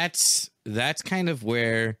that's kind of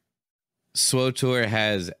where SWTOR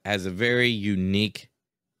has a very unique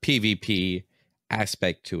PvP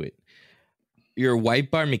aspect to it. Your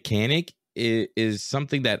white bar mechanic is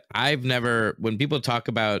something that I've never, when people talk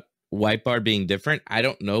about white bar being different, I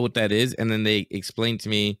don't know what that is. And then they explain to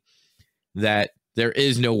me that there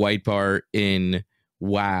is no white bar in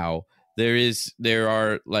WoW. There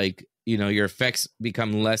are like, your effects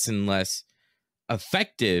become less and less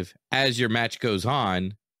effective as your match goes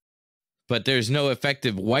on, but there's no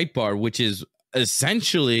effective white bar, which is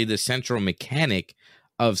essentially the central mechanic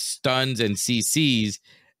of stuns and CCs.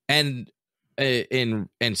 And in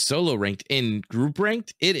solo ranked, in group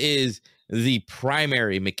ranked, it is the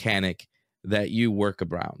primary mechanic that you work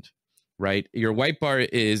around, right? Your white bar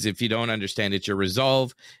is, if you don't understand it, your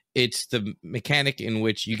resolve. It's the mechanic in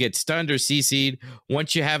which you get stunned or CC'd.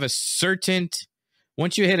 Once you hit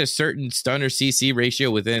a certain stun or CC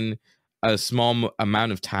ratio within a small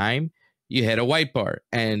amount of time, you hit a white bar,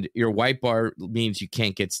 and your white bar means you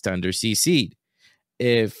can't get stunned or CC'd.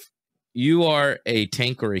 If you are a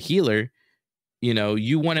tank or a healer,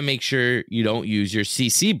 you want to make sure you don't use your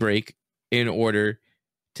CC break in order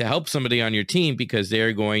to help somebody on your team, because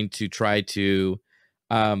they're going to try to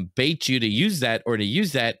bait you to use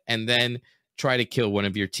that and then try to kill one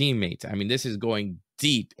of your teammates. I mean, this is going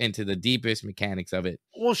deep into the deepest mechanics of it.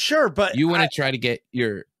 Well, sure, but you want to try to get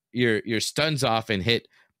your stuns off and hit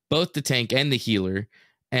both the tank and the healer,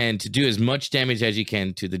 and to do as much damage as you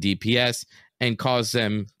can to the DPS and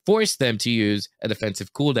force them to use a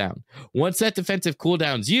defensive cooldown. Once that defensive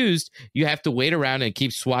cooldown's used, you have to wait around and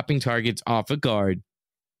keep swapping targets off a guard.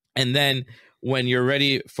 And then when you're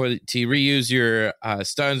ready to reuse your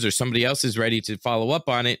stuns, or somebody else is ready to follow up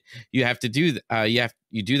on it, you have to do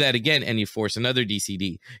you do that again, and you force another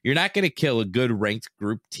DCD. You're not going to kill a good ranked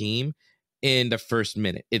group team in the first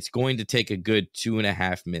minute. It's going to take a good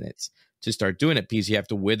 2.5 minutes to start doing it, because you have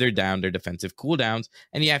to wither down their defensive cooldowns,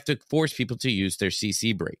 and you have to force people to use their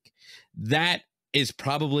CC break. That is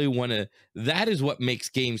probably that is what makes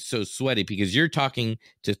games so sweaty, because you're talking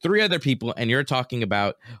to 3 other people and you're talking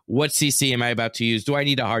about, what CC am I about to use? Do I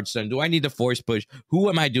need a hard stun? Do I need a force push? Who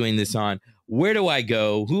am I doing this on? Where do I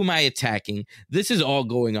go? Who am I attacking? This is all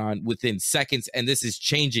going on within seconds, and this is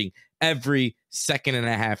changing every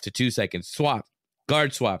 1.5 to 2 seconds. Swap,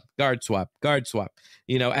 guard swap, guard swap, guard swap.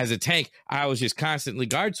 As a tank, I was just constantly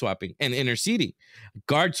guard swapping and interceding.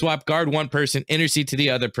 Guard swap, guard one person, intercede to the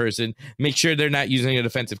other person, make sure they're not using a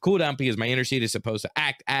defensive cooldown, because my intercede is supposed to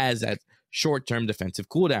act as that short-term defensive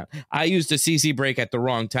cooldown. I used a CC break at the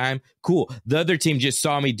wrong time. Cool. The other team just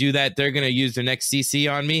saw me do that. They're going to use their next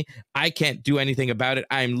CC on me. I can't do anything about it.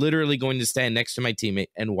 I'm literally going to stand next to my teammate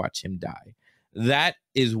and watch him die. That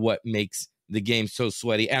is what makes the game so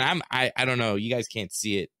sweaty. And I don't know, you guys can't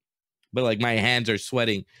see it, but like, my hands are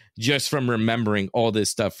sweating just from remembering all this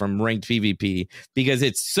stuff from ranked PvP, because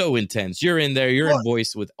it's so intense. You're in there, you're in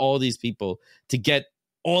voice with all these people to get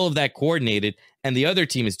all of that coordinated, and the other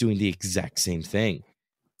team is doing the exact same thing.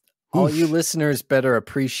 All you listeners better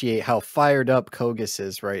appreciate how fired up Kogass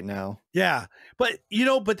is right now. Yeah, but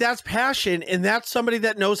that's passion, and that's somebody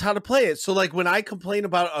that knows how to play it. So like, when I complain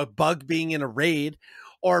about a bug being in a raid,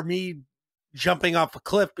 or me jumping off a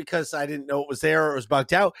cliff because I didn't know it was there or it was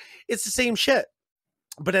bugged out, it's the same shit.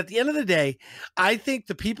 But at the end of the day, I think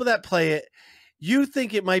the people that play it, you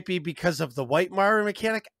think it might be because of the white bar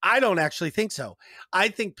mechanic. I don't actually think so. I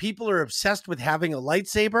think people are obsessed with having a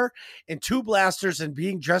lightsaber and 2 blasters and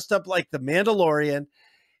being dressed up like the Mandalorian.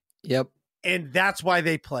 Yep. And that's why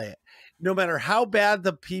they play it. No matter how bad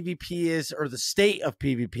the PvP is, or the state of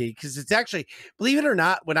PvP, because it's actually, believe it or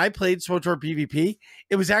not, when I played SWTOR PvP,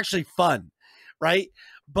 it was actually fun, right?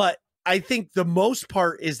 But I think the most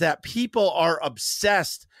part is that people are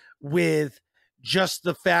obsessed with just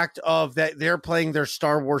the fact of that they're playing their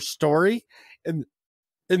Star Wars story, and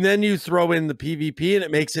And then you throw in the PvP and it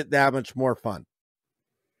makes it that much more fun.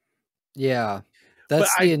 Yeah.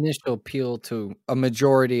 That's the initial appeal to a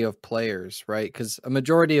majority of players, right? Because a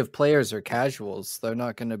majority of players are casuals. They're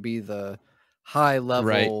not going to be the high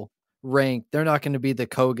level rank. They're not going to be the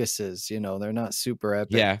Kogasses, you know, they're not super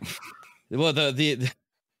epic. Yeah. Well, the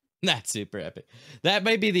not super epic. That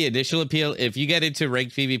might be the initial appeal. If you get into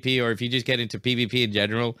ranked PvP, or if you just get into PvP in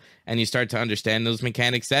general and you start to understand those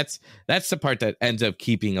mechanics, that's the part that ends up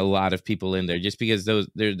keeping a lot of people in there, just because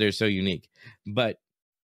they're so unique. But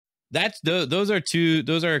those are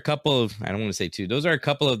a couple of, I don't want to say two, those are a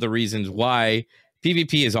couple of the reasons why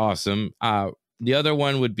PvP is awesome. The other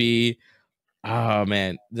one would be, oh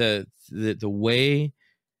man, the way,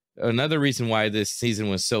 another reason why this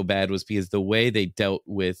season was so bad was because the way they dealt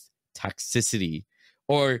with toxicity,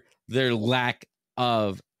 or their lack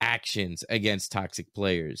of actions against toxic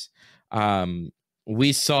players.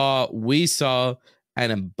 We saw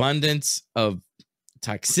an abundance of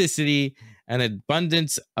toxicity, an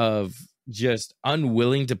abundance of just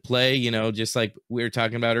unwilling to play, you know, just like we were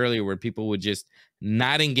talking about earlier, where people would just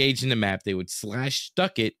not engage in the map. They would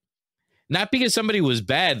stuck it, not because somebody was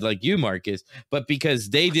bad like you, Marcus, but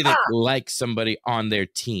because they didn't like somebody on their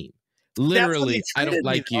team. Literally, I don't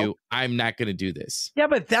like you. I'm not going to do this. Yeah,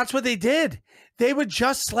 but that's what they did. They would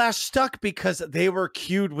just /stuck because they were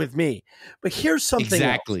queued with me. But here's something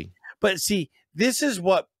exactly else. But see, this is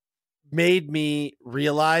what made me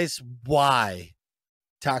realize why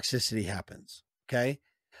toxicity happens. Okay.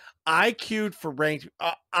 I queued for ranked.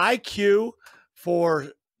 I queue for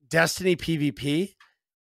Destiny PvP.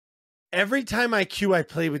 Every time I queue, I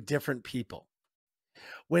play with different people.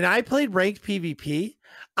 When I played ranked PvP,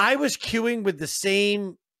 I was queuing with the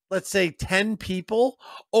same, let's say 10 people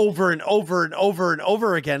over and over and over and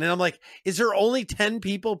over again. And I'm like, is there only 10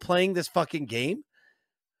 people playing this fucking game?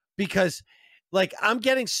 Because like I'm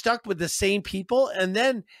getting stuck with the same people, and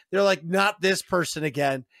then they're like, not this person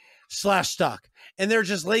again, /stuck. And they're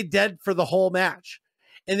just laid dead for the whole match.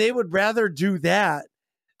 And they would rather do that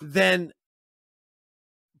than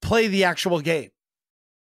play the actual game.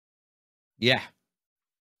 Yeah.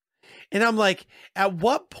 And I'm like, at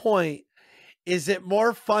what point is it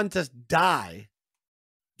more fun to die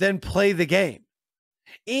than play the game?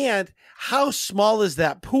 And how small is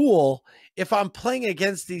that pool if I'm playing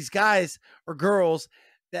against these guys or girls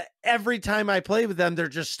that every time I play with them, they're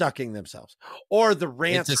just stucking themselves, or the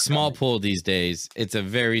rants? It's a small pool these days. It's a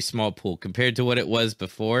very small pool compared to what it was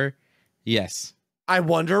before. Yes. I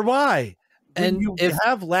wonder why. And you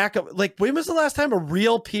have lack of, like, when was the last time a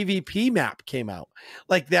real PvP map came out?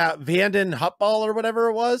 Like that Vanden Hutball or whatever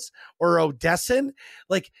it was, or Odessen?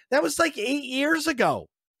 Like that was like 8 years ago.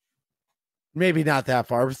 Maybe not that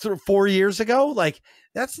far, 4 years ago. Like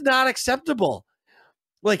that's not acceptable.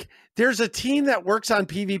 Like there's a team that works on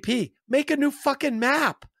PvP. Make a new fucking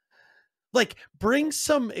map. Like bring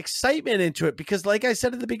some excitement into it, because like I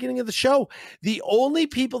said at the beginning of the show, the only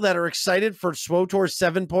people that are excited for SWTOR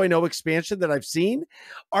 7.0 expansion that I've seen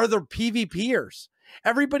are the PvPers.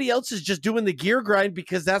 Everybody else is just doing the gear grind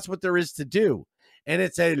because that's what there is to do. And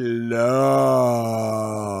it's a long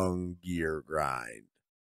gear grind.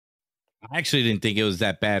 I actually didn't think it was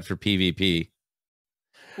that bad for PvP.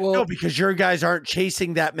 Well, no, because your guys aren't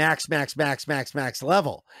chasing that max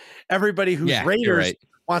level. Everybody who's Raiders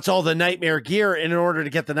wants all the nightmare gear, and in order to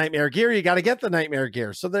get the nightmare gear, you got to get the nightmare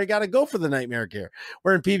gear. So they got to go for the nightmare gear.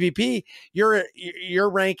 Where in PvP, your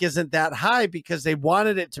rank isn't that high because they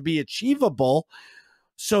wanted it to be achievable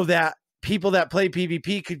so that people that play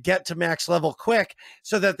PvP could get to max level quick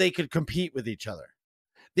so that they could compete with each other.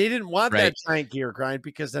 They didn't want that giant gear grind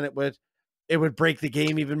because then it would break the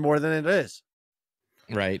game even more than it is.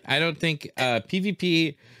 Right. I don't think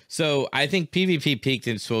PvP. So I think PvP peaked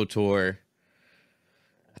in SWTOR.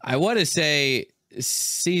 I want to say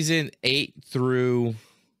season 8 through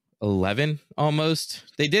 11 almost.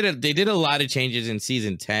 They did a lot of changes in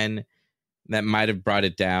season 10 that might have brought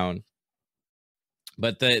it down.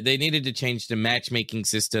 But they needed to change the matchmaking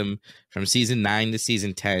system from season 9 to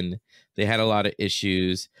season 10. They had a lot of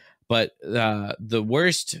issues. But the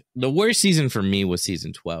worst season for me was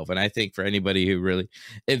season 12. And I think for anybody who really,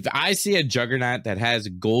 if I see a juggernaut that has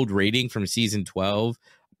gold rating from season 12,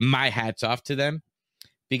 my hat's off to them.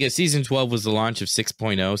 Because season 12 was the launch of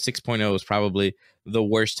 6.0. 6.0 was probably the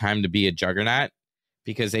worst time to be a juggernaut,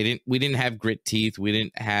 because we didn't have grit teeth. We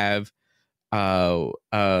didn't have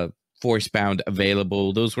force bound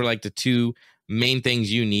available. Those were like the two main things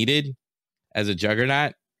you needed as a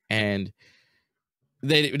juggernaut. And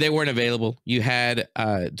they weren't available. You had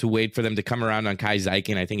to wait for them to come around on Kai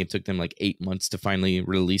Zyken. I think it took them like 8 months to finally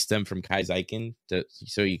release them from Kai Zyken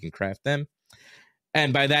so you can craft them.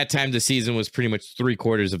 And by that time, the season was pretty much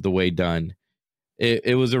 3/4 of the way done.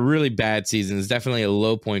 It was a really bad season. It's definitely a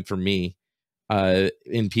low point for me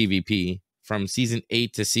in PvP. From season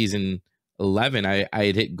 8 to season 11, I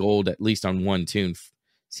had hit gold at least on one toon.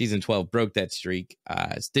 Season 12 broke that streak.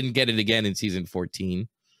 Didn't get it again in season 14.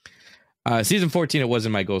 Season 14, it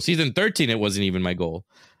wasn't my goal. Season 13, it wasn't even my goal.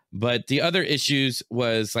 But the other issues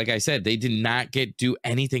was, like I said, they did not do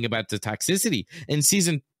anything about the toxicity. In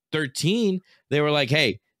season 13, they were like,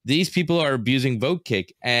 hey, these people are abusing vote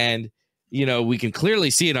kick, and we can clearly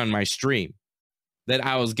see it on my stream that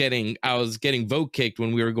I was getting vote kicked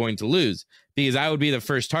when we were going to lose, because I would be the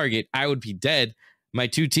first target. I would be dead. My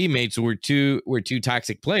two teammates were two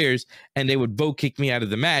toxic players, and they would vote kick me out of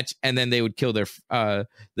the match, and then they would kill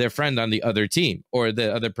their friend on the other team, or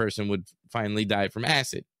the other person would finally die from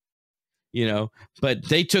acid. But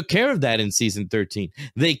they took care of that in season 13.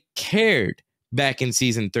 They cared back in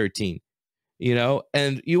season 13.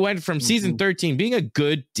 And you went from season 13 being a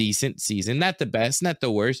good, decent season, not the best, not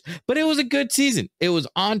the worst, but it was a good season. It was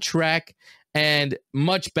on track and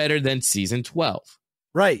much better than season 12.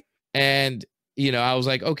 Right. And, I was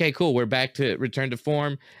like, okay, cool. We're back to return to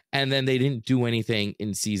form. And then they didn't do anything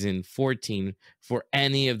in season 14 for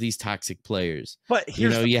any of these toxic players. But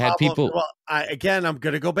here's the you problem. had people. Well, I'm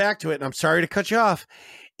going to go back to it, and I'm sorry to cut you off.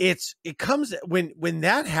 It comes when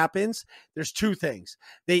that happens, there's two things.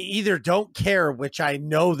 They either don't care, which I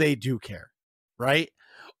know they do care, right?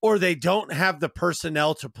 Or they don't have the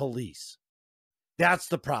personnel to police. That's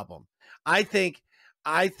the problem. I think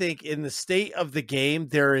in the state of the game,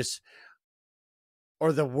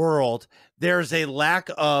 or the world, there's a lack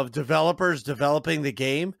of developers developing the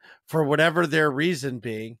game for whatever their reason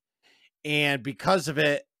being. And because of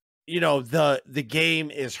it, the game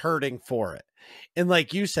is hurting for it. And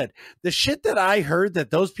like you said, the shit that I heard that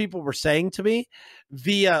those people were saying to me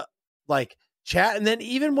via like chat, and then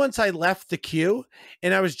even once I left the queue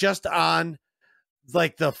and I was just on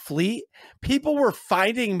like the fleet, people were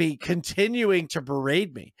finding me, continuing to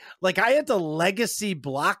berate me. Like I had to legacy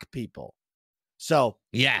block people. So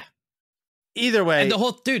yeah. Either way, and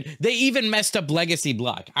they even messed up legacy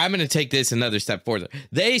block. I'm going to take this another step further.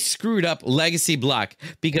 They screwed up legacy block,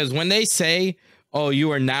 because when they say, oh,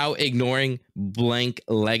 you are now ignoring blank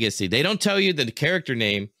legacy, they don't tell you the character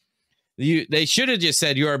name. They should have just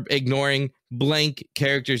said you are ignoring blank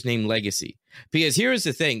character's name legacy. Because here's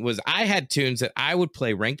the thing, was I had tunes that I would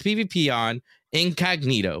play ranked PvP on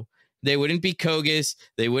incognito. They wouldn't be Kogass.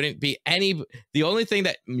 They wouldn't be any. The only thing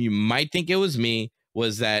that you might think it was me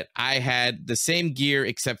was that I had the same gear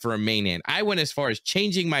except for a main hand. I went as far as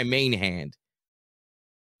changing my main hand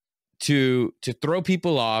to throw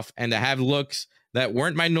people off and to have looks that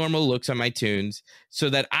weren't my normal looks on my tunes, so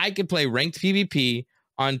that I could play ranked PvP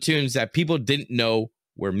on tunes that people didn't know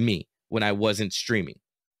were me when I wasn't streaming.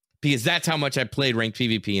 Because that's how much I played ranked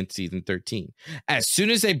PvP in season 13. As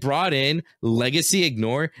soon as they brought in legacy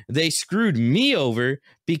ignore, they screwed me over,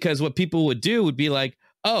 because what people would do would be like,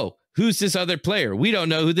 oh, who's this other player? We don't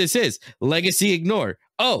know who this is. Legacy ignore.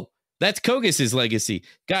 Oh, that's Kogass's legacy.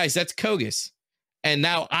 Guys, that's Kogass. And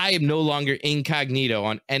now I am no longer incognito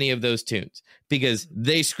on any of those tunes, because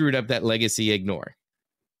they screwed up that legacy ignore.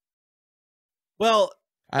 Well,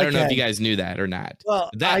 I don't know if you guys knew that or not. Well,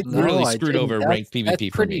 that really screwed over ranked PvP for me. That's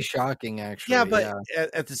pretty shocking, actually. Yeah, but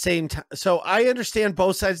at the same time, so I understand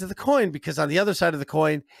both sides of the coin, because on the other side of the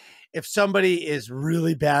coin, if somebody is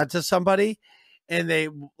really bad to somebody and they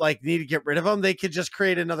like need to get rid of them, they could just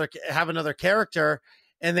have another character,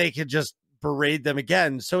 and they could just berate them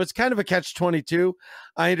again. So it's kind of a catch-22.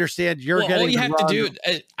 I understand you're getting. All you have to do.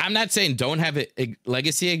 I'm not saying don't have it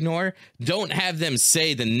legacy ignore. Don't have them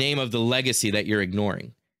say the name of the legacy that you're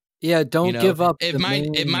ignoring. Yeah, don't give up. If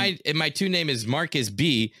my two name is Marcus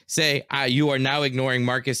B, say you are now ignoring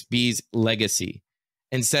Marcus B's legacy,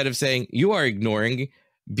 instead of saying you are ignoring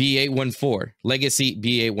B814 legacy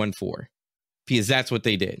B814, because that's what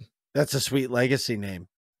they did. That's a sweet legacy name.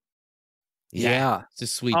 Yeah, it's a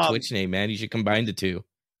sweet Twitch name, man. You should combine the two.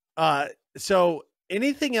 So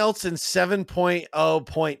anything else in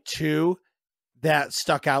 7.0.2 that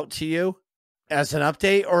stuck out to you as an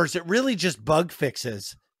update, or is it really just bug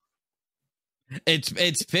fixes?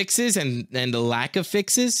 It's fixes and the lack of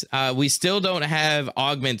fixes. We still don't have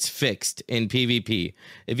augments fixed in PvP.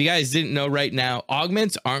 If you guys didn't know right now,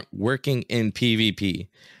 augments aren't working in PvP.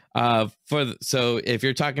 So if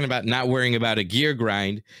you're talking about not worrying about a gear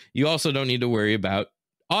grind, you also don't need to worry about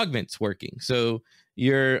augments working. So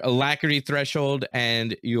your alacrity threshold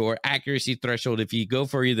and your accuracy threshold, if you go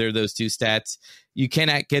for either of those two stats, you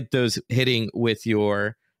cannot get those hitting with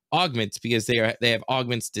your augments because they have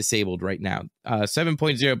augments disabled right now.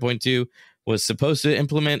 7.0.2 was supposed to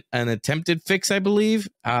implement an attempted fix, I believe,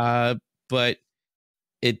 but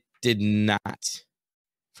it did not,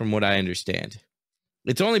 from what I understand.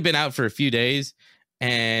 It's only been out for a few days,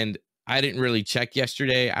 and I didn't really check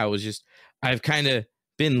yesterday. I've kind of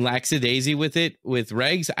been lackadaisy with it with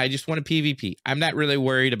regs. I just want a PvP. I'm not really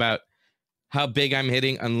worried about how big I'm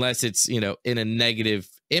hitting unless it's, in a negative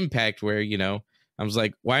impact where, I was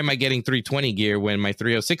like, why am I getting 320 gear when my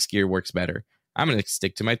 306 gear works better? I'm going to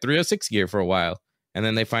stick to my 306 gear for a while. And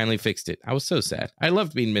then they finally fixed it. I was so sad. I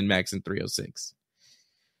loved being min-max in 306.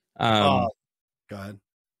 Oh, God.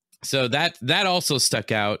 So that also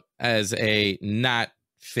stuck out as a not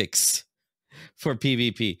fix for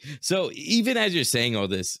PvP. So even as you're saying all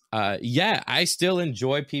this, I still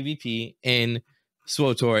enjoy PvP in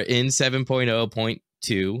SWTOR in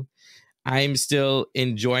 7.0.2. I'm still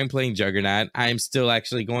enjoying playing Juggernaut. I'm still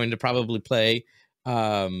actually going to probably play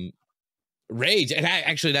Rage. And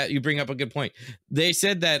that you bring up a good point. They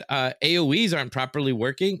said that AoEs aren't properly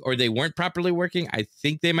working, or they weren't properly working. I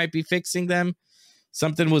think they might be fixing them.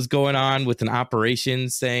 Something was going on with an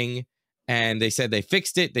operations thing, and they said they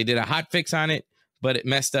fixed it. They did a hot fix on it, but it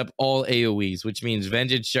messed up all AoEs, which means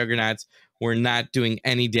Vengeance Juggernauts were not doing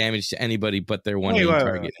any damage to anybody but their one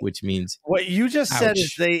target, which means what you just said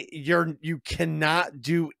is you cannot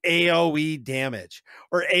do AoE damage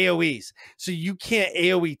or AoEs. So you can't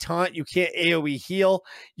AoE taunt, you can't AoE heal,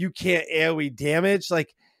 you can't AoE damage.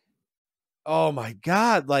 Like, oh my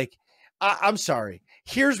God. Like, I'm sorry.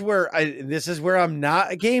 Here's where this is where I'm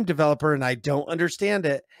not a game developer and I don't understand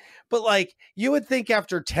it. But like, you would think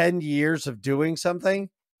after 10 years of doing something,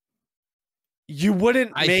 you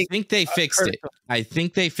wouldn't. I think they fixed it. I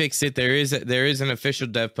think they fixed it. There is an official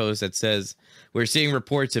dev post that says we're seeing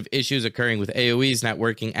reports of issues occurring with AoEs not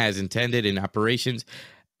working as intended in operations.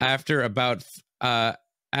 After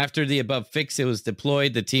the above fix, it was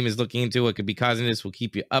deployed. The team is looking into what could be causing this. We'll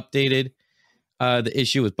keep you updated. The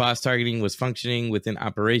issue with boss targeting was functioning within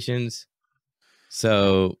operations.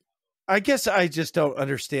 So I guess I just don't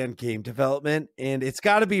understand game development, and it's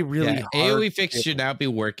got to be really hard. AoE fix should not be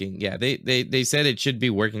working. Yeah, they said it should be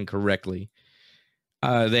working correctly.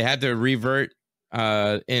 They had to revert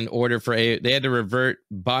they had to revert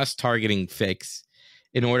boss targeting fix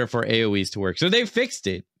in order for AoEs to work. So they fixed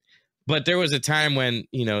it, but there was a time when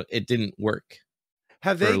it didn't work.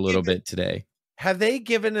 For a little bit today. Have they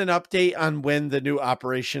given an update on when the new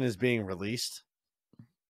operation is being released?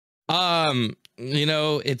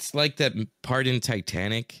 It's like that part in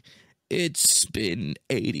Titanic. It's been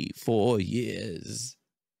 84 years,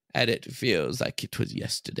 and it feels like it was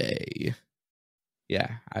yesterday.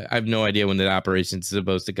 Yeah, I have no idea when the operation is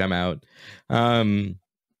supposed to come out.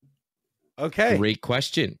 Okay. Great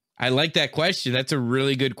question. I like that question. That's a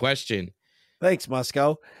really good question. Thanks,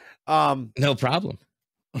 Musco. No problem.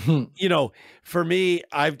 For me,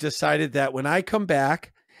 I've decided that when I come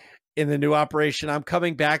back in the new operation, I'm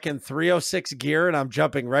coming back in 306 gear and I'm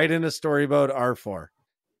jumping right into story mode R4.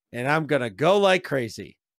 And I'm going to go like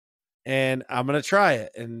crazy. And I'm going to try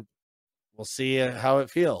it and we'll see how it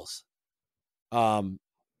feels.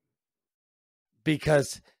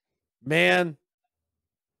 Because, man,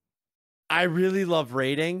 I really love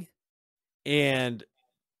raiding and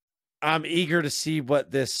I'm eager to see what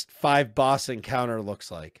this 5 boss encounter looks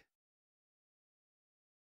like.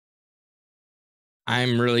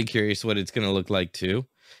 I'm really curious what it's going to look like too,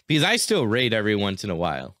 because I still raid every once in a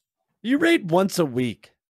while. You raid once a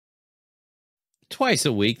week. Twice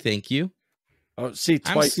a week, thank you. Oh, see,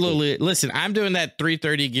 twice. Listen, I'm doing that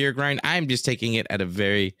 330 gear grind. I'm just taking it at a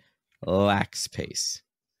very lax pace.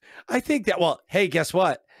 I think that, well, hey, guess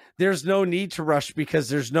what? There's no need to rush because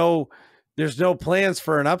there's no plans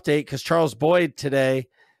for an update because Charles Boyd today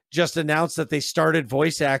just announced that they started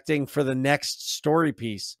voice acting for the next story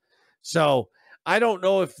piece. So I don't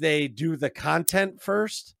know if they do the content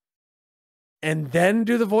first and then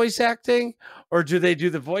do the voice acting, or do they do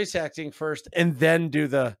the voice acting first and then do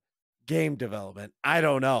the game development? I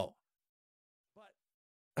don't know. But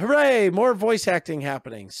hooray, more voice acting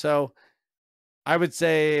happening. So I would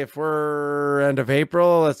say if we're end of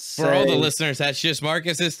April, for all the listeners, that's just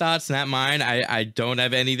Marcus's thoughts, not mine. I don't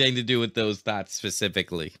have anything to do with those thoughts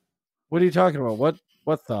specifically. What are you talking about?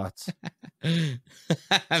 What thoughts?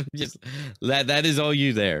 I'm just that is all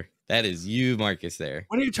you there. That is you, Marcus, there.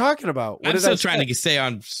 What are you talking about? I'm still trying to stay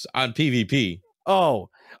on PvP. Oh,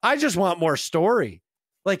 I just want more story.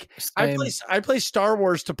 Like I play Star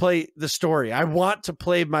Wars to play the story. I want to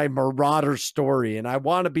play my Marauder story, and I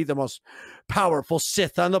want to be the most powerful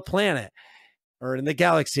Sith on the planet. or in the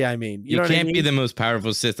galaxy. I mean, you know can't what I mean? be the most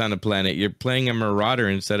powerful Sith on the planet. You're playing a Marauder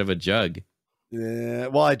instead of a Jug.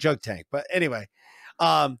 Well, I jug tank, but anyway,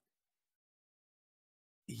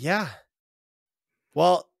 yeah.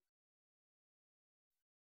 Well,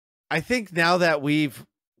 I think now that we've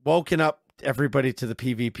woken up everybody to the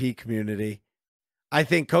PvP community, I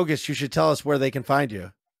think Kogass, you should tell us where they can find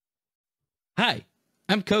you. Hi,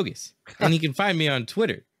 I'm Kogass, and you can find me on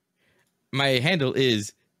Twitter. My handle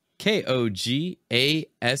is KOGASS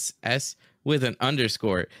with an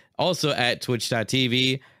underscore. Also at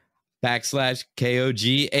twitch.tv/KOGASS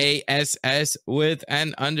with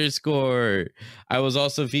an underscore. I was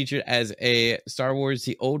also featured as a Star Wars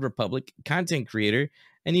The Old Republic content creator,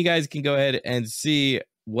 and you guys can go ahead and see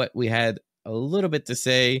what we had a little bit to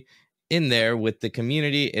say in there with the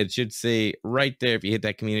community. It should say right there, if you hit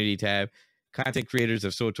that community tab, content creators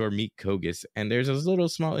of SWTOR meet Kogass. And there's a little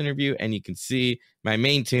small interview, and you can see my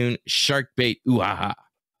main tune, Shark Bait, ooh ha ha.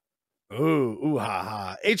 Ooh ha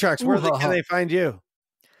ha. Atrax, where can they find you?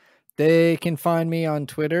 They can find me on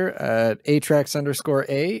Twitter at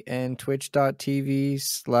Atrax_A and twitch.tv/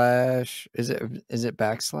 is it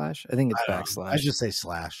backslash? I think it's backslash. I just say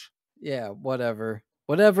slash. Yeah, whatever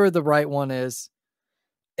the right one is.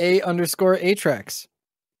 A_Atrax.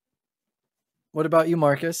 What about you,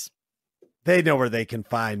 Marcus? They know where they can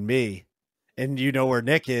find me. And you know where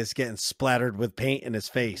Nick is, getting splattered with paint in his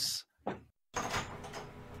face. What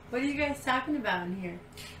are you guys talking about in here?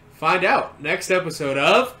 Find out next episode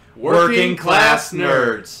of Working Class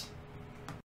Nerds.